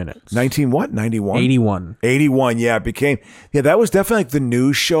 30 minutes. 91? 81, yeah. It became, that was definitely like the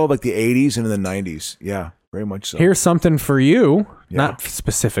news show of like the 80s and in the 90s. Yeah. Very much so. Here's something for you. Not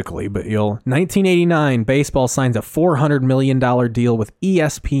specifically, but 1989, baseball signs a $400 million deal with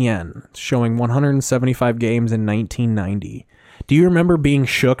ESPN, showing 175 games in 1990. Do you remember being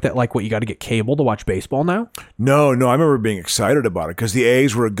shook that, like, what, you got to get cable to watch baseball now? No. I remember being excited about it because the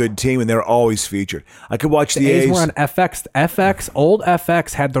A's were a good team and they were always featured. I could watch the A's. A's were on FX. Old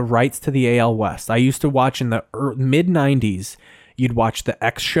FX had the rights to the AL West. I used to watch in the mid-90s. You'd watch the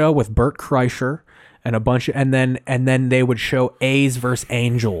X Show with Bert Kreischer and a bunch of, and then they would show A's versus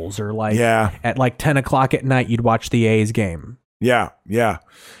Angels, or like at like 10 o'clock at night, you'd watch the A's game. Yeah.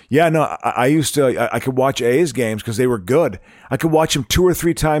 No, I used to. I could watch A's games because they were good. I could watch them 2 or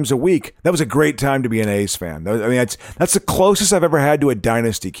 3 times a week. That was a great time to be an A's fan. I mean, that's the closest I've ever had to a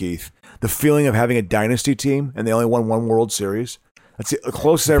dynasty, Keith. The feeling of having a dynasty team and they only won 1 World Series. That's the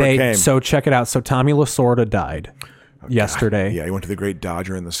closest I ever came. So check it out. So Tommy Lasorda died yesterday. Yeah, he went to the great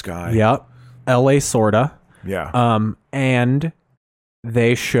Dodger in the sky. Yep. L.A. Sorda. Yeah. And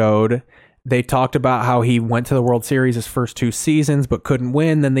they talked about how he went to the World Series his first 2 seasons, but couldn't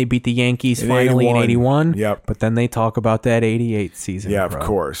win. Then they beat the Yankees finally in 81. Yep. But then they talk about that 88 season. Yeah, of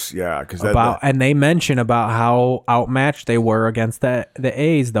course. Yeah. And they mention about how outmatched they were against the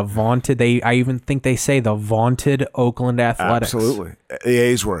A's, the vaunted, I even think they say the vaunted Oakland Athletics. Absolutely. The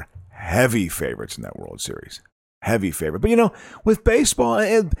A's were heavy favorites in that World Series. Heavy favorite. But, with baseball,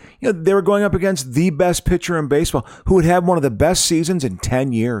 they were going up against the best pitcher in baseball who would have one of the best seasons in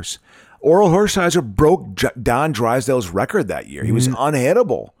 10 years. Oral Hershiser broke Don Drysdale's record that year. He was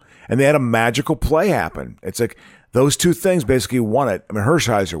unhittable. And they had a magical play happen. It's like those 2 things basically won it. I mean,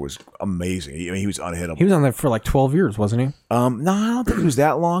 Hershiser was amazing. He was unhittable. He was on there for like 12 years, wasn't he? No, I don't think he was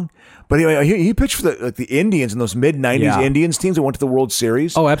that long. But anyway, he pitched for the Indians in those mid-90s Indians teams that went to the World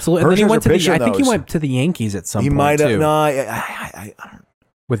Series. Oh, absolutely. And then he went to I think he went to the Yankees at some point, might have. too. No, I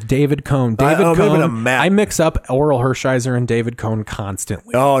with David Cohn. I mix up Oral Hershiser and David Cohn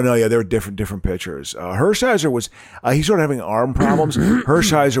constantly. Oh, no, yeah, they were different pitchers. Hershiser was, he started having arm problems.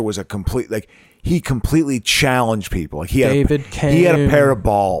 Hershiser was he completely challenged people. Like he had a pair of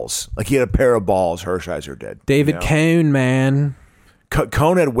balls. Hershiser did. David Cohn, man.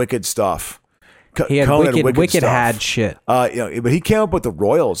 Cohn had wicked stuff. He had wicked had shit. But he came up with the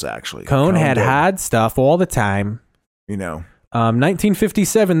Royals, actually. Cohn had stuff all the time.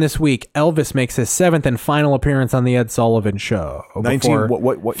 1957 this week, Elvis makes his 7th and final appearance on the Ed Sullivan Show.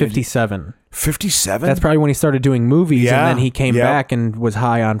 57. 57? That's probably when he started doing movies, and then he came back and was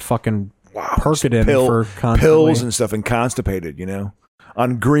high on fucking Percodan for constantly. Pills and stuff, and constipated,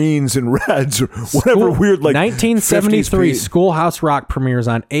 on greens and reds or whatever weird 1973 Schoolhouse Rock premieres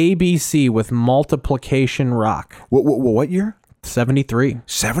on ABC with Multiplication Rock. What year? 73.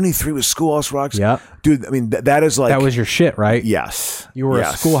 73 was Schoolhouse Rock's? Yeah. Dude, I mean, that is like... That was your shit, right? Yes. You were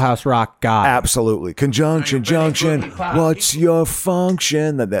a Schoolhouse Rock guy. Absolutely. Conjunction, junction, what's your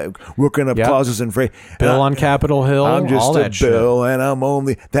function? That working up clauses and phrase. Bill on Capitol Hill, I'm just all a that Bill, shit. and I'm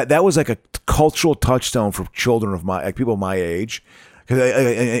only... That was like a cultural touchstone for children of people my age.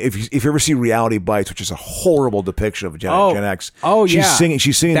 If you ever see Reality Bites, which is a horrible depiction of Gen X, she's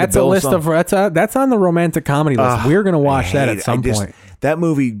singing. That's a list of that's on the romantic comedy list. We're gonna watch that at some point. That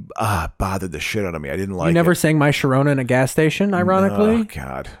movie bothered the shit out of me. I didn't like it. You never sang My Sharona in a gas station, ironically. Oh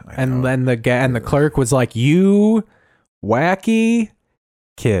God! And then the clerk was like, "You wacky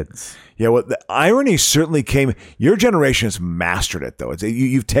kids." Yeah, well, the irony certainly came. Your generation has mastered it, though.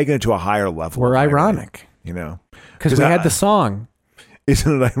 You've taken it to a higher level. We're ironic, because we had the song.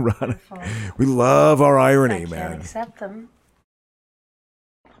 Isn't it ironic? We love our irony, I man. can't accept them.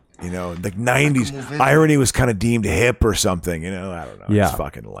 The 90s irony was kind of deemed hip or something. I don't know. Yeah. It's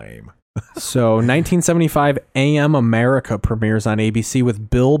fucking lame. So 1975 AM America premieres on ABC with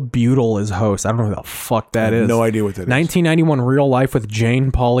Bill Buell as host. I don't know who the fuck that is. No idea what that is. 1991 Real Life with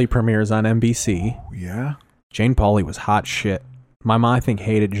Jane Pauley premieres on NBC. Yeah. Jane Pauley was hot shit. My mom, I think,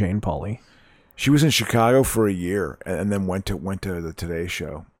 hated Jane Pauley. She was in Chicago for a year and then went to the Today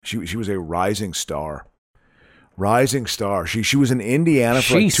Show. She was a rising star. Rising star. She was in Indiana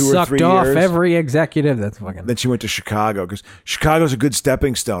for like 2 or 3 years. She sucked off every executive. That's fucking. Then she went to Chicago because Chicago's a good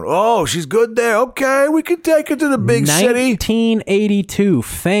stepping stone. Oh, she's good there. Okay, we can take her to the big city. 1982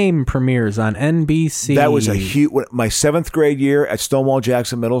 Fame premieres on NBC. That was a huge. My 7th grade year at Stonewall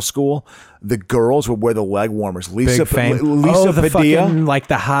Jackson Middle School, the girls would wear the leg warmers. Lisa Padilla, fucking, like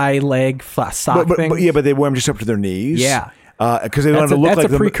the high leg sock thing. But they wear them just up to their knees. Yeah. Because they wanted to look like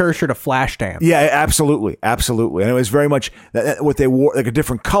that's a precursor to Flashdance. Yeah, absolutely, and it was very much what they wore, like a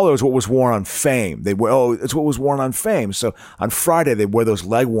different color is what was worn on Fame. It's what was worn on Fame. So on Friday they wear those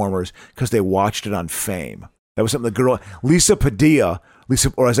leg warmers because they watched it on Fame. That was something the girl Lisa Padilla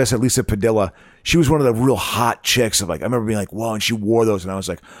Lisa, or as I said, Lisa Padilla. She was one of the real hot chicks of like, I remember being like, wow, and she wore those, and I was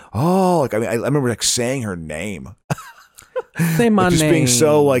like, oh, like, I mean, I remember like saying her name. Say my like, just name. being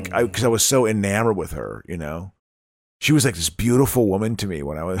so like, because I was so enamored with her, you know. She was like this beautiful woman to me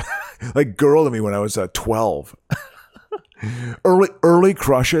when I was, like girl to me when I was 12. early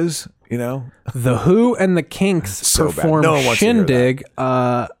crushes, you know. The Who and the Kinks So bad. performed No one wants to hear Shindig,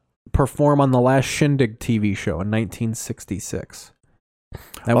 perform on the last Shindig TV show in 1966.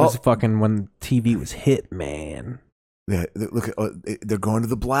 That was fucking when TV was hit, man. Yeah, look, they're going to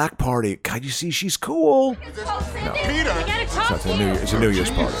the black party. God, you see, she's cool. Peter. It's a New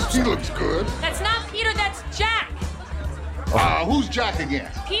Year's party. She looks good. That's not Peter, that's Jack. Who's Jack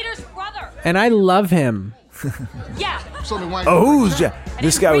again? Peter's brother. And I love him. Yeah. Oh, who's Jack?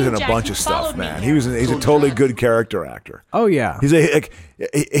 This guy was in a bunch of stuff, man. He's a totally good character actor. Oh yeah. He's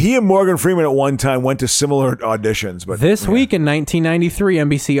he and Morgan Freeman at one time went to similar auditions, but This week in 1993,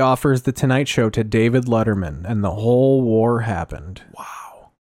 NBC offers The Tonight Show to David Letterman, and the whole war happened.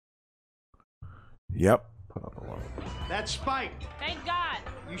 Wow. Yep. That's spiked. Thank God.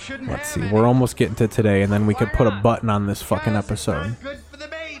 You shouldn't Let's see. We're almost getting to today, and then we could put a button on this fucking episode.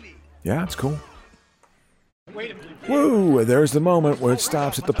 Yeah, it's cool. Woo! There's the moment where it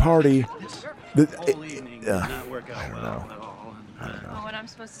stops at the party. I don't know. Oh, and I'm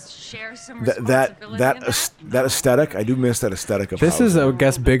supposed to share some That aesthetic, I do miss that aesthetic of This is, I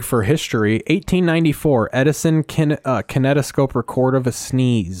guess, big for history. 1894, Edison kinetoscope record of a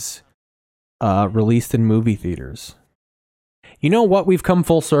sneeze, released in movie theaters. You know what? We've come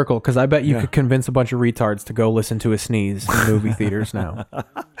full circle because I bet you could convince a bunch of retards to go listen to a sneeze in movie theaters now.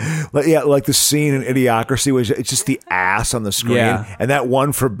 Like the scene in Idiocracy, which it's just the ass on the screen, and that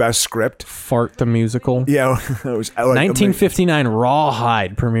one for best script, Fart the Musical. Yeah, it was 1959,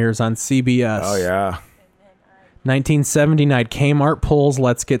 Rawhide premieres on CBS. Oh yeah. 1979, Kmart pulls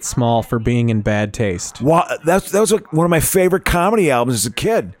Let's Get Small for being in bad taste. Wow, that was one of my favorite comedy albums as a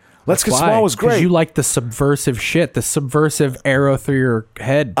kid. Let's Get Small was great. You like the subversive shit, the subversive arrow through your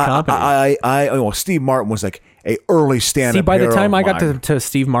head comedy. Steve Martin was like a early stand-up. See, by the hero time of I got mine. to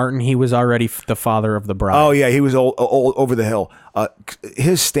Steve Martin, he was already the father of the bride. Oh yeah, he was old over the hill.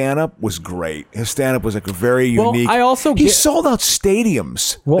 His stand-up was great. His stand-up was like very unique. I also he sold out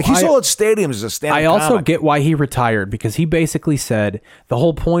stadiums. Well, he sold out stadiums as a stand-up. I also comic. get why he retired, because he basically said the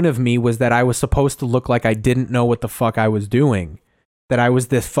whole point of me was that I was supposed to look like I didn't know what the fuck I was doing. That I was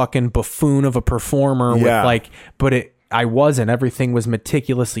this fucking buffoon of a performer I wasn't. Everything was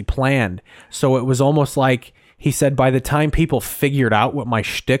meticulously planned. So it was almost like, he said, by the time people figured out what my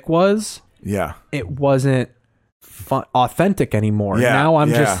shtick was, it wasn't authentic anymore.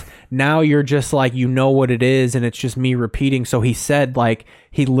 Yeah, now you're just like, you know what it is, and it's just me repeating. So he said, like,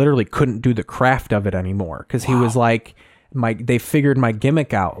 he literally couldn't do the craft of it anymore, because he was like, they figured my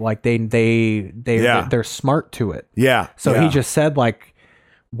gimmick out. Like they're smart to it. Yeah. So he just said, like,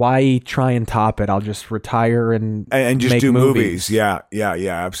 why try and top it? I'll just retire and just make do movies. Yeah,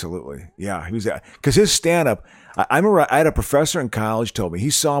 absolutely. Yeah, he was because his stand-up. I remember I had a professor in college told me he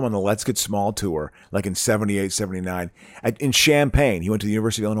saw him on the Let's Get Small tour, like in 78, 79, in Champaign. He went to the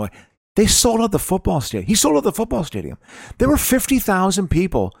University of Illinois. They sold out the football stadium. He sold out the football stadium. There were 50,000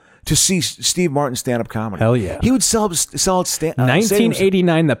 people to see Steve Martin stand-up comedy. Hell yeah. He would sell it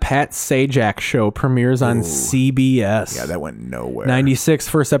 1989, The Pat Sajak Show premieres on CBS. Yeah, that went nowhere. 96,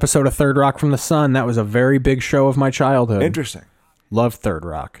 first episode of Third Rock from the Sun. That was a very big show of my childhood. Interesting. Love Third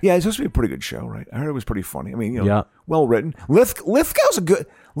Rock. Yeah, it's supposed to be a pretty good show, right? I heard it was pretty funny. I mean, well written. Lithgow's good.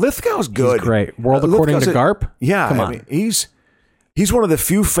 Lithgow's good. He's great. World According to Garp? Yeah. Come on. I mean, he's one of the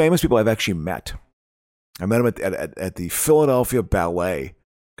few famous people I've actually met. I met him at the Philadelphia Ballet,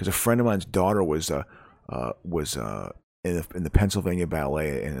 because a friend of mine's daughter was in the Pennsylvania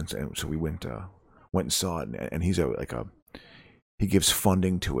Ballet, and so we went and saw it, and he's he gives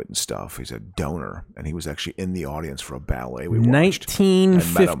funding to it and stuff. He's a donor, and he was actually in the audience for a ballet we watched.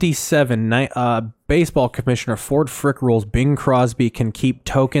 1957, baseball commissioner Ford Frick rules Bing Crosby can keep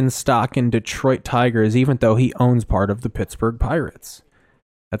token stock in Detroit Tigers, even though he owns part of the Pittsburgh Pirates.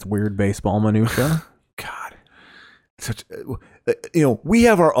 That's weird baseball minutia. God. We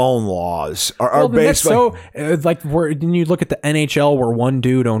have our own laws. Our baseball. That's so when you look at the NHL, where one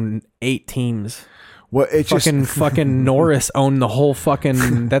dude owned 8 teams. Well, it's fucking Norris owned the whole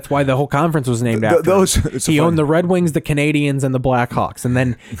fucking. That's why the whole conference was named after him. He owned the Red Wings, the Canadians, and the Blackhawks, and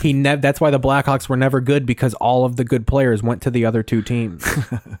then that's why the Blackhawks were never good, because all of the good players went to the other 2 teams.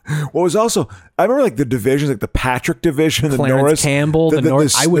 What was also, I remember like the divisions, like the Patrick division, the Clarence Norris, Campbell, the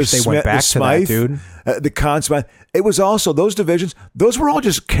Norris. I wish they went back to that, dude. the Conn Smythe. It was also those divisions. Those were all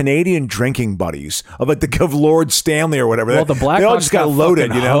just Canadian drinking buddies of of Lord Stanley or whatever. Well, the they all Blackhawks just got loaded,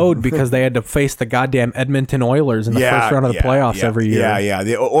 fucking hoed because they had to face the goddamn Edmonton Oilers in the first round of the playoffs every year. Yeah.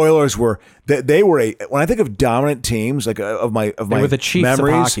 The Oilers were they were when I think of dominant teams of my were the Chiefs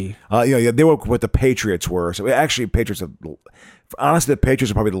memories. of hockey. They were what the Patriots were. So actually, Patriots. Honestly, the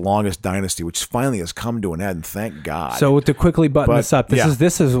Patriots are probably the longest dynasty, which finally has come to an end. Thank God. So to quickly button this up,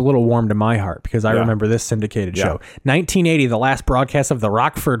 this is a little warm to my heart because I remember this syndicated show. 1980, the last broadcast of the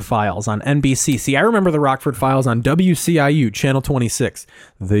Rockford Files on NBC. See, I remember the Rockford Files on WCIU, Channel 26.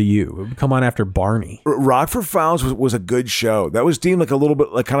 The U. It would come on after Barney. Rockford Files was a good show. That was deemed like a little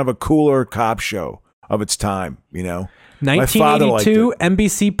bit like kind of a cooler cop show of its time, 1982,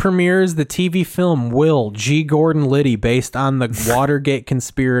 NBC premieres the TV film Will, G. Gordon Liddy, based on the Watergate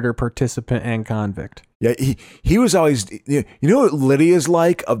conspirator, participant, and convict. Yeah, he was always, you know what Liddy is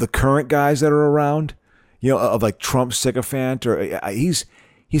like of the current guys that are around? Of like Trump sycophant, or he's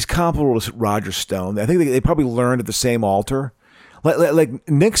comparable to Roger Stone. I think they probably learned at the same altar. Like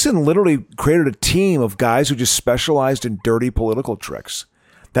Nixon literally created a team of guys who just specialized in dirty political tricks.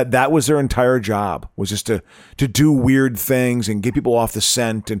 That was their entire job, was just to do weird things and get people off the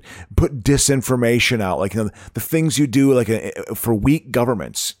scent and put disinformation out, like the things you do for weak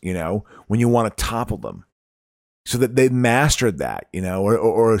governments, when you want to topple them. So that they mastered that,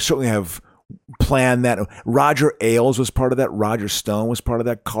 or certainly have planned that. Roger Ailes was part of that. Roger Stone was part of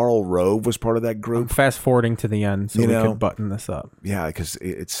that. Karl Rove was part of that group. I'm fast forwarding to the end so we can button this up. Yeah, because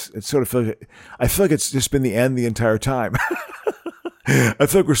it's sort of I feel like it's just been the end the entire time. I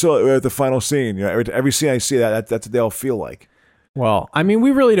feel like we're still at the final scene. Every scene I see that's what they all feel like. Well, I mean,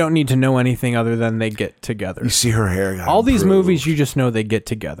 we really don't need to know anything other than they get together. You see her hair. All these movies, you just know they get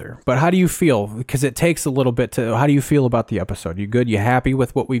together. But how do you feel? Because it takes a little bit to. How do you feel about the episode? You good? You happy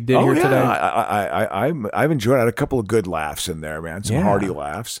with what we did here today? I've enjoyed it. I had a couple of good laughs in there, man. Some hearty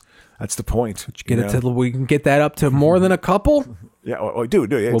laughs. That's the point. We can get that up to more than a couple. Yeah,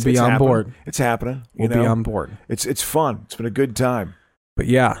 dude, we'll be on board. It's happening. We'll be on board. It's fun. It's been a good time. But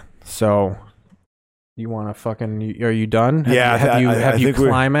yeah, so you want to fucking? Are you done? Have you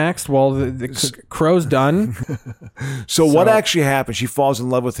climaxed? Well, the Crow's done. So what actually happened? She falls in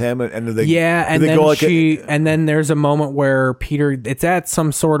love with him, and and then there's a moment where Peter. It's at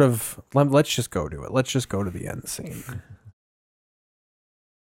some sort of. Let's just go to it. Let's just go to the end scene.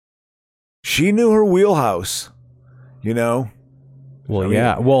 She knew her wheelhouse, Well,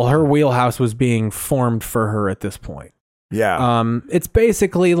 yeah. Well, her wheelhouse was being formed for her at this point. Yeah. It's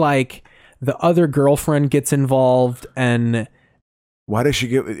basically like the other girlfriend gets involved, and why does she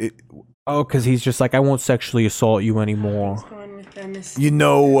get it? Oh, because he's just like, I won't sexually assault you anymore. I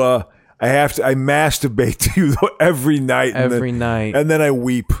masturbate to you every night. Night. And then I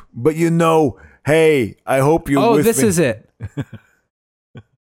weep. But hey, I hope you. Oh, this is it.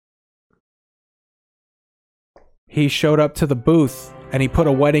 He showed up to the booth and he put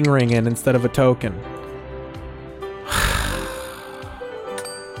a wedding ring in instead of a token.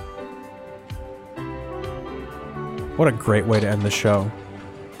 What a great way to end the show.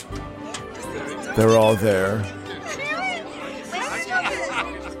 They're all there.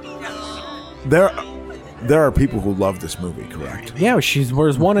 There are people who love this movie, correct? Yeah,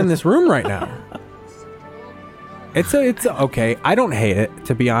 there's one in this room right now. It's okay. I don't hate it,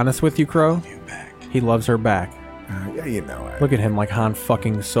 to be honest with you, Crow. He loves her back. Yeah, Look at him like Han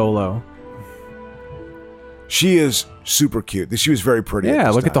fucking Solo. She is super cute. She was very pretty. Yeah,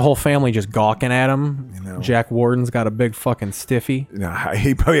 look at the whole family just gawking at him. Jack Warden's got a big fucking stiffy.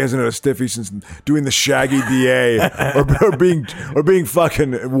 He probably hasn't had a stiffy since doing the Shaggy DA or being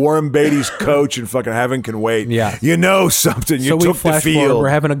fucking Warren Beatty's coach and fucking Heaven Can Wait. Yeah, something. You took the field. We're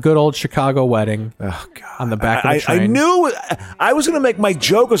having a good old Chicago wedding. Oh God! On the back of the train. I knew. I was going to make my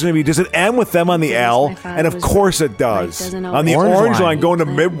joke. Was going to be, does it end with them on the L? And of course it does. On the orange line going to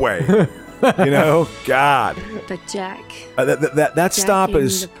Midway. God. But Jack. That stop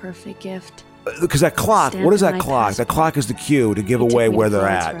is the perfect gift. Because that clock. What is that clock? That clock is the cue to give away where they're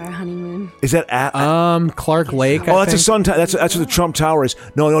at. Is that at? Clark Lake. Oh, that's a sun. That's what the Trump Tower is.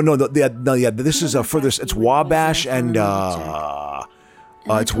 No. This is a further. It's Wabash and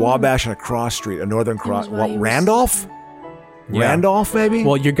it's Wabash and a cross street, a northern cross. Randolph. Yeah. Randolph, maybe.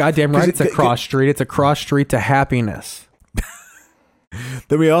 Well, you're goddamn right. It's a cross street. It's a cross street to happiness.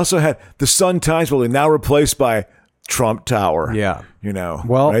 Then we also had the Sun-Times building, now replaced by Trump Tower. Yeah.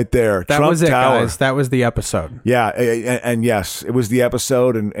 Well, right there. That Trump was it, Tower. guys. That was the episode. Yeah. And yes, it was the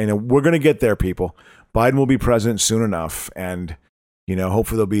episode. And we're going to get there, people. Biden will be president soon enough. And,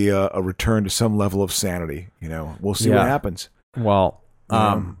 hopefully there'll be a return to some level of sanity. We'll see what happens. Well,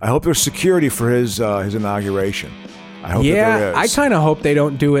 I hope there's security for his inauguration. I hope that there is. I kind of hope they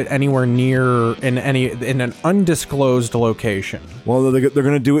don't do it anywhere near in an undisclosed location. Well, they're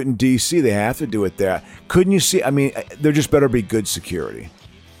going to do it in D.C. They have to do it there. Couldn't you see? I mean, there just better be good security.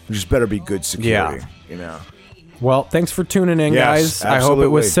 There just better be good security. You know. Well, thanks for tuning in, Yes, guys. I hope absolutely. it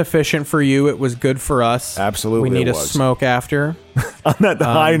was sufficient for you. It was good for us. Absolutely, We need it a was. smoke after. On that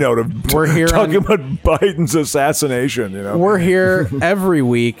high note of we're here talking about Biden's assassination, you know. We're here every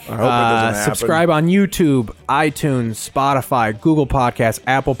week. I hope it doesn't happen. Subscribe on YouTube, iTunes, Spotify, Google Podcasts,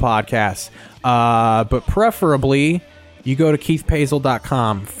 Apple Podcasts. But preferably, you go to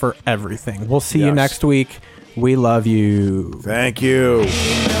keithpazel.com for everything. We'll see you Yes. next week. We love you. Thank you.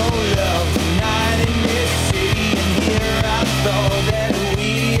 Ain't no love tonight in this city, and here I thought